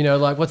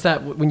 Like, what's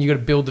that when you got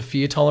to build the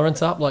fear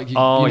tolerance up? Like,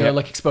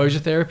 like exposure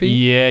therapy?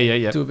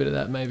 Yeah. Do a bit of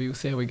that maybe. We'll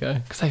see how we go.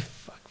 Because they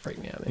freak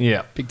me out, man.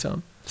 Yeah. Big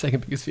time.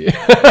 Second biggest fear.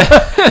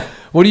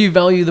 What do you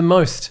value the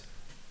most?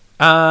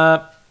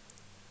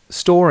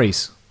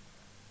 Stories.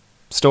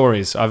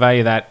 I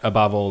value that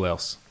above all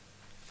else.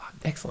 Fuck,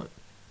 excellent.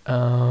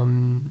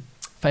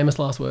 Famous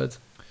last words.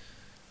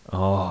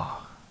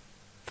 Oh,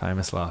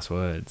 famous last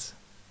words.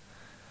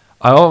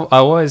 I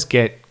always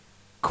get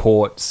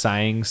caught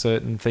saying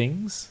certain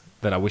things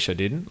that I wish I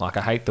didn't. Like,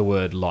 I hate the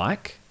word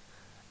like,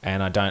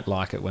 and I don't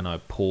like it when I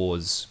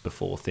pause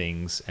before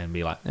things and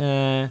be like,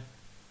 I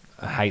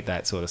hate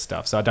that sort of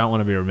stuff. So I don't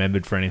want to be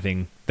remembered for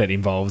anything that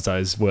involves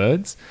those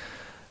words.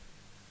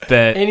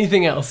 But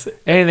anything else?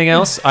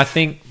 I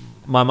think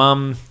my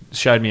mum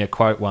showed me a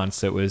quote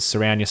once that was,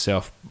 surround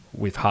yourself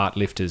with heart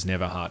lifters,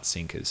 never heart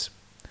sinkers.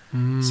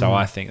 So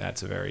I think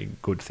that's a very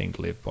good thing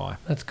to live by.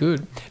 That's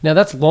good. Now,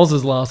 that's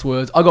Loz's last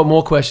words. I got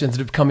more questions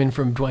that have come in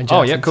from Dwayne Jackson.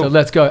 Oh, yeah, cool. So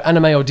let's go.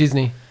 Anime or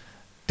Disney?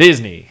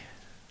 Disney.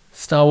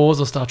 Star Wars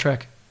or Star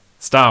Trek?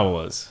 Star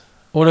Wars.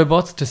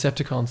 Autobots,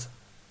 Decepticons?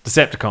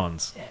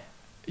 Decepticons. Yeah.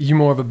 You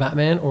more of a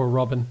Batman or a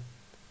Robin?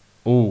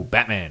 Ooh,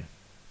 Batman.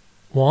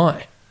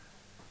 Why?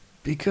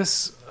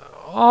 Because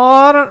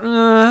I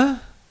don't.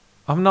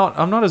 I'm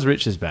not as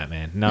rich as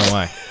Batman. No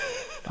way.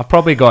 I've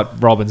probably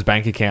got Robin's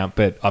bank account,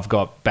 but I've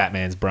got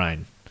Batman's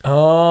brain.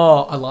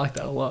 Oh, I like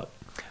that a lot.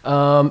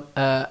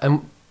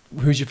 And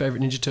who's your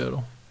favourite Ninja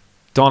Turtle?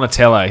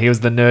 Donatello. He was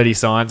the nerdy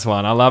science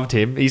one. I loved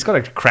him. He's got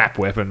a crap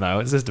weapon, though.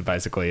 It's just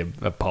basically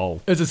a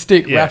pole. It's a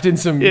stick wrapped in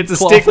some It's a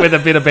cloth. stick with a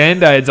bit of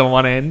Band-Aids on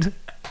one end.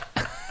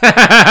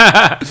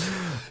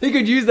 He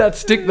could use that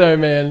stick, though,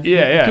 man.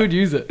 Yeah. He could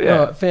use it. Yeah.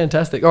 All right,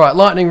 fantastic. All right,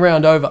 lightning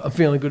round over. I'm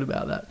feeling good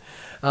about that.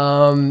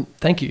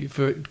 Thank you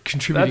for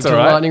contributing to the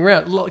lightning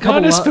round. I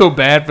just feel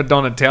bad for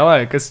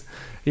Donatello because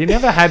he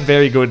never had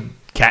very good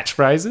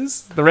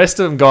catchphrases. The rest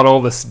of them got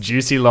all the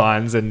juicy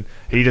lines, and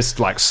he just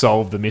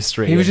solved the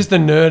mystery. He was just the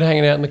nerd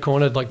hanging out in the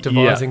corner,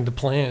 devising the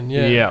plan.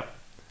 Yeah.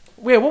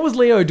 What was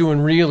Leo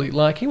doing really?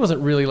 He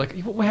wasn't really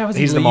how was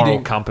he He's leading? the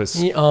moral compass.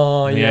 He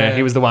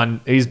was the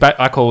one.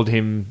 I called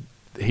him.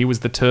 He was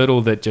the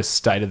turtle that just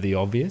stated the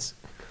obvious.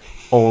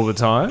 all the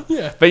time.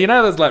 Yeah. But you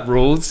know, there's like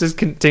rules to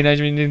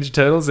Teenage Mutant Ninja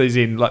Turtles. As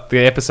in, like, the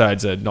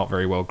episodes are not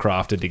very well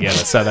crafted together,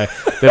 so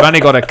they've only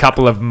got a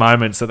couple of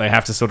moments that they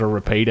have to sort of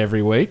repeat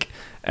every week.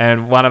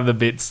 And one of the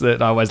bits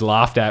that I always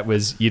laughed at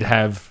was you'd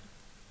have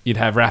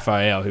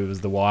Raphael, who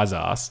was the wise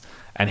ass,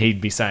 and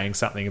he'd be saying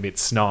something a bit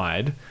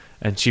snide.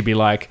 And she'd be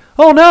like,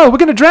 "Oh no, we're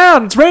going to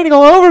drown. It's raining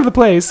all over the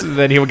place." And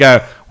then he would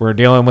go, "We're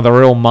dealing with a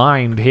real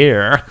mind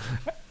here."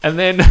 And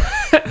then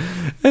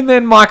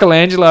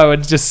Michelangelo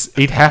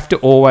he'd have to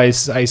always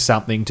say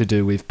something to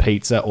do with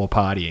pizza or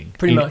partying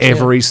Pretty much,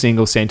 every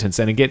single sentence.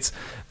 And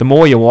the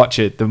more you watch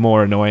it, the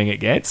more annoying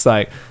it gets.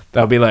 Like,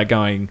 they'll be like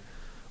going,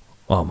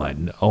 oh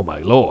my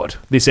lord,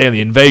 this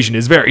alien invasion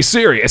is very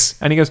serious.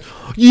 And he goes,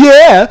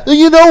 "Yeah,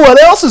 you know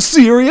what else is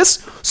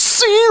serious?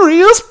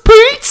 Serious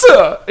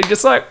pizza." And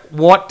just like,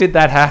 what did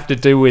that have to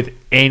do with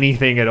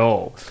anything at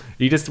I'm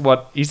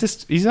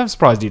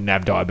surprised he didn't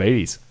have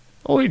diabetes.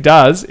 All he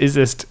does is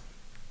just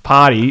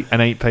party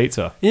and eat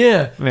pizza.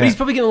 Yeah. But he's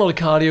probably getting a lot of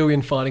cardio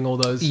in fighting all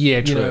those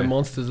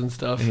monsters and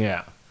stuff.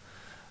 Yeah.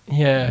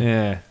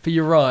 Yeah. But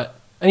you're right.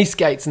 And he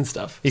skates and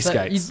stuff. He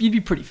skates. You'd be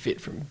pretty fit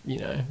from,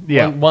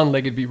 one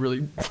leg would be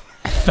really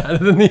fatter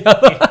than the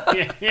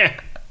other. Yeah.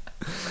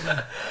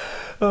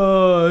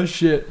 Oh,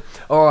 shit.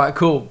 All right,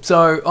 cool.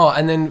 So,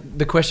 and then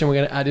the question we're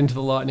going to add into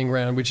the lightning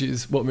round, which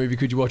is, what movie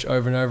could you watch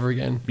over and over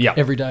again? Yeah.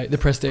 Every day. The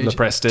Prestige. The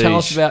Prestige. Tell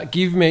us about,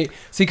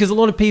 because a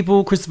lot of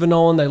people, Christopher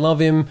Nolan, they love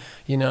him,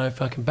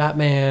 fucking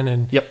Batman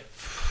and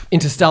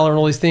Interstellar and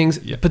all these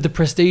things. Yep. But The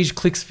Prestige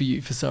clicks for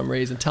you for some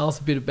reason. Tell us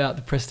a bit about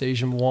The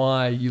Prestige and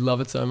why you love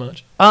it so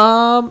much.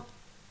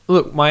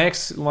 Look, my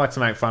ex likes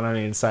to make fun of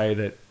me and say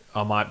that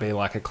I might be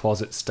like a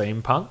closet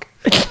steampunk.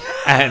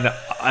 And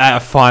I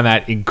find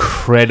that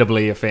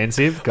incredibly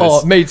offensive.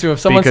 Oh, me too. If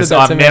someone said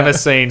that to me, I've never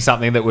seen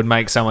something that would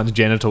make someone's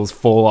genitals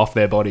fall off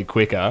their body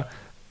quicker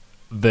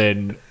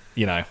than,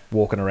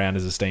 walking around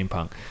as a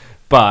steampunk.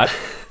 But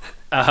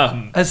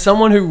as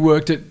someone who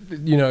worked at,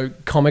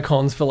 Comic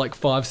Cons for like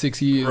 5-6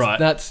 years,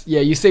 right.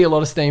 You see a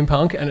lot of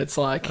steampunk and it's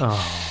like,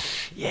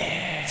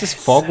 it's just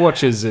fog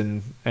watches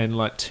and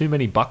like too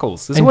many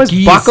buckles. There's and always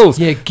gears. buckles.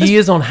 Yeah,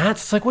 gears on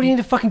hats. It's like, what do you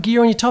need a fucking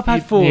gear on your top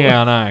hat for?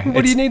 Yeah, I know.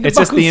 What do you need the It's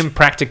buckles? just the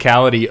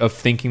impracticality of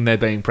thinking they're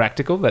being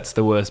practical. That's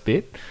the worst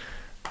bit.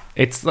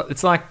 It's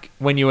like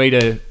when you eat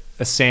a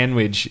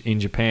sandwich in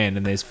Japan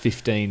and there's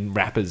 15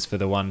 wrappers for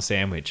the one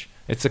sandwich.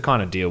 It's the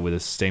kind of deal with a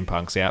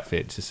steampunk's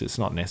outfit. It's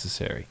not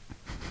necessary.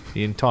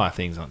 The entire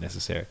thing's not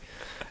necessary.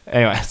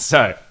 Anyway,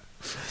 so...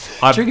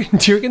 Do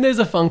you reckon there's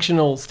a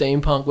functional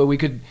steampunk where we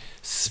could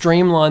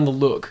streamline the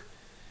look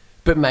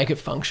but make it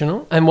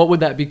functional? And what would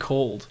that be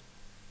called?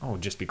 Oh, it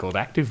would just be called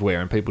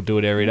activewear and people do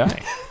it every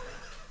day.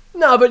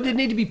 No, but there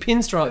need to be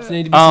pinstripes. There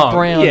need to be some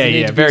browns.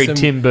 Yeah, very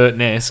Tim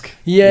Burton-esque.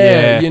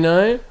 Yeah.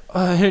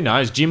 Who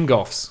knows? Gym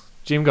goths,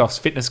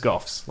 fitness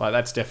goths. Like,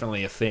 that's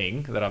definitely a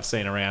thing that I've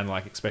seen around,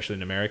 like, especially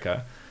in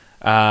America.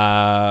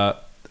 I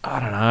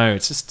don't know.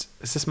 It's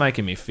just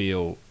making me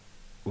feel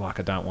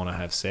like I don't want to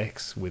have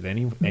sex with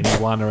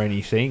anyone or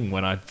anything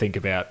when I think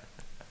about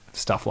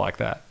stuff like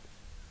that.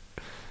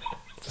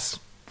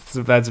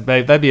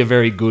 That'd be a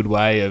very good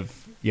way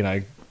of,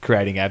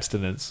 creating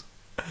abstinence.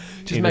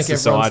 Just make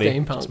society.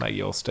 Everyone steampunk. Just make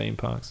you all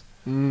steampunks.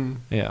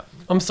 Yeah.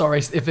 I'm sorry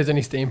if there's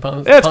any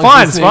steampunks. Yeah, it's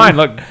fine. It's fine.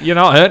 Look, you're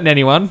not hurting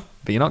anyone,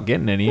 but you're not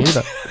getting any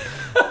either.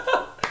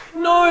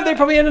 No, they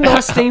probably had a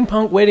nice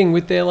steampunk wedding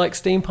with their like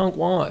steampunk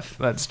wife.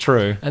 That's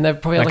true. And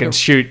they've probably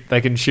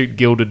they can shoot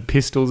gilded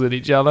pistols at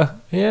each other.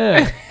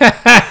 Yeah.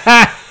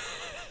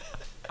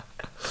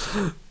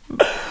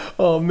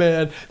 Oh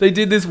man, they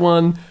did this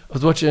one. I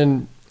was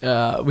watching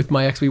with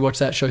my ex. We watched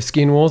that show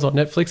Skin Wars on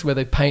Netflix, where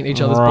they paint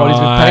each other's bodies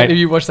with paint. Have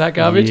you watched that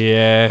garbage?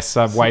 Yes,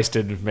 I've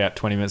wasted about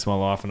 20 minutes of my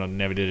life, and I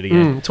never did it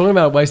again. Talking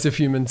about a waste of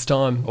humans'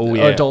 time,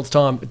 adults'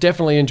 time.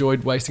 Definitely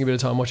enjoyed wasting a bit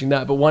of time watching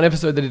that. But one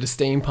episode they did a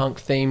steampunk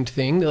themed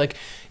thing. They're like,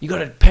 you got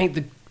to paint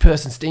the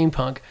person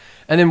steampunk,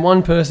 and then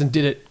one person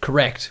did it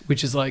correct,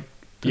 which is like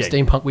the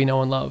steampunk we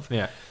know and love.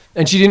 Yeah.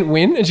 And she didn't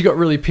win, and she got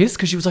really pissed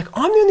because she was like,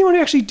 I'm the only one who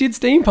actually did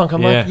steampunk.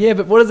 I'm like, yeah,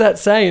 but what does that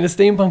say? In a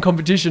steampunk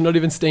competition, not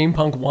even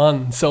steampunk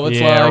won. So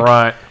it's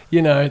right.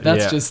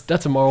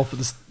 That's a moral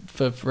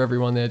for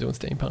everyone there doing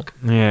steampunk.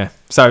 Yeah.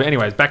 So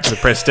anyways, back to The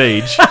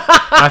Prestige.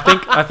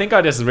 I think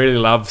I just really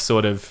love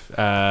sort of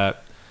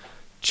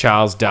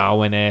Charles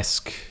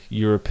Darwin-esque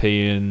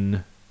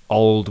European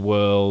old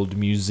world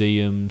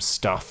museum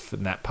stuff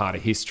and that part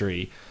of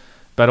history.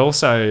 But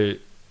also...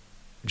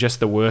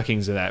 just the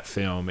workings of that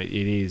film, it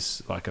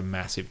is like a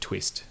massive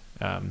twist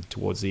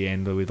towards the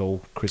end with all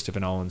Christopher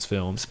Nolan's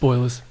films.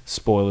 Spoilers.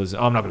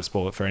 I'm not going to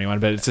spoil it for anyone,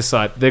 but it's just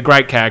like they're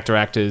great character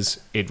actors.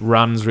 It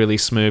runs really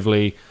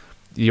smoothly.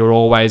 You're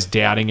always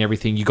doubting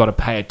everything. You got to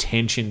pay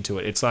attention to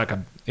it. It's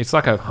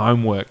like a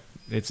homework.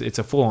 It's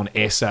a full-on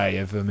essay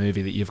of a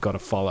movie that you've got to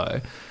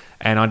follow.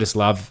 And I just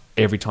love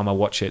every time I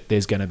watch it,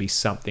 there's going to be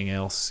something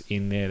else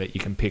in there that you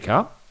can pick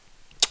up,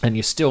 and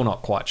you're still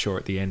not quite sure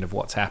at the end of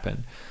what's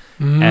happened.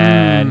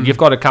 And you've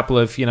got a couple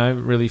of,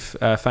 really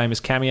famous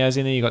cameos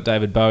in there. You've got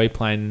David Bowie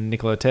playing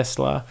Nikola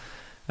Tesla.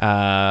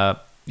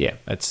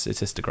 It's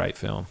just a great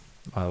film.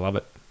 I love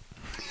it.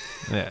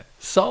 Yeah.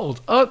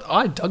 Sold.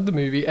 I dug the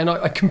movie, and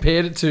I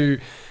compared it to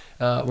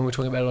when we were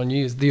talking about it on New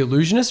Year's, The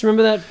Illusionist.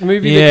 Remember that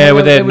movie? Yeah,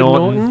 with Ed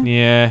Norton.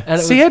 Yeah.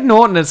 And Ed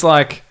Norton, it's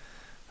like,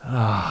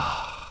 yeah,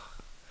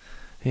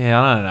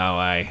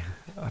 I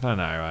don't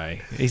know.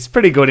 He's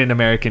pretty good in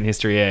American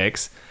History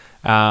X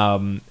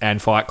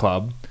and Fight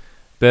Club.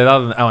 But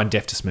other than, and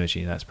Death to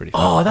Smoochie, that's pretty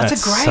fun. Oh, that's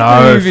a great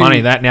movie. So funny.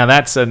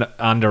 That's an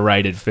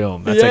underrated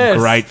film. That's a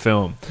great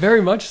film.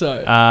 Very much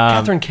so.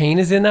 Catherine Keen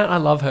is in that. I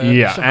love her.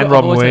 Yeah, and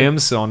Robin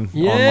Williams on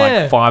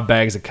like 5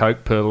 bags of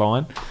Coke per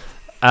line.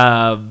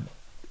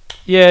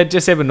 Yeah,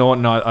 just Edward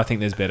Norton. I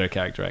think there's better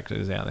character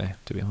actors out there,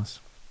 to be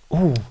honest.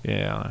 Ooh.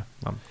 Yeah, I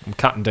know. I'm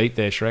cutting deep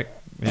there, Shrek.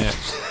 Yeah.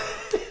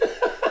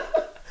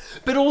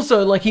 But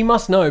also, like, he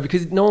must know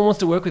because no one wants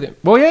to work with him.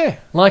 Well, yeah.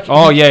 Like,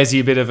 is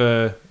he a bit of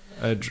a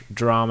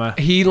drama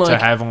to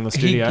have on the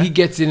studio? He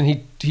gets in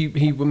and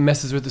he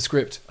messes with the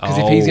script because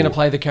if he's going to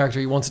play the character,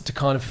 he wants it to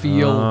kind of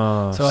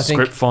feel. So I think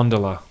script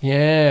fondler.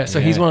 Yeah,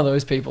 so he's one of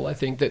those people. I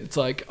think that it's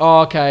like,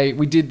 oh, okay,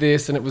 we did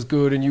this and it was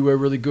good and you were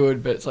really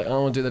good, but it's like I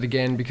don't want to do that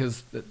again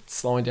because it's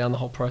slowing down the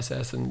whole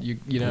process and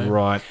you know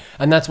right.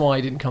 And that's why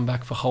he didn't come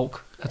back for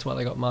Hulk. That's why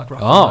they got Mark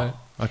Ruffalo.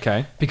 Oh,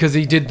 okay. Because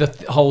he did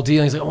the whole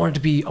deal. He's like, I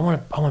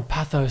want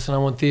pathos and I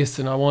want this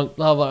and I want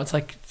blah blah. It's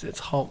like it's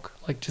Hulk.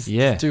 Like just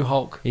do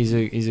Hulk. He's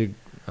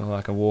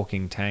like a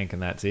walking tank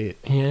and that's it.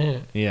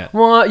 Yeah.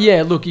 Well,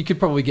 yeah, look, you could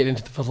probably get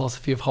into the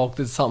philosophy of Hulk.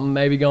 There's something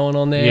maybe going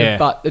on there. Yeah.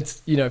 But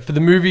it's, for the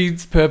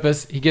movie's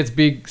purpose, he gets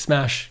big,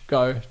 smash,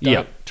 go.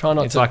 Yeah. Try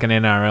not It's like an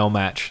NRL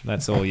match.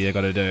 That's all you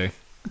got to do.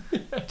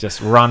 Just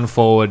run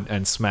forward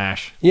and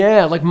smash.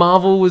 Yeah, like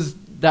Marvel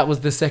that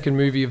was the second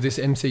movie of this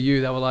MCU.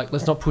 They were like,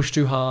 let's not push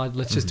too hard.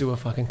 Let's just do a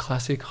fucking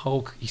classic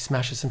Hulk. He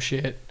smashes some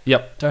shit.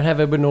 Yep. Don't have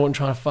Edward Norton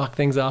trying to fuck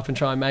things up and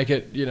try and make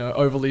it,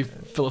 overly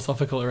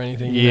philosophical or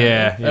anything.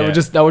 Yeah.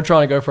 They were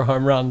trying to go for a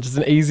home run. Just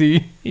an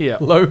easy,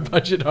 low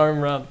budget home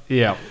run.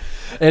 Yeah.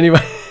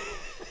 Anyway.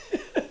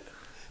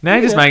 Now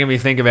you're just making me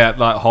think about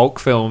like Hulk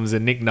films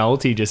and Nick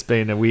Nolte just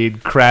being a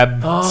weird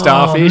crab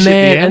starfish at the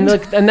end.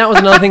 And that was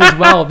another thing as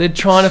well. They're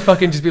trying to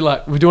fucking just be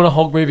like, we're doing a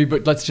Hulk movie,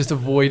 but let's just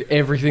avoid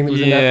everything that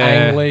was in that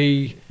Ang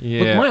Lee.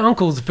 Yeah. Look, my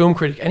uncle's a film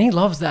critic, and he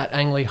loves that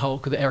Ang Lee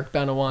Hulk, the Eric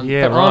Bana one.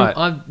 Yeah, but right.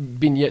 I've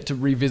been yet to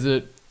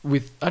revisit it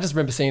I just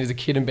remember seeing it as a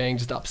kid and being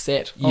just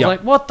upset. I was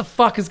like, what the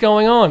fuck is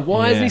going on?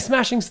 Why isn't he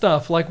smashing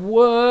stuff? Like,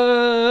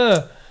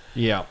 whoa.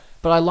 Yeah.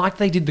 But I like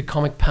they did the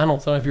comic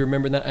panels. I don't know if you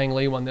remember that Ang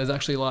Lee one. There's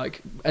actually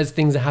like, as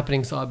things are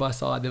happening side by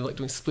side, they're like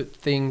doing split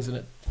things and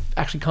it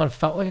actually kind of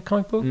felt like a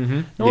comic book.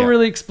 Mm-hmm. No one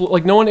really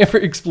no one ever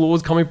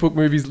explores comic book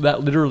movies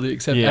that literally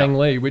except Ang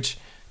Lee, which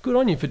good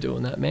on you for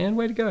doing that, man.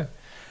 Way to go.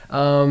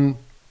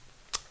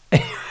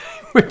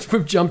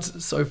 We've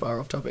jumped so far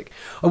off topic.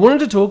 I wanted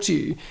to talk to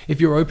you, if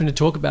you're open to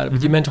talk about it,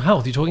 with your mental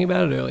health. You're talking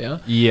about it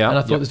earlier. Yeah. And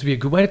I thought this would be a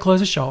good way to close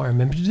the show. I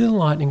remember to do the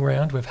lightning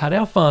round. We've had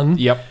our fun.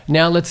 Yep.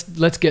 Now let's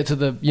get to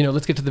the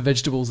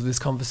vegetables of this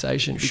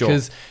conversation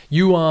because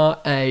you are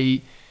a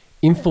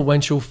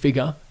influential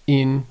figure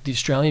in the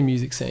Australian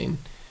music scene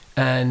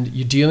and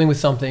you're dealing with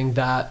something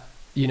that,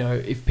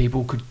 if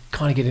people could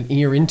kind of get an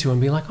ear into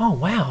and be like, oh,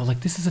 wow,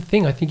 like this is a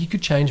thing. I think you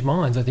could change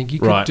minds. I think you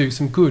could do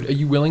some good. Are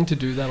you willing to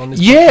do that on this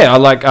podcast? Yeah, I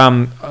like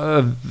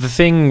the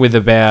thing with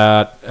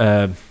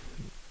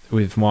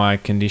my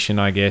condition,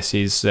 I guess,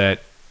 is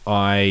that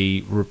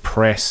I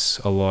repress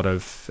a lot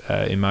of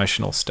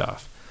emotional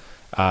stuff.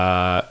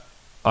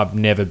 I've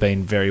never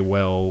been very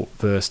well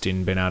versed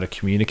in being able to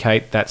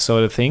communicate that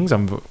sort of things.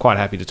 I'm quite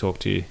happy to talk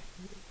to you,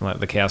 like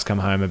the cows come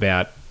home,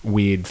 about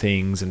weird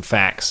things and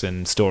facts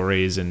and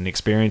stories and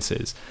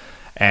experiences,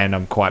 and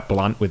I'm quite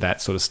blunt with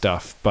that sort of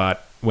stuff.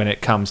 But when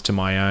it comes to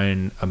my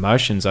own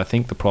emotions, I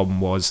think the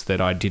problem was that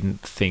I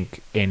didn't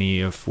think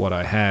any of what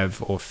I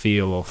have or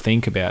feel or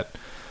think about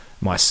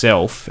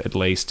myself, at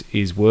least,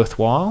 is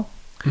worthwhile.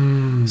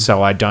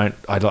 So I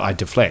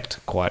deflect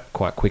quite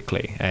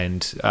quickly,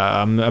 and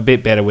I'm a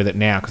bit better with it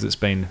now because it's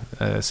been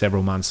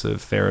several months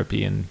of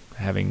therapy and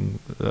having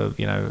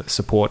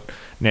support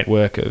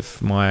network of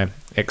my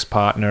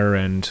ex-partner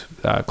and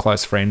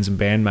close friends and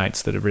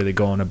bandmates that have really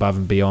gone above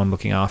and beyond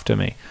looking after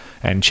me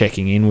and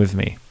checking in with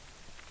me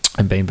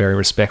and being very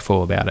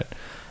respectful about it.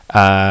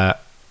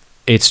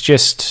 It's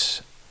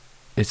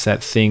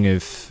that thing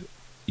of,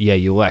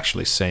 you'll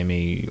actually see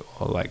me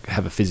like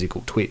have a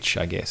physical twitch,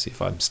 I guess, if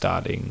I'm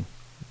starting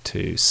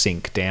to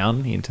sink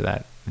down into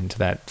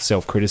that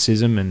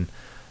self-criticism and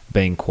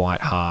being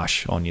quite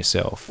harsh on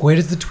yourself. Where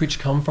does the twitch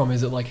come from?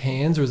 Is it like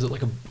hands or is it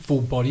like a full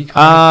body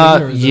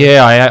kind of thing?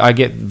 I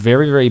get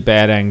very, very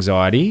bad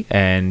anxiety,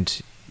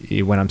 and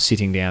when I'm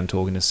sitting down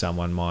talking to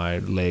someone, my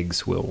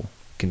legs will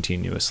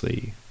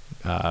continuously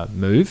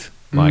move,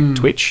 like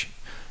twitch.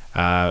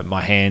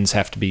 My hands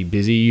have to be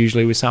busy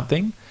usually with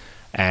something,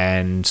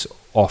 and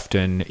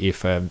often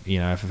if I've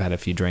had a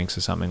few drinks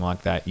or something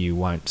like that, you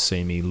won't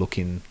see me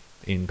looking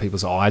in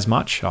people's eyes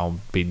much. I'll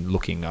be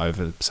looking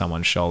over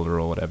someone's shoulder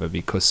or whatever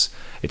because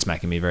it's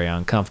making me very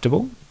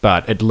uncomfortable.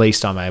 But at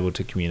least I'm able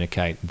to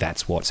communicate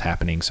that's what's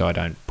happening, so I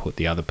don't put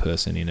the other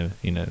person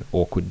in an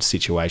awkward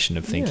situation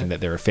of thinking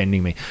that they're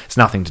offending me. It's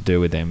nothing to do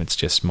with them. It's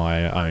just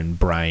my own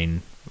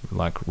brain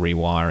like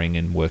rewiring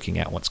and working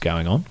out what's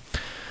going on.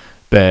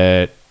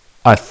 But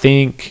I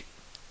think,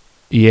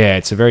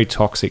 it's a very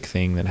toxic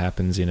thing that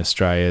happens in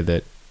Australia,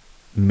 that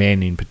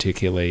men in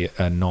particular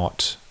are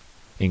not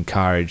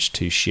encouraged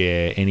to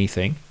share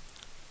anything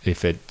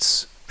if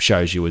it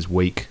shows you as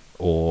weak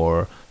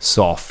or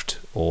soft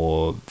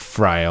or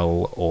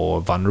frail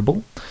or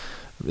vulnerable.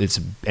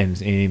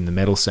 And in the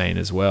metal scene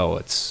as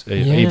well,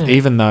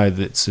 even though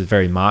it's a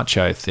very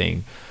macho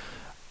thing,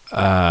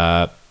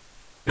 the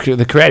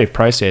creative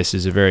process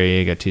is a very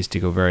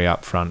egotistical, very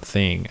upfront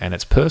thing, and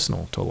it's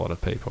personal to a lot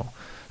of people.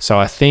 So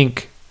I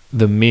think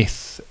the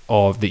myth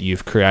that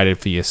you've created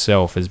for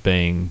yourself as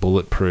being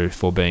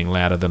bulletproof or being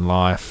louder than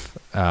life,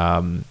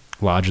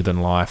 larger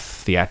than life,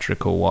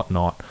 theatrical,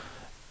 whatnot,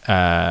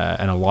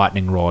 and a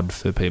lightning rod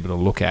for people to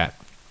look at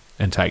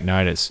and take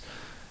notice,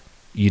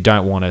 you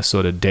don't want to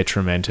sort of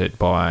detriment it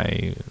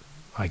by,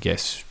 I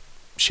guess,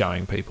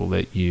 showing people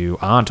that you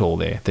aren't all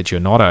there, that you're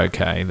not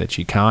okay, that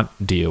you can't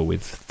deal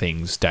with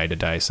things day to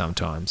day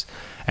sometimes.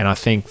 And I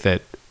think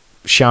that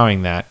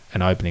showing that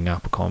and opening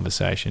up a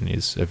conversation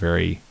is a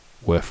very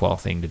worthwhile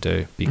thing to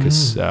do,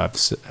 because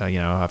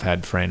I've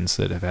had friends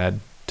that have had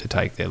to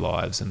take their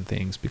lives and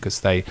things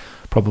because they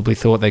probably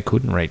thought they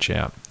couldn't reach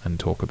out and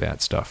talk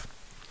about stuff.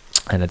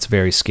 And it's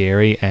very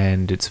scary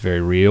and it's very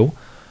real.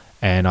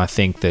 And I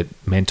think that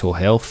mental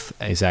health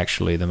is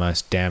actually the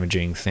most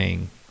damaging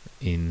thing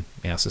in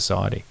our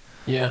society.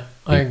 Yeah,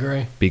 I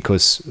agree.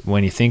 Because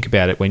when you think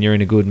about it, when you're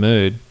in a good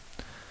mood,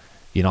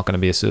 you're not going to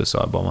be a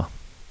suicide bomber.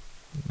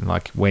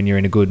 Like, when you're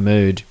in a good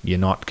mood, you're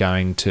not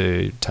going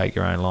to take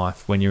your own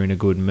life. When you're in a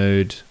good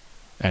mood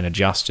and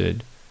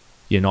adjusted,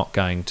 you're not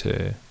going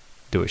to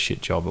do a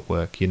shit job at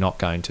work. You're not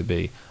going to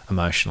be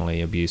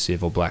emotionally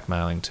abusive or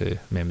blackmailing to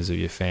members of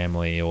your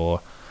family,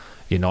 or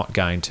you're not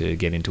going to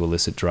get into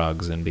illicit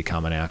drugs and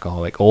become an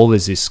alcoholic. All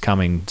is this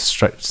coming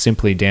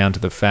simply down to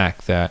the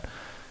fact that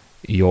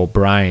your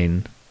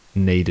brain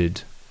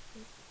needed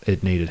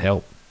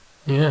help.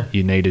 Yeah.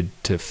 You needed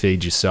to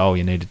feed your soul.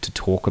 You needed to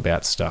talk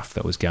about stuff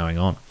that was going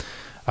on.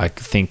 I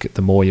think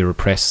the more you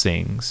repress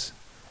things,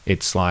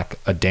 it's like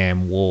a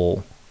damn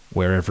wall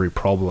where every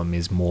problem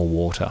is more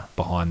water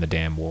behind the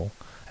damn wall.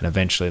 And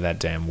eventually that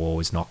damn wall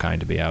is not going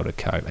to be able to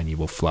cope, and you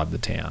will flood the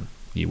town.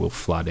 You will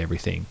flood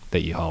everything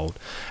that you hold.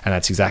 And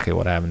that's exactly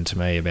what happened to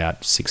me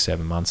about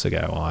 6-7 months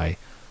ago.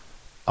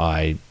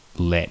 I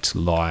let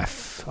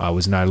life, I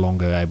was no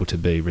longer able to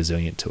be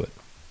resilient to it.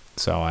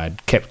 So I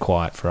had kept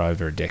quiet for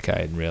over a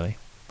decade, really,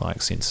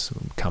 like since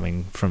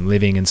coming from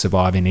living and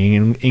surviving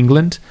in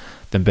England,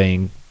 than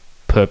being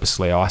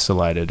purposely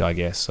isolated, I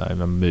guess. I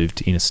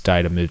moved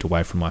interstate, I moved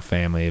away from my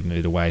family, I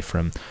moved away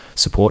from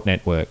support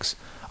networks,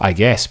 I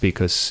guess,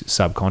 because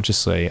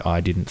subconsciously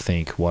I didn't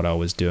think what I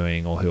was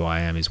doing or who I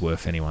am is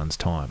worth anyone's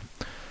time.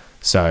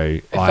 So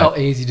it felt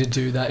easy to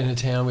do that in a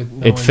town with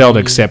no it felt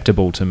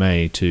acceptable to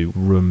me to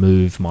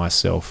remove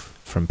myself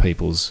from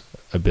people's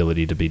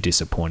ability to be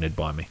disappointed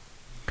by me.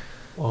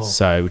 Whoa.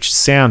 So, which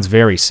sounds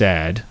very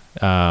sad,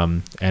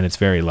 and it's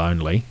very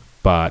lonely,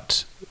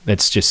 but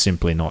it's just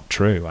simply not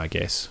true, I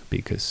guess,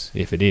 because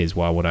if it is,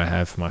 why would I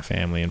have my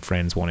family and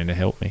friends wanting to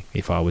help me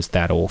if I was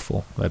that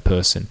awful a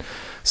person?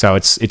 So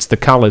it's the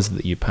colours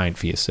that you paint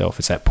for yourself.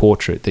 It's that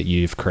portrait that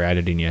you've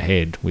created in your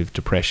head with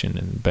depression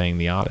and being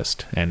the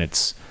artist, and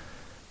it's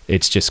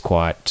just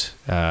quite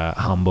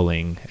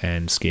humbling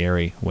and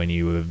scary when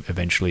you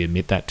eventually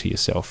admit that to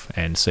yourself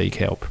and seek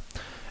help.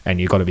 And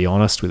you've got to be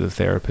honest with a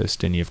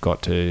therapist, and you've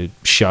got to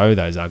show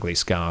those ugly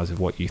scars of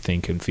what you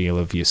think and feel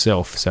of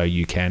yourself so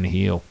you can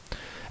heal.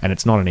 And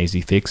it's not an easy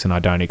fix, and I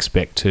don't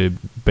expect to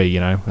be,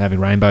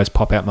 having rainbows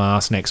pop out my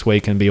ass next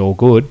week and be all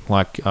good.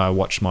 Like, I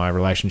watched my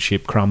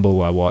relationship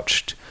crumble. I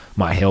watched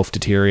my health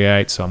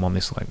deteriorate, so I'm on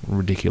this like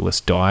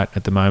ridiculous diet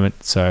at the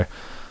moment. So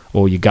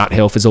all your gut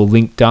health is all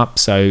linked up.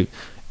 So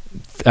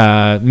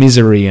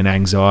misery and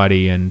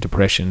anxiety and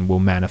depression will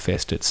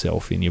manifest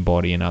itself in your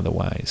body in other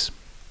ways.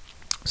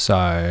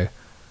 So,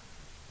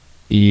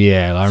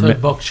 yeah. So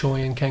bok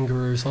choy and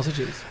kangaroo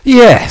sausages.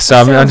 Yeah. So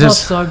I'm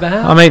just not so bad.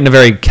 I'm eating a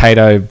very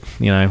keto,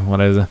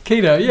 what is it?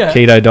 Keto, yeah.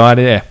 Keto diet,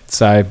 yeah.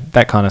 So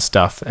that kind of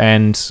stuff,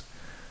 and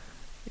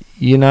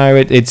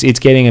it's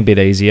getting a bit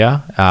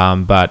easier.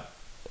 But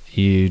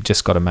you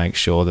just got to make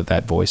sure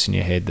that voice in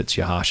your head that's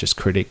your harshest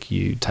critic,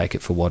 you take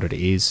it for what it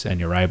is, and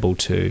you're able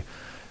to,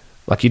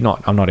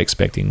 I'm not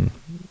expecting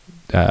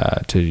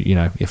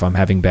to, if I'm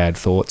having bad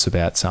thoughts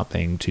about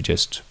something, to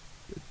just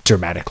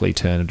dramatically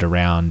turn it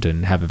around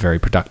and have a very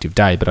productive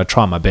day, but I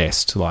try my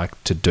best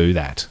to do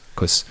that,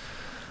 because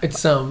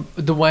It's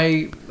the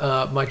way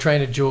my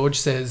trainer George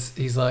says,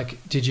 he's like,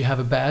 did you have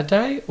a bad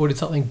day or did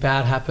something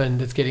bad happen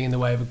that's getting in the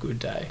way of a good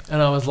day?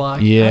 And I was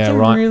like, that's a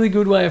really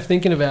good way of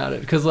thinking about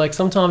it, because like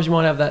sometimes you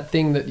might have that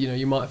thing that, you know,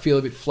 you might feel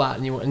a bit flat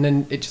and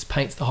then it just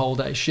paints the whole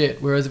day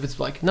shit. Whereas if it's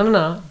like,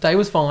 no, day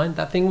was fine,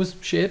 that thing was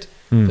shit,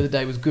 but the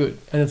day was good.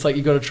 And it's like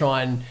you got to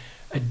try and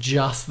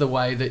adjust the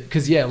way that,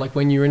 because like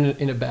when you're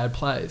in a bad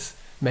place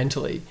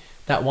mentally,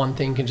 that one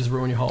thing can just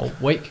ruin your whole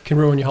week, can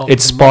ruin your whole... It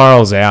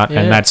spirals out,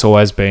 and that's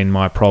always been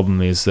my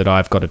problem, is that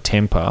I've got a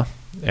temper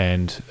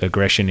and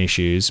aggression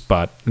issues,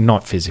 but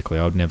not physically.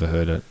 I've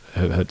never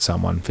hurt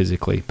someone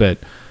physically, but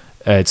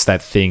it's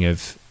that thing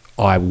of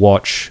I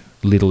watch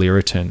little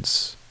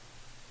irritants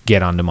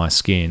get under my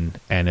skin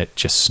and it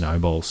just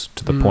snowballs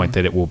to the point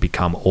that it will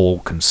become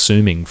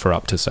all-consuming for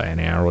up to, say, an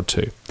hour or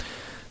two,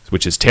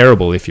 which is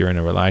terrible if you're in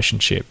a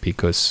relationship,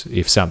 because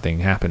if something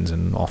happens,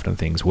 and often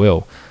things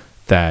will,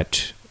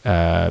 that...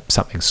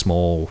 something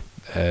small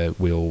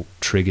will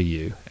trigger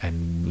you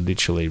and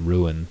literally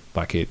ruin.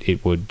 Like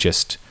it would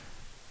just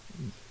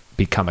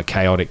become a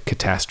chaotic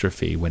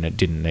catastrophe when it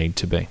didn't need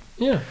to be.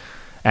 Yeah.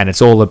 And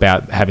it's all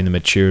about having the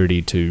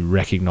maturity to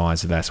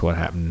recognise that that's what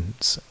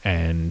happens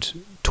and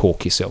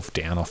talk yourself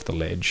down off the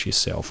ledge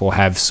yourself, or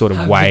have sort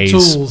of ways.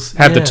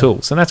 The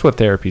tools. And that's what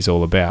therapy is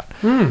all about.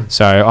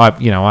 So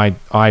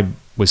I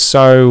was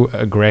so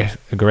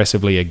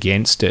aggressively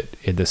against it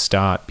at the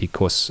start,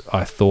 because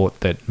I thought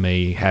that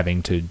me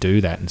having to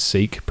do that and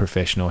seek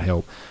professional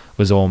help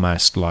was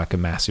almost like a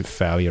massive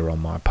failure on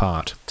my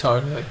part.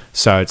 Totally.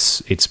 So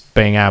it's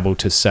being able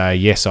to say,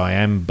 yes, I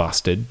am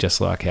busted, just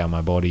like how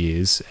my body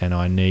is, and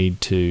I need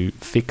to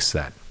fix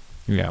that.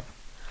 Yeah.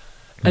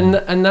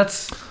 And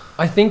that's,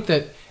 I think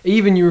that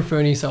even you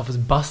referring to yourself as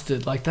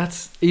busted, like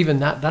that's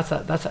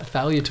that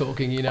failure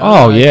talking, you know.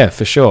 Oh, like, yeah,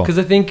 for sure. Because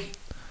I think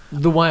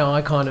the way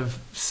I kind of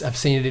have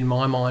seen it in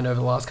my mind over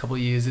the last couple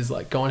of years is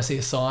like going to see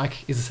a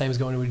psych is the same as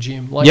going to a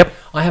gym. Like,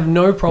 I have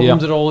no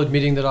problems at all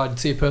admitting that I'd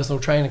see a personal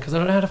trainer, because I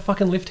don't know how to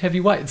fucking lift heavy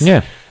weights.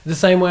 Yeah. The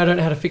same way I don't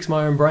know how to fix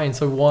my own brain,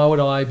 so why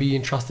would I be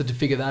entrusted to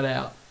figure that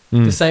out?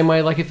 The same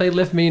way, like if they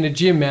left me in a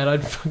gym, man,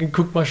 I'd fucking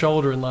cook my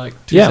shoulder in like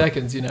 2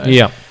 seconds, you know?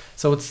 Yeah.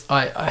 So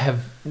I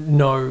have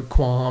no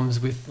qualms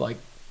with like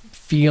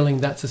feeling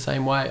that's the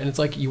same way. And it's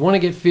like, you want to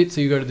get fit,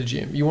 so you go to the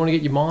gym. You want to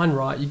get your mind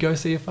right, you go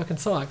see a fucking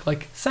psych.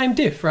 Like, same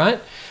diff,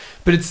 right?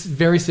 But it's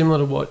very similar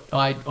to what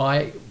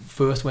I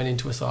first went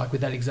into a psych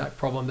with, that exact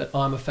problem, that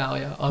I'm a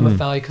failure. I'm a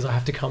failure because I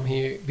have to come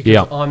here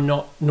because I'm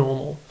not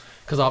normal,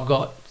 because I've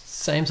got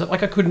same stuff.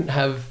 Like, I couldn't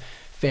have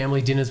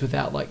family dinners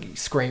without like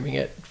screaming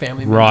at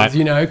family members,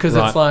 you know, because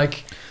it's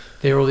like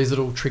there are all these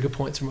little trigger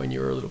points from when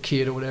you were a little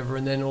kid or whatever,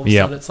 and then all of a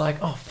sudden it's like,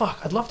 oh fuck,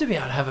 I'd love to be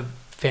able to have a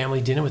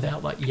family dinner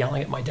without like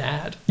yelling at my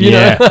dad, you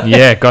know?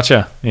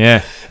 Gotcha.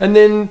 And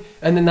then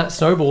that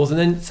snowballs, and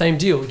then same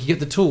deal, you get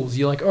the tools,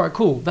 you're like, all right,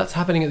 cool, that's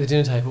happening at the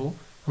dinner table,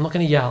 I'm not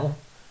going to yell,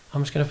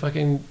 I'm just going to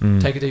fucking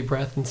take a deep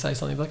breath and say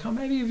something like, oh,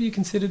 maybe have you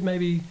considered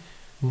maybe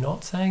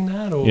not saying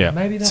that, or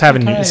maybe that's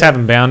it's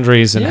having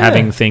boundaries and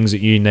having things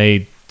that you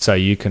need so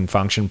you can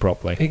function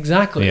properly.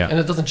 Exactly. And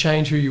it doesn't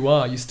change who you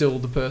are, you're still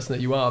the person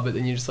that you are, but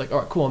then you're just like, all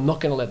right, cool, I'm not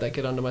going to let that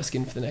get under my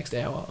skin for the next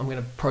hour, I'm going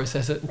to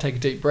process it and take a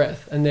deep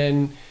breath. And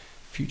then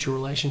future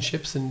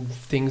relationships and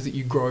things that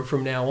you grow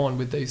from now on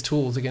with these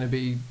tools are going to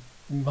be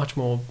much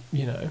more,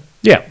 you know,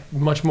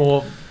 much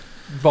more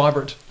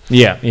vibrant.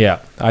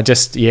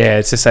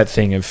 It's just that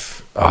thing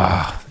of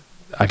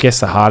I guess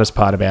the hardest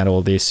part about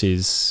all this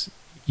is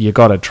you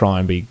got to try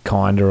and be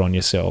kinder on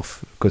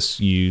yourself, because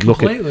you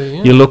look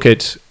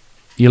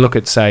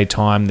at say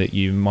time that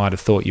you might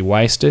have thought you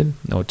wasted,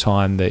 or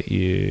time that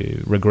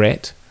you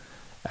regret,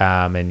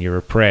 and you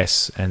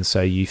repress, and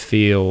so you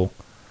feel,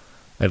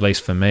 at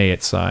least for me,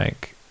 it's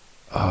like,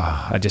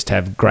 I just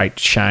have great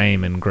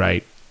shame and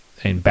great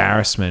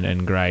embarrassment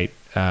and great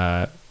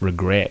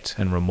regret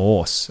and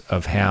remorse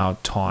of how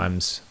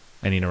times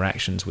and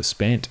interactions were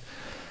spent.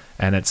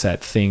 And it's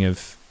that thing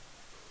of,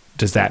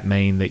 does that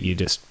mean that you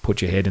just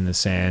put your head in the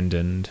sand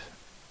and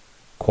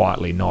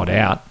quietly nod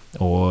out,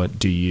 or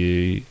do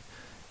you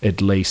at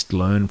least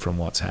learn from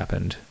what's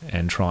happened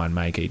and try and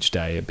make each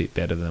day a bit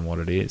better than what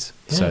it is?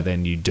 So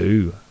then you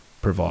do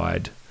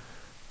provide,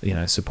 you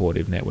know,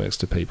 supportive networks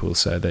to people,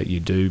 so that you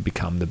do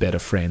become the better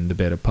friend, the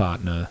better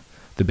partner,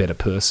 the better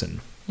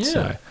person.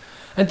 So,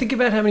 and think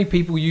about how many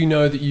people you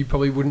know that you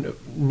probably wouldn't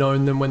have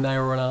known them when they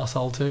were an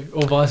arsehole too,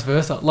 or vice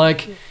versa.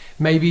 Like,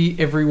 maybe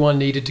everyone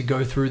needed to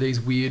go through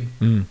these weird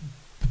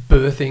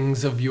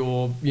birthings of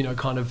your, you know,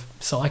 kind of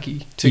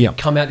psyche to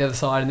come out the other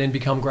side and then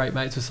become great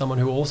mates with someone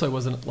who also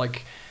wasn't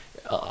like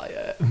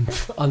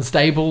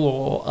unstable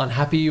or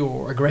unhappy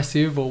or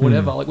aggressive or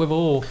whatever. Like, we've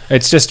all...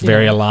 It's just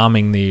very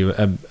alarming,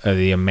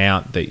 the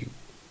amount that,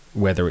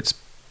 whether it's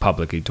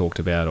publicly talked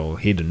about or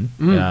hidden,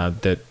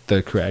 that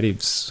the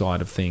creative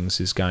side of things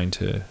is going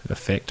to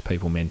affect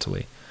people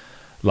mentally.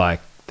 Like,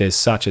 there's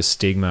such a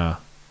stigma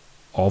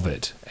of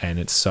it, and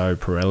it's so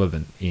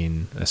prevalent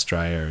in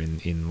Australia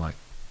in like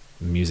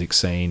music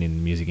scene, in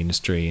the music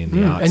industry, in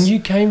the arts. And you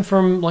came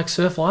from like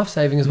surf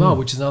lifesaving as well,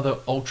 which is another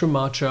ultra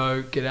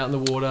macho, get out in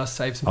the water,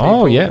 save some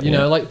people. You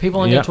know, like people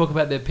aren't going to talk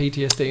about their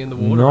PTSD in the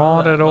water.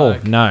 Not at all.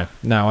 Like, no,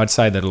 I'd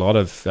say that a lot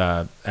of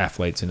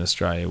athletes in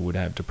Australia would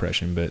have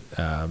depression, but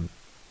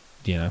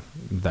you know,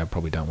 they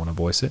probably don't want to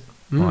voice it.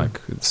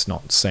 Like, it's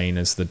not seen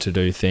as the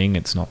to-do thing.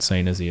 It's not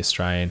seen as the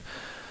Australian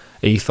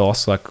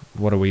ethos. Like,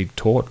 what are we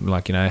taught?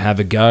 Like, you know, have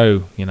a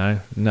go, you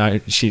know.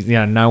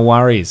 No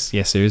worries.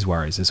 Yes, there is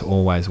worries. There's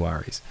always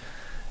worries.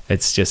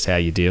 It's just how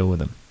you deal with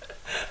them.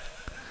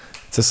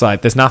 It's just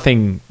like there's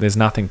nothing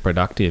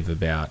productive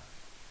about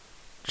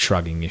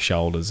shrugging your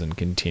shoulders and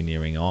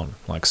continuing on,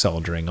 like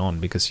soldiering on,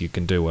 because you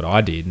can do what I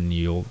did, and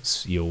you'll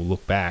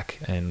look back,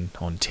 and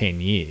on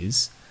 10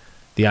 years,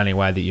 the only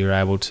way that you're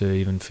able to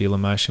even feel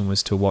emotion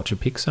was to watch a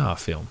Pixar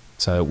film.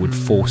 So it would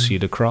force you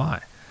to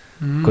cry,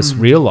 because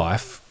real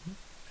life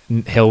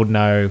held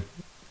no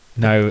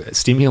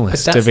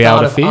stimulus to be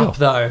able to feel. Up,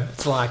 though,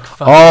 it's like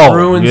fucking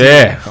ruins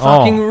you.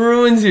 Fucking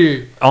ruins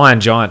you. Iron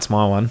Giant's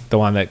my one, the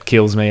one that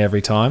kills me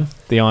every time.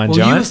 The Iron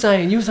Giant.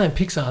 You were saying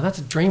Pixar. That's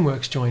a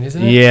DreamWorks joint,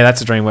 isn't it? Yeah,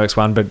 that's a DreamWorks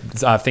one,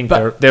 but I think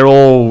they're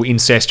all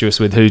incestuous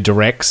with who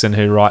directs and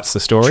who writes the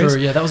stories.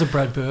 True, yeah, that was a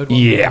Brad Bird one.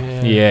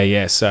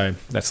 Yeah. So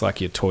that's like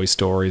your Toy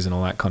Stories and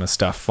all that kind of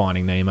stuff,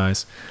 Finding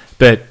Nemo's.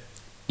 But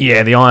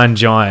yeah, the Iron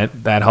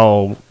Giant, that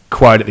whole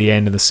quote at the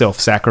end of the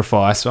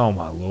self-sacrifice. Oh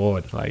my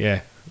Lord,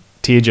 like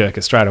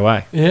tearjerker straight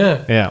away.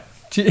 Yeah.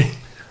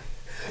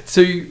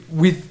 So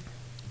with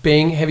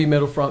being heavy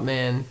metal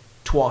frontman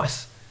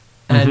twice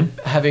and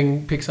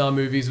having Pixar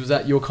movies, was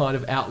that your kind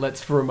of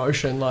outlets for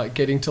emotion, like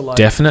getting to like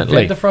definitely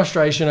vent the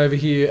frustration over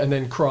here and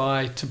then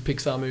cry to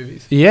Pixar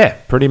movies? Yeah,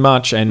 pretty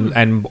much,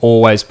 and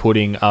always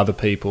putting other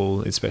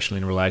people, especially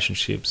in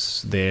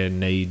relationships, their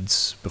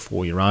needs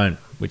before your own,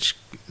 which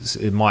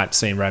it might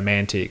seem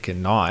romantic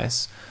and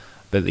nice,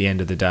 but at the end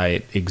of the day,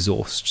 it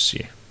exhausts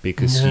you.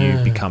 Because you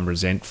become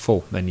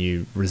resentful and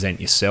you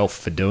resent yourself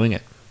for doing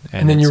it.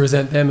 And then you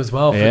resent them as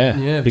well.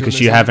 Because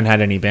you haven't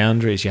had any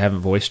boundaries. You haven't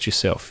voiced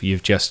yourself.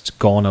 You've just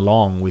gone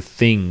along with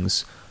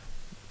things,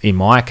 in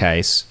my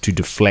case, to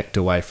deflect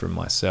away from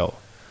myself.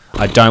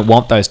 I don't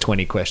want those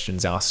 20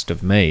 questions asked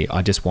of me.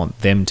 I just want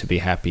them to be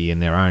happy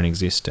in their own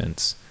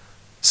existence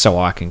so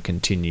I can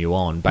continue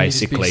on,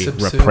 basically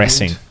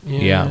repressing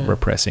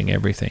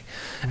everything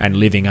and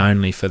living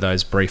only for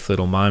those brief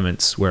little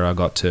moments where I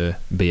got to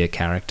be a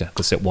character,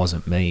 because it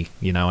wasn't me.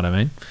 You know what I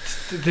mean?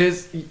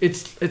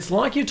 It's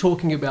like you're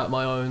talking about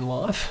my own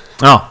life.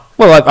 Oh,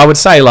 well, I would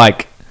say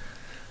like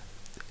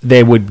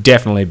there would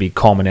definitely be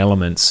common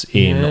elements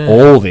in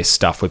all this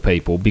stuff with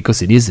people,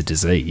 because it is a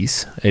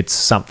disease. It's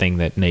something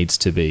that needs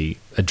to be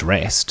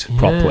addressed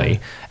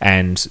properly,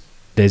 and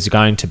there's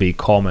going to be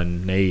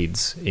common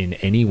needs in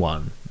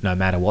anyone, no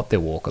matter what their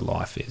walk of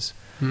life is.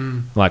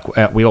 Like,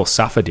 we all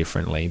suffer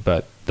differently,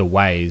 but the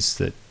ways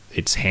that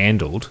it's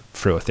handled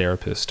through a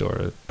therapist or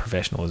a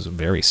professional is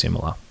very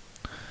similar.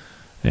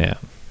 Yeah.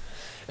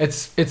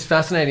 It's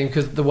fascinating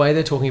because the way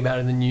they're talking about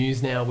it in the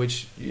news now,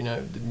 which, you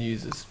know, the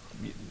news is...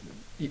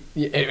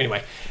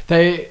 Anyway,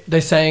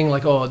 they're saying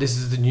like, oh, this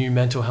is the new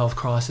mental health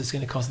crisis,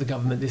 going to cost the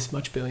government this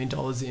much $1 billion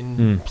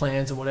in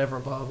plans and whatever,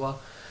 blah, blah, blah.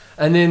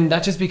 And then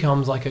that just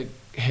becomes like a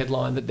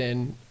headline that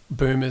then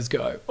boomers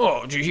go,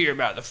 oh, did you hear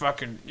about the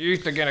fucking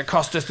youth are going to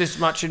cost us this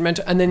much in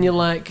mental... And then you're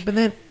like... But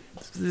then,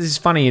 it's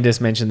funny you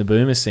just mentioned the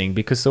boomers thing,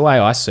 because the way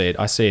I see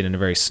it in a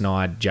very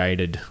snide,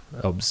 jaded,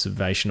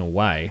 observational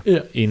way,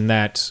 in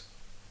that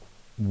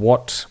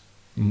what,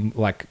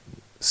 like,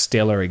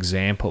 stellar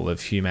example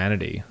of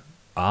humanity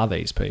are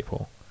these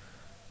people?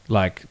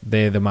 Like,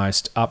 they're the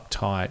most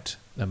uptight,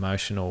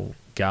 emotional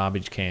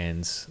garbage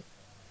cans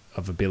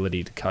of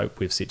ability to cope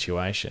with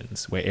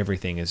situations where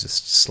everything is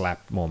just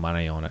slap more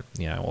money on it,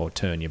 you know, or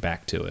turn your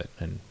back to it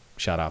and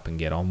shut up and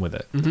get on with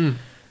it.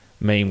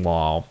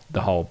 Meanwhile,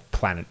 the whole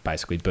planet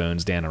basically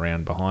burns down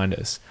around behind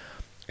us.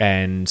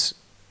 And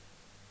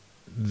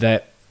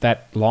that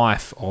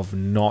life of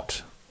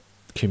not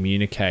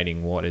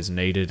communicating what is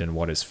needed and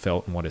what is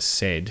felt and what is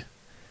said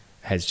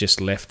has just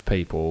left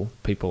people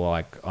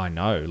like I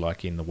know,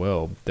 like in the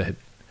world, that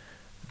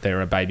there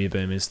are baby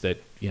boomers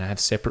that, you know, have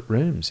separate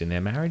rooms in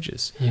their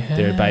marriages.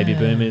 There are baby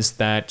boomers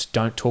that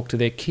don't talk to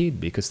their kid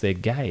because they're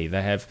gay.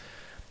 They have,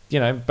 you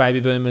know,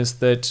 baby boomers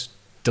that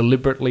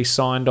deliberately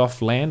signed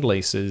off land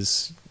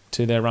leases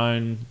to their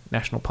own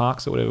national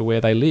parks or whatever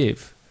where they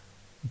live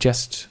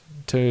just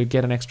to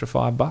get an extra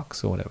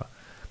 $5 or whatever.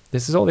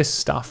 This is all this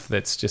stuff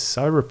that's just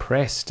so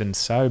repressed and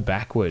so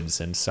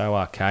backwards and so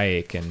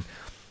archaic, and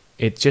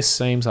it just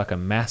seems like a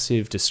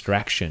massive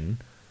distraction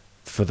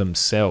for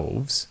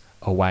themselves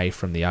away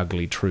from the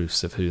ugly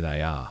truths of who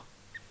they are.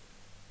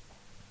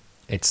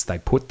 They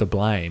put the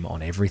blame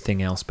on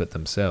everything else but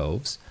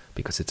themselves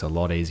because it's a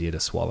lot easier to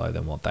swallow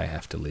than what they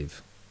have to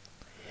live.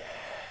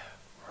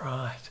 Yeah,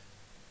 right.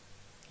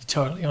 You're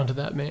totally onto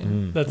that,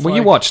 man. Well,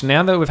 you watch,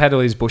 now that we've had all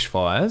these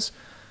bushfires,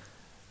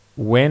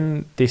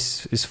 when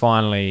this is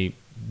finally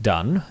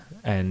done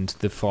and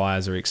the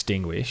fires are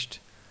extinguished,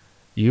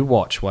 You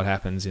watch what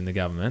happens in the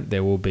government.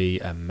 There will be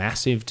a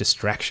massive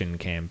distraction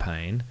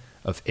campaign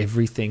of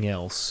everything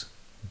else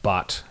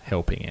but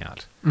helping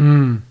out.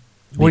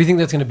 What do you think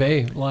that's going to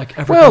be? Like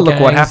African Well, look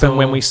what happened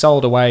when we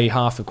sold away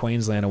half of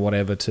Queensland or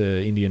whatever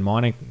to Indian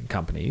mining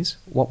companies.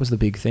 What was the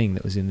big thing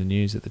that was in the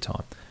news at the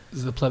time?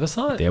 Is the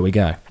plebiscite? There we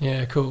go.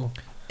 Yeah, cool.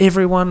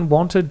 Everyone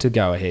wanted to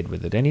go ahead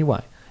with it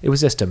anyway. It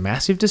was just a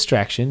massive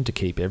distraction to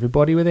keep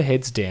everybody with their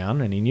heads down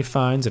and in your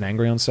phones and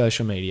angry on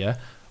social media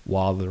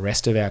while the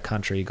rest of our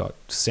country got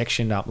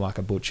sectioned up like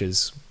a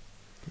butcher's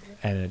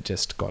and it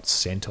just got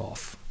sent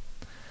off.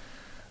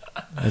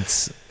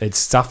 It's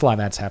stuff like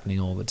that's happening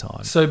all the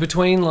time. So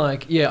between I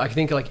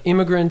think like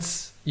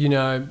immigrants,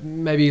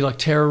 maybe like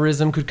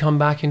terrorism could come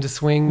back into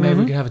swing.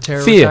 Maybe we could have a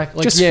terror attack.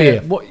 Like,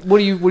 fear. What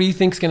do you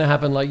think's going to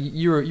happen? Like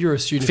you're a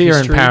student. Fear of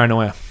history. and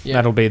paranoia. Yeah.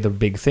 That'll be the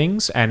big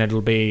things, and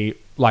it'll be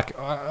like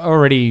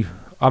already.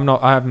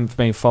 I haven't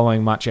been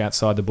following much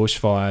outside the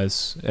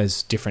bushfires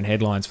as different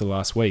headlines for the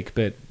last week,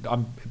 but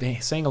I'm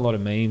seeing a lot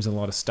of memes and a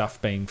lot of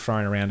stuff being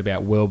thrown around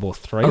about World War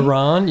III.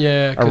 Iran,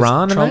 yeah.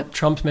 Iran,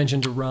 Trump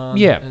mentioned Iran.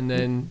 Yeah. And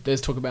then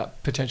there's talk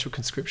about potential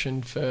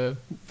conscription for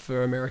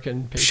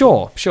American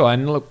people. Sure.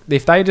 And look,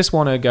 if they just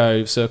want to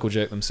go circle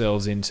jerk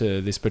themselves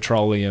into this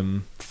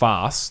petroleum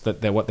farce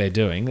that what they're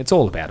doing, it's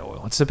all about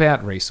oil. It's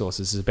about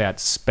resources. It's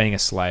about being a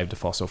slave to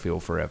fossil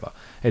fuel forever.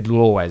 It'll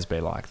always be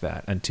like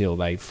that until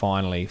they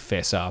finally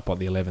fess up on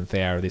the 11th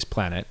hour of this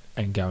planet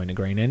and go into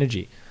green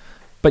energy.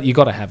 But you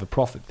got to have a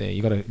profit there.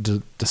 You got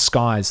to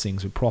disguise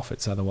things with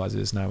profits. Otherwise,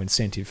 there's no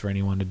incentive for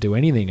anyone to do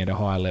anything at a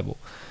higher level.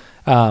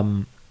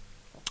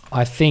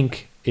 I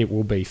think it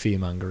will be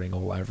fear-mongering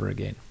all over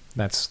again.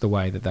 That's the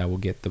way that they will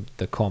get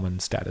the common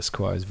status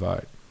quo's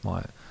vote.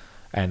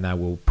 And they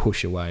will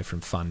push away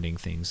from funding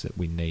things that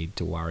we need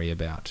to worry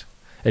about.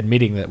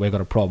 Admitting that we've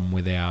got a problem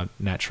with our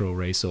natural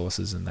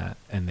resources and that,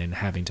 and then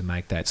having to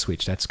make that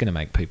switch, that's going to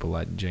make people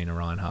like Gina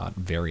Rinehart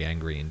very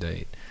angry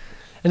indeed.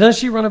 And does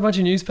she run a bunch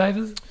of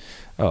newspapers?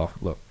 Oh,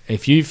 look,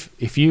 if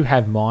you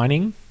have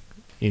mining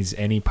is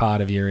any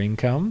part of your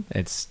income,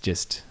 it's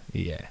just,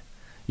 you're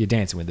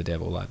dancing with the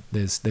devil. Like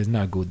there's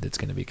no good that's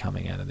going to be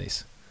coming out of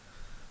this.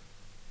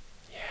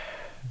 Yeah.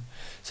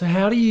 So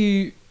how do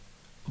you,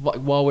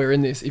 while we're in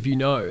this,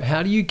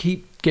 how do you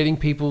keep getting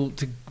people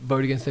to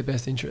vote against their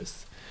best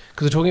interests?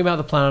 Because we're talking about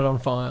the planet on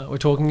fire. We're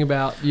talking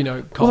about,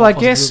 coal. Well, I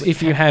guess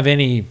if you have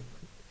any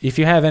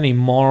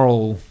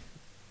moral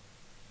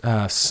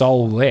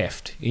soul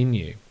left in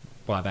you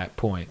by that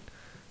point,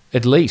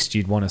 at least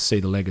you'd want to see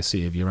the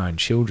legacy of your own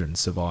children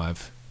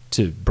survive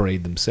to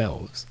breed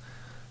themselves.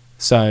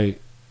 So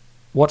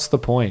what's the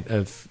point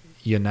of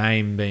your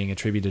name being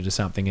attributed to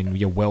something and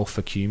your wealth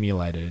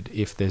accumulated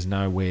if there's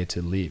nowhere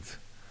to live?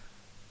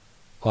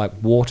 Like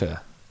water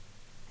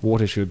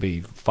should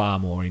be far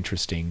more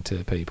interesting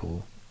to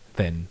people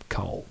than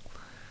coal.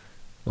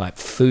 Like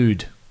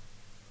food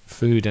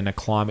and a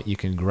climate you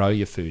can grow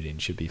your food in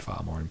should be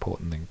far more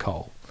important than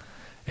coal.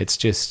 It's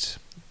just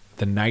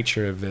the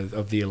nature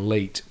of the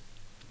elite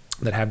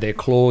that have their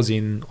claws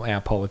in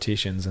our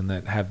politicians and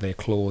that have their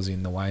claws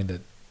in the way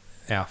that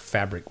our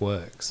fabric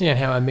works. Yeah,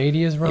 how our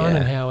media's run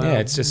and how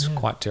it's just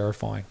quite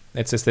terrifying.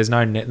 It's just there's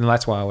no and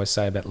that's why I always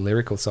say about the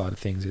lyrical side of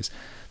things is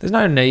there's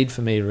no need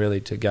for me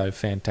really to go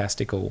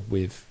fantastical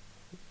with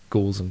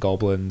ghouls and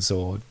goblins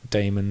or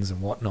demons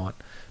and whatnot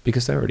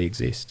because they already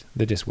exist.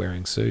 They're just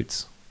wearing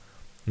suits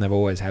and they've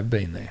always have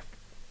been there.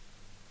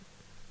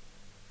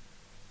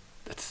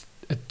 That's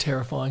a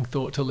terrifying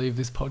thought to leave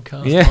this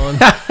podcast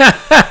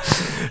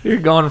on. You're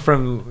gone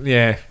from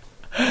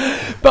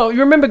But you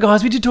remember,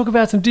 guys, we did talk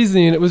about some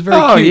Disney and it was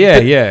very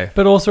cute.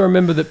 But also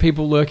remember that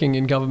people lurking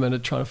in government are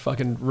trying to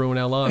fucking ruin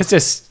our lives.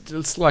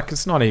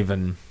 It's not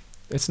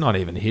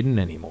even hidden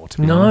anymore, to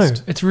be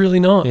honest. No, it's really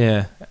not.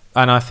 Yeah.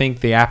 And I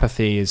think the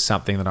apathy is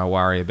something that I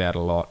worry about a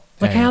lot.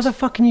 Like, how the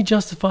fuck can you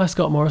justify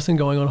Scott Morrison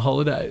going on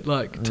holiday,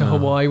 to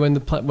Hawaii when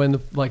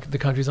the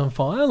country's on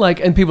fire? Like,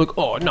 and people are like,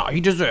 oh no, he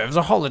deserves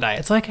a holiday.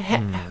 It's like,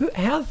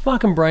 how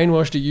fucking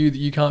brainwashed are you that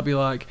you can't be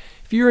like,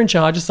 if you're in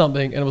charge of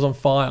something and it was on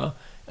fire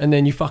and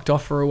then you fucked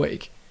off for a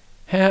week,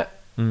 how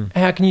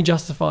can you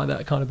justify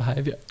that kind of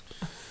behaviour?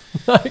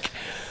 Like,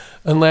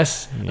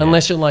 unless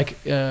you're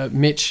like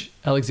Mitch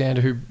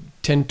Alexander, who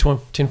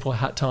tinfoil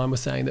hat time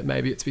was saying that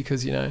maybe it's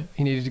because he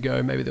needed to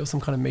go. Maybe there was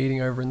some kind of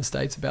meeting over in the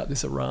States about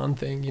this Iran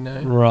thing.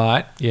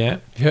 Right? Yeah.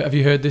 Have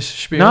you heard this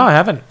spiel? No, I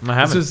haven't.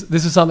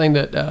 This is something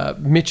that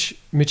Mitch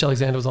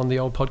Alexander was on the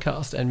old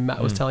podcast, and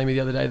Matt was telling me the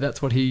other day.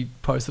 That's what he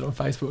posted on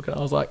Facebook, and I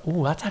was like,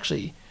 oh, that's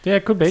actually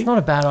it could be. It's not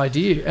a bad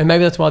idea, and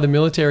maybe that's why the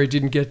military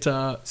didn't get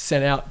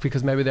sent out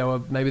because maybe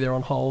they're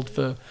on hold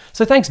for.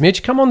 So thanks,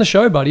 Mitch. Come on the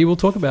show, buddy. We'll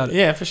talk about it.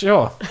 Yeah, for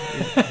sure.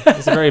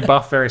 He's a very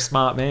buff, very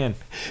smart man.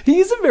 He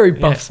is a very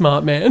buff,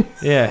 smart man.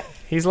 Yeah,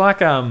 he's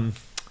like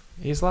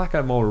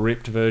a more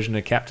ripped version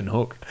of Captain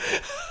Hook.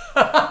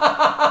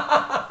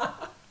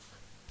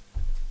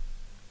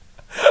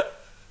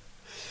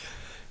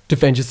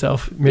 Defend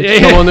yourself,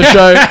 Mitch. Come on the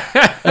show,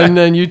 and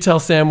then you tell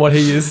Sam what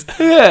he is.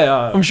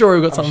 Yeah, I'm sure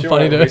we've got something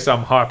funny to do.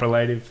 Some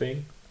hyperlative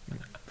thing.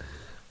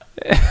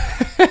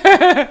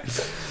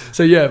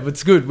 So yeah, but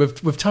it's good.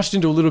 We've touched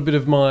into a little bit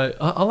of my.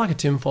 I like a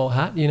tinfoil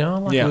hat. You know, I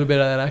like a little bit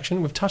of that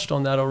action. We've touched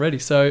on that already.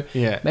 So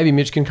maybe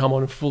Mitch can come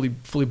on and fully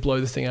blow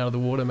this thing out of the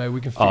water. Maybe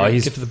we can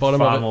get to the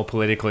bottom of it. He's far more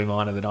politically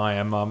minded than I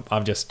am. I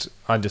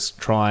just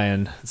try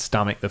and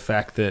stomach the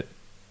fact that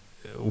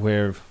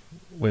we're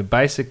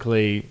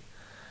basically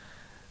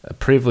a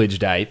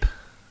privileged ape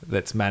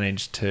that's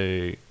managed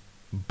to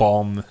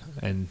bomb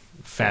and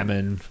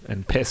famine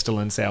and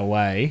pestilence our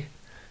way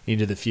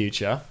into the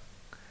future,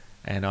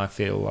 and I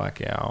feel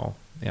like our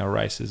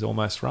race is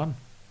almost run.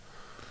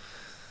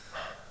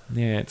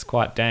 Yeah, it's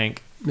quite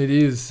dank. It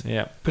is.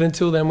 Yeah. But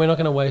until then, we're not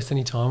going to waste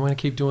any time. We're going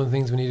to keep doing the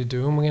things we need to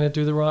do, and we're going to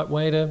do the right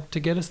way to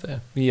get us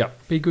there. Yeah.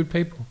 Be good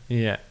people.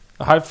 Yeah.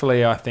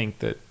 Hopefully, I think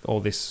that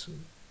all this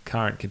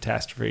current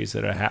catastrophes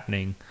that are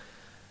happening,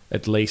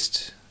 at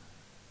least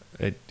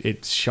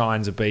it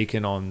shines a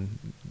beacon on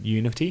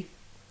unity,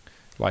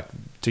 like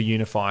to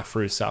unify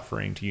through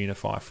suffering, to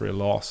unify through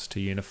loss, to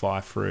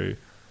unify through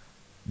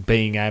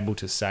being able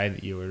to say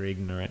that you were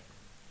ignorant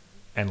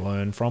and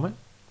learn from it,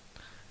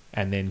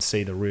 and then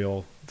see the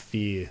real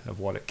fear of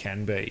what it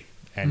can be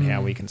and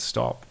how we can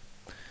stop.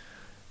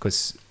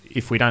 Because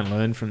if we don't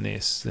learn from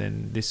this,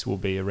 then this will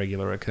be a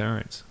regular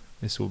occurrence.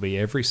 This will be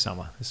every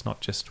summer. It's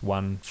not just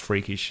one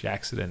freakish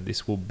accident.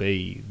 This will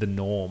be the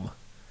norm.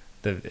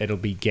 It'll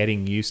be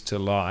getting used to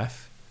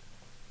life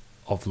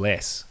of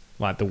less.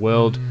 Like the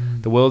world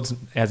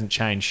hasn't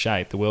changed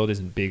shape. The world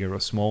isn't bigger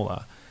or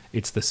smaller.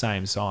 It's the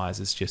same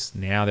size. It's just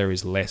now there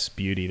is less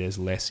beauty. There's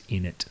less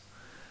in it.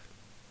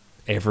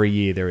 Every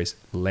year there is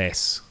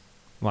less.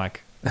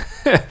 Like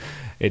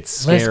it's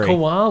scary. Less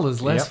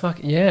koalas. Less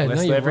fucking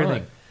less you're everything.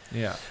 Right.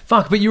 Yeah.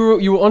 Fuck, but you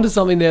were onto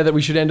something there that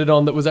we should end it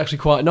on that was actually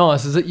quite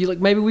nice. Is that you like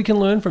maybe we can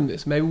learn from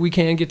this. Maybe we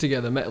can get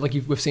together. Like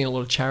we've seen a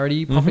lot of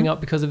charity popping up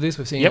because of this.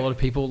 We've seen a lot of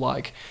people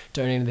like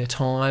donating their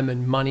time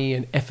and money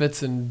and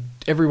efforts, and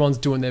everyone's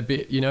doing their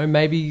bit. You know,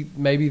 maybe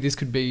this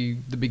could be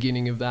the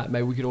beginning of that.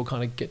 Maybe we could all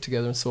kind of get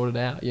together and sort it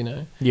out. You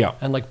know. Yeah.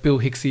 And like Bill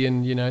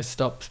Hixian,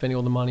 stop spending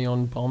all the money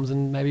on bombs,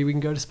 and maybe we can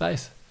go to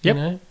space. Yep.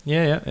 You know.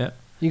 Yeah.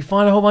 You can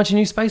find a whole bunch of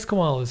new space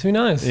koalas. Who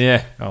knows?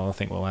 Yeah. Oh, I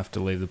think we'll have to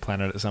leave the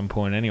planet at some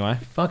point anyway.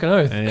 Fucking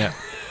oath. Yeah.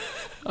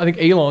 I think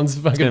Elon's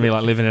fucking... It's going to be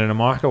like living in a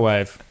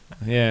microwave.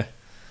 Yeah.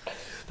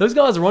 Those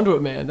guys are onto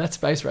it, man. That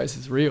space race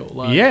is real.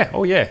 Like, yeah.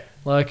 Oh, yeah.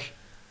 Like,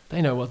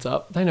 they know what's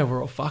up. They know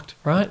we're all fucked,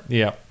 right?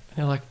 Yeah. And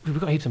they're like, we've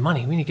got heaps of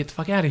money. We need to get the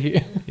fuck out of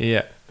here.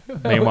 Yeah.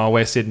 Meanwhile,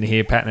 we're sitting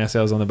here patting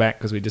ourselves on the back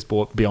because we just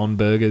bought Beyond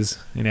Burgers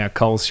in our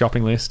Coles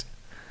shopping list.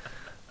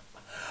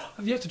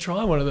 I've yet to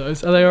try one of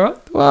those. Are they all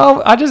right?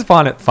 Well, I just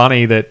find it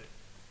funny that,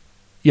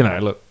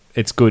 look,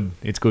 it's good.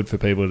 It's good for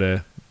people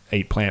to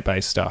eat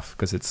plant-based stuff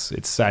because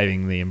it's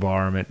saving the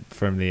environment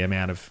from the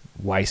amount of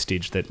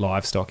wastage that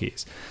livestock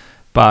is.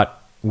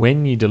 But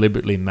when you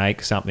deliberately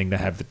make something to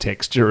have the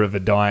texture of a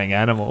dying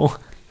animal,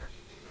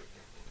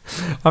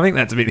 I think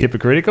that's a bit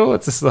hypocritical.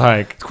 It's just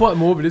like... It's quite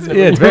morbid, isn't it?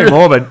 Yeah, it's very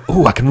morbid.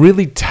 Oh, I can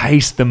really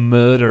taste the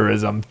murder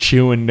as I'm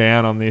chewing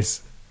down on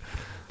this.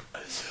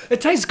 It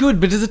tastes good,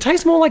 but does it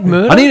taste more like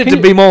murder? I need it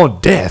to be more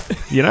death,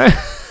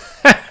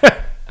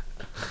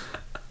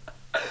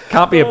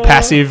 Can't be a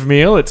passive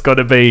meal. It's got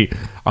to be,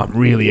 I'm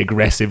really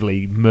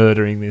aggressively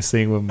murdering this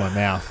thing with my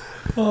mouth.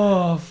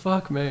 Oh,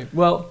 fuck me.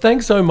 Well,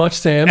 thanks so much,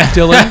 Sam.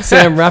 Dylan,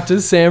 Sam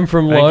Raptors, Sam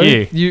from Low.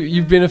 Thank you.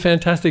 You've been a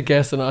fantastic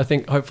guest, and I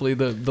think hopefully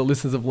the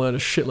listeners have learned a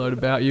shitload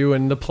about you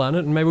and the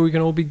planet, and maybe we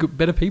can all be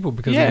better people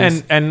because of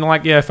this. And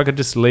if I could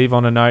just leave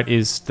on a note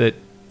is that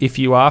if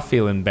you are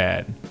feeling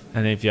bad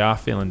and if you are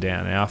feeling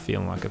down and are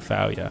feeling like a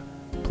failure,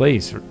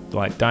 please,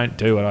 don't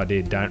do what I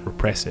did. Don't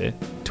repress it.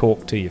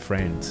 Talk to your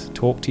friends.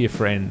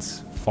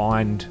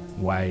 Find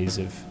ways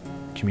of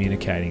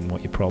communicating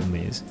what your problem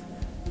is,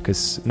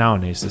 because no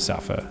one needs to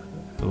suffer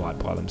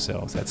by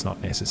themselves. That's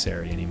not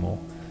necessary anymore.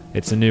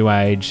 It's a new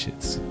age.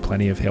 It's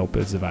plenty of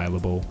helpers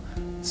available.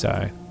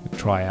 So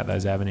try out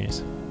those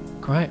avenues.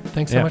 Great.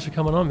 Thanks so much for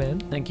coming on, man.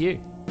 Thank you.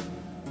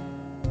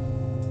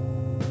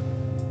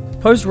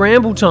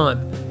 Post-ramble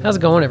time. How's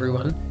it going,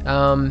 everyone?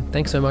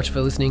 Thanks so much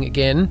for listening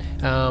again.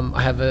 I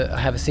have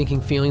a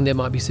sinking feeling there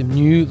might be some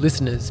new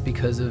listeners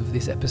because of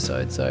this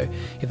episode. So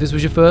if this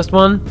was your first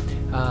one,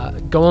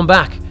 go on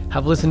back.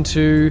 Have a listen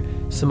to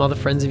some other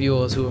friends of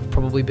yours who have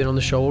probably been on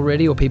the show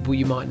already, or people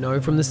you might know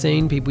from the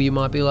scene, people you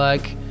might be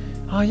like,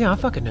 oh yeah, I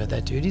fucking know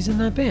that dude. He's in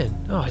that band.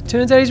 Oh, it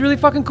turns out he's really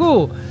fucking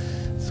cool.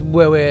 It's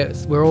where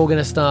we're all going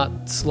to start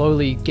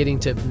slowly getting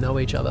to know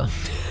each other.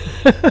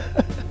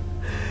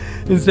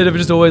 Instead of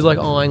just always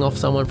eyeing off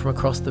someone from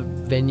across the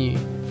venue,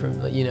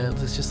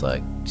 it's just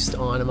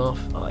eyeing them off.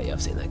 Oh yeah,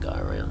 I've seen that guy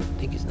around. I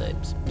think his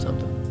name's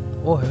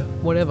something. Or her.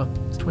 Whatever.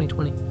 It's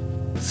 2020.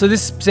 So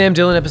this Sam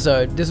Dylan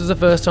episode, this was the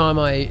first time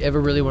I ever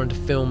really wanted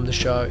to film the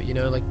show,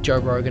 like Joe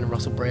Rogan and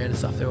Russell Brand and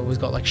stuff. They've always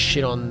got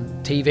shit on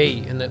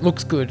TV and it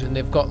looks good and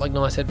they've got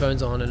nice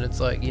headphones on and it's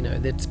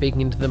they're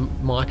speaking into the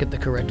mic at the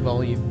correct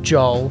volume.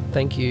 Joel,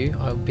 thank you.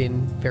 I've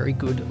been very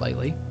good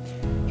lately.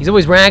 He's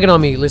always ragging on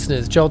me,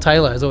 listeners. Joel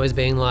Taylor is always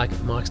being like,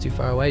 mic's too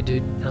far away,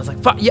 dude. And I was like,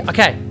 fuck, yeah,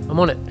 okay, I'm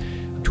on it.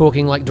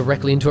 talking like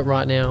directly into it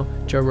right now,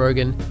 Joe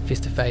Rogan,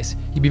 fist to face.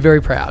 You'd be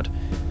very proud.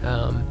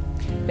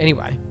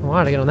 Anyway,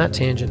 why did I get on that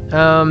tangent?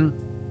 I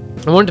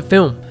wanted to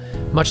film,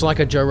 much like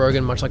a Joe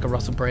Rogan, much like a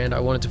Russell Brand. I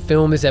wanted to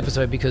film this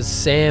episode because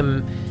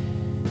Sam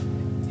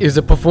is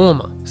a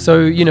performer.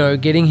 So, you know,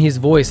 getting his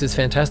voice is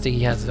fantastic.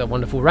 He has a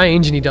wonderful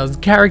range and he does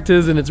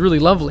characters and it's really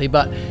lovely,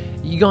 but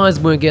you guys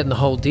weren't getting the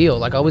whole deal.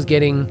 Like I was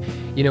getting,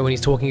 you know, when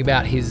he's talking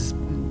about his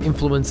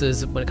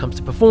influences when it comes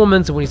to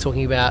performance, and when he's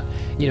talking about,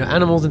 you know,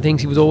 animals and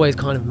things, he was always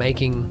kind of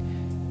moving,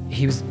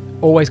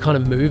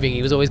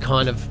 he was always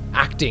kind of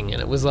acting,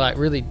 and it was like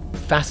really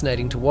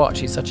fascinating to watch.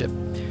 He's such a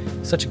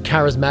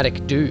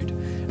charismatic dude.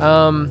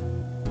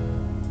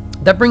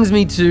 That brings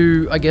me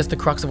to, I guess, the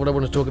crux of what I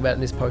want to talk about in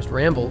this post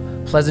ramble.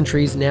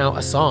 Pleasantries now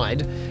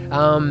aside,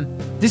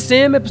 this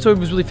Sam episode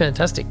was really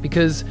fantastic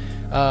because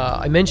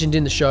I mentioned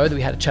in the show that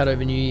we had a chat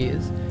over New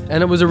Year's,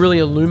 and it was a really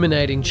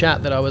illuminating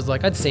chat that I was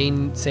like, I'd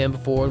seen Sam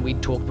before and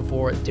we'd talked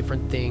before at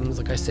different things.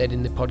 Like I said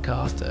in the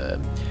podcast, a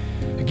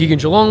gig in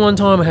Geelong one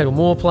time, I had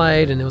more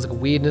played, and there was like a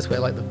weirdness where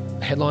like the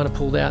headliner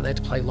pulled out and they had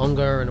to play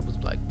longer, and it was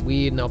like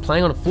weird, and they were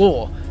playing on a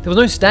floor. There was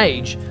no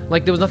stage,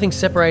 like there was nothing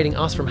separating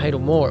us from Hate or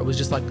More. It was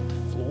just like the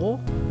floor.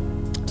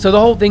 So the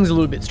whole thing's a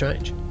little bit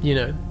strange, you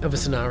know, of a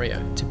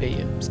scenario to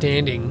be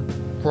standing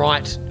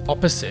right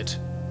opposite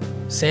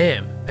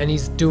Sam, and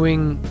he's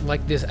doing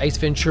like this Ace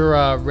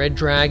Ventura Red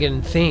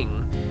Dragon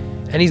thing,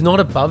 and he's not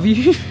above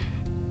you.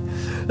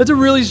 That's a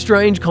really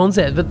strange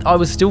concept, but I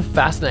was still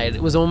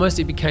fascinated.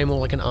 It became more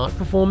like an art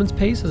performance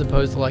piece as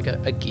opposed to like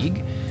a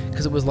gig,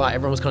 because it was like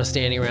everyone was kind of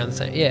standing around the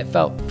same. Yeah, it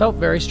felt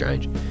very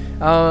strange.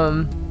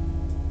 So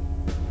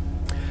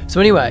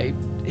anyway,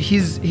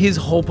 his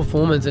whole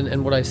performance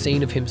and what I've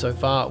seen of him so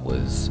far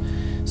was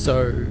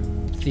so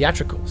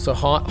theatrical, so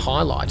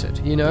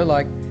highlighted, you know,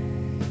 like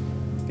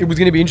it was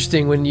going to be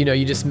interesting when, you know,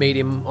 you just meet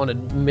him on a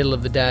middle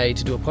of the day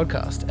to do a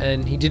podcast,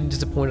 and he didn't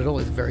disappoint at all.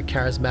 He's a very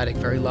charismatic,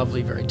 very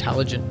lovely, very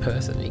intelligent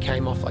person. He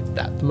came off like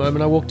that the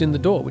moment I walked in the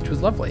door, which was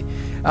lovely.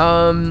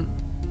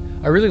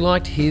 I really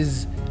liked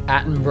his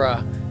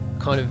Attenborough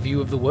kind of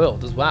view of the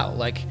world as well.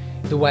 Like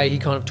the way he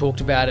kind of talked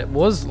about it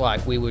was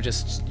like we were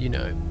just, you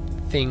know,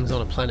 things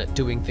on a planet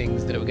doing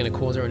things that were going to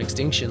cause our own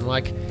extinction.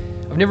 Like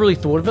I've never really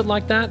thought of it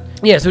like that.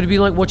 Yeah, so it'd be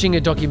like watching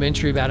a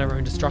documentary about our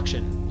own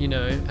destruction, you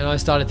know? And I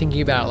started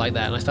thinking about it like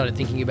that, and I started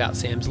thinking about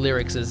Sam's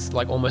lyrics as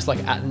like almost like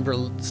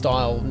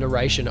Attenborough-style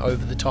narration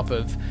over the top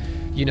of,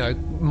 you know,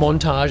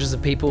 montages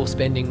of people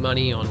spending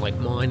money on like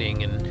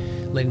mining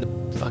and letting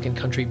the fucking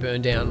country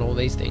burn down and all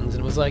these things.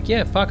 And it was like,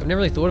 yeah, fuck, I've never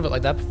really thought of it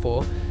like that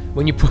before.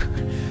 When you put...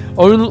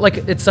 only like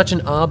it's such an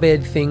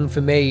Abed thing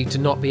for me to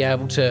not be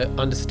able to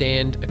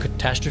understand a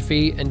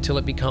catastrophe until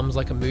it becomes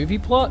like a movie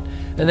plot,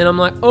 and then I'm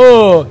like,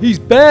 oh, he's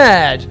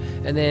bad,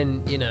 and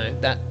then, you know,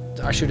 that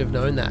I should have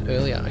known that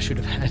earlier. I should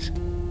have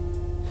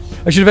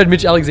had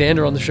Mitch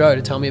Alexander on the show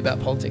to tell me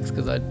about politics,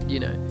 because I, you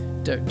know,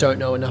 don't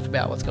know enough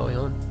about what's going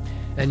on.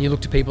 And you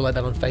look to people like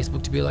that on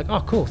Facebook to be like,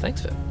 oh, cool,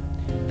 thanks for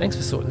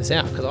sorting this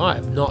out, because I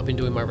have not been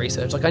doing my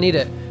research. Like I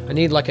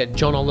need like a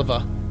John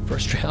Oliver for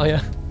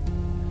Australia.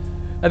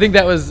 I think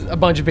that was a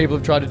bunch of people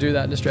have tried to do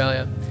that in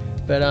Australia,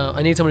 but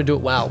I need someone to do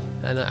it well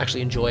and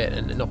actually enjoy it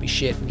and not be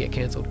shit and get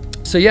cancelled.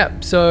 So yeah,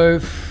 so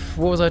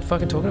what was I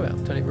fucking talking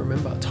about? Don't even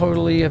remember.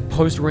 Totally have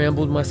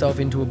post-rambled myself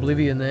into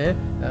oblivion there.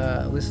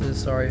 Listeners,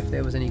 sorry if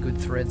there was any good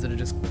threads that are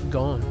just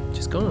gone.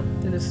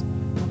 They're just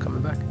not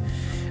coming back.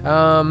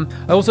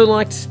 I also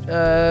liked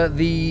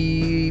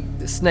the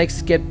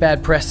snakes get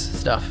bad press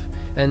stuff,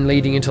 and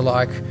leading into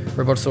like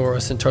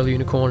Robotosaurus and Total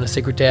Unicorn and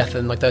Secret Death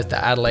and like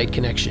the Adelaide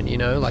connection, you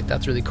know, like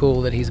that's really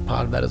cool that he's a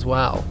part of that as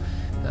well.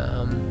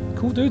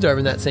 Cool dudes over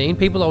in that scene.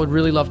 People I would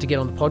really love to get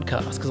on the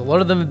podcast, because a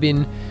lot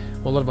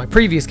of my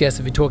previous guests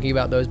have been talking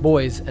about those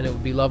boys, and it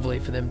would be lovely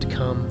for them to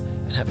come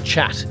and have a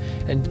chat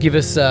and give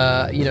us,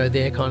 you know,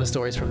 their kind of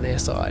stories from their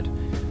side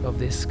of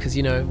this, because,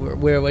 you know,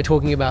 we're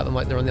talking about them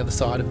like they're on the other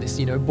side of this,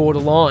 you know,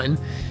 borderline,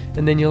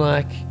 and then you're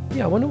like,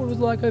 yeah, I wonder what it was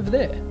like over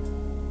there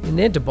in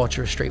their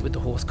debaucherous street with the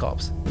horse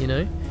cops, you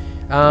know.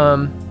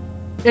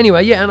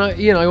 Anyway, yeah, and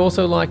I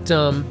also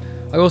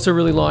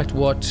really liked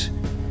what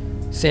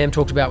Sam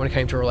talked about when it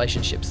came to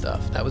relationship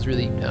stuff. That was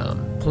really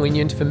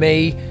poignant for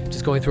me,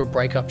 just going through a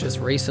breakup just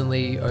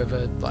recently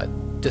over like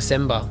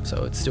December,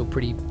 so it's still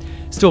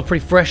a pretty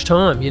fresh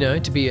time, you know,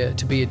 to be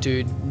a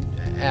dude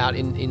out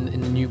in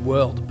the new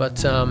world.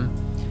 But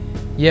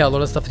yeah, a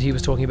lot of stuff that he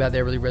was talking about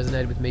there really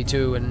resonated with me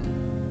too,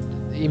 and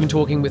even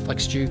talking with like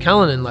Stu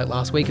Callanan like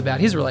last week about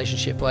his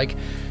relationship, like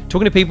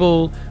talking to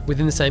people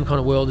within the same kind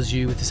of world as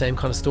you, with the same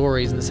kind of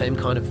stories and the same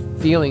kind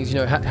of feelings, you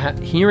know,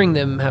 hearing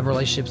them have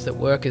relationships that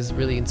work is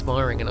really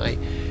inspiring. And I,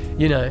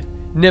 you know,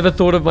 never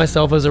thought of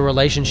myself as a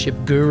relationship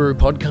guru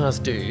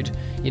podcast dude.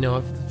 You know,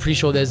 I'm pretty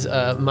sure there's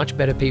much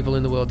better people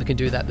in the world that can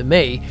do that than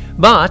me.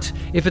 But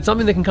if it's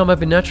something that can come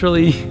up in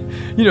naturally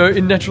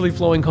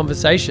flowing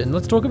conversation,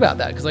 let's talk about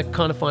that, because I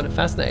kind of find it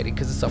fascinating,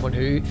 because it's someone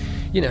who,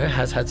 you know,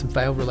 has had some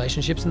failed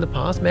relationships in the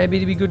past. Maybe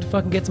it'd be good to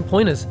fucking get some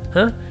pointers,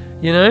 huh?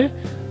 You know,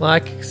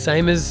 like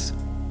same as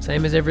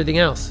everything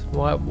else.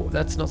 Why?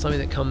 That's not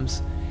something that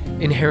comes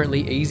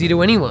inherently easy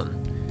to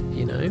anyone.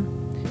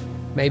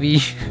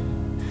 maybe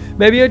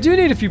I do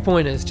need a few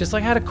pointers, just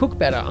like how to cook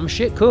better. I'm a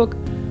shit cook,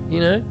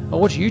 I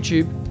watch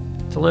YouTube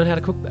to learn how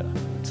to cook better.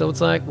 So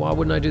it's like, why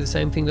wouldn't I do the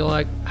same thing to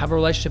like have a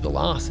relationship that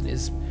lasts and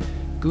is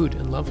good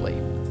and lovely?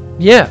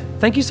 Yeah,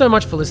 thank you so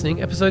much for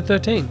listening. Episode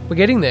 13. We're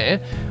getting there.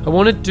 I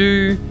want to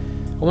do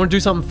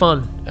something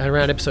fun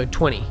around episode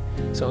 20.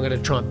 So I'm going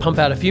to try and pump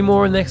out a few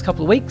more in the next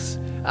couple of weeks.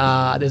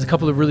 There's a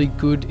couple of really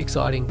good,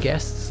 exciting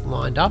guests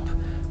lined up,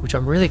 which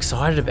I'm really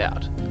excited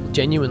about,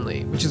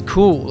 genuinely, which is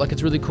cool. Like,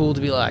 it's really cool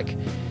to be like,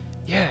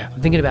 yeah,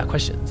 I'm thinking about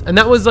questions. And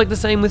that was like the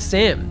same with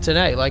Sam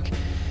today. Like,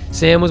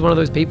 Sam was one of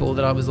those people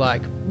that I was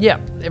like, yeah,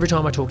 every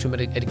time I talk to him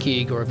at a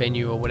gig or a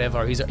venue or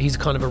whatever, he's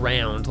kind of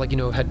around. Like,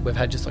 we've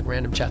had just like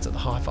random chats at the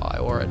Hi-Fi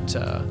or at,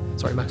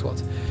 Max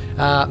Watts.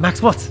 Max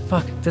Watts,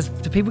 fuck.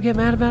 Do people get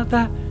mad about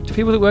that? Do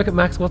people that work at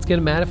Max Watts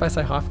get mad if I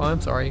say Hi-Fi?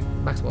 I'm sorry,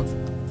 Max Watts.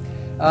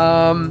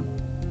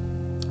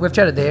 We've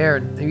chatted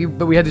there,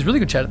 but we had this really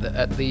good chat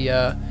at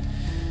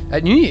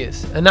New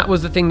Year's. And that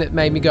was the thing that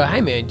made me go, hey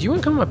man, do you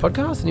want to come on my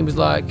podcast? And he was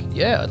like,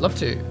 yeah, I'd love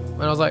to.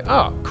 And I was like,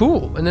 oh,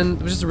 cool. And then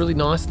it was just a really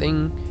nice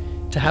thing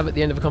to have at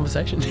the end of a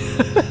conversation.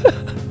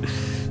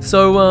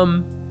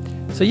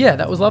 So yeah,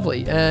 that was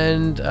lovely.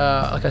 And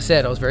like I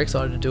said, I was very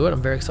excited to do it.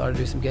 I'm very excited to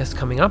do some guests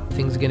coming up.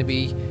 Things are going to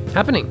be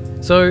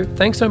happening. So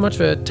thanks so much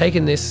for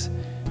taking this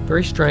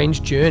very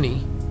strange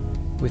journey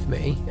with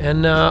me.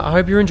 And I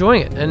hope you're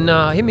enjoying it. And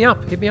hit me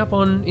up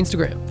on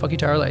Instagram, Fuck You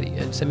Tarot Lady,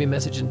 and send me a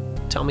message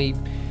and tell me,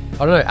 I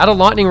don't know, add a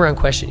lightning round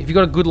question. If you've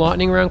got a good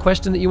lightning round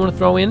question that you want to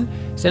throw in,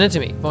 send it to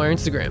me via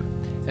Instagram.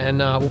 And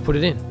we'll put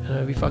it in, and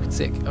it'll be fucking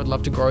sick. I'd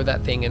love to grow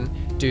that thing and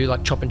do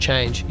like chop and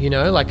change,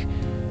 like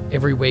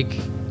every week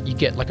you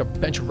get like a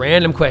bunch of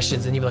random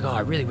questions and you're like, oh,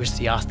 I really wish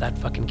he asked that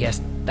fucking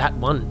guest that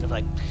one. I'm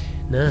like,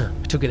 nah,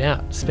 I took it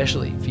out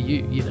especially for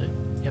you, you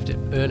have to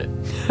earn it.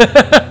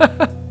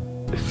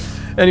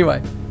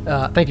 Anyway,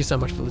 thank you so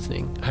much for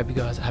listening. I hope you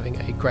guys are having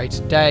a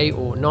great day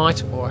or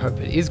night, or I hope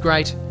it is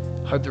great.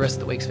 I hope the rest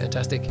of the week's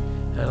fantastic,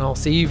 and I'll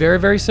see you very,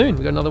 very soon.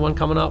 We've got another one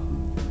coming up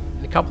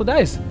in a couple of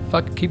days.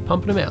 Keep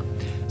pumping them out.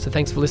 So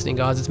thanks for listening,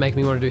 guys. It's making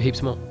me want to do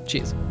heaps more.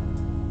 Cheers.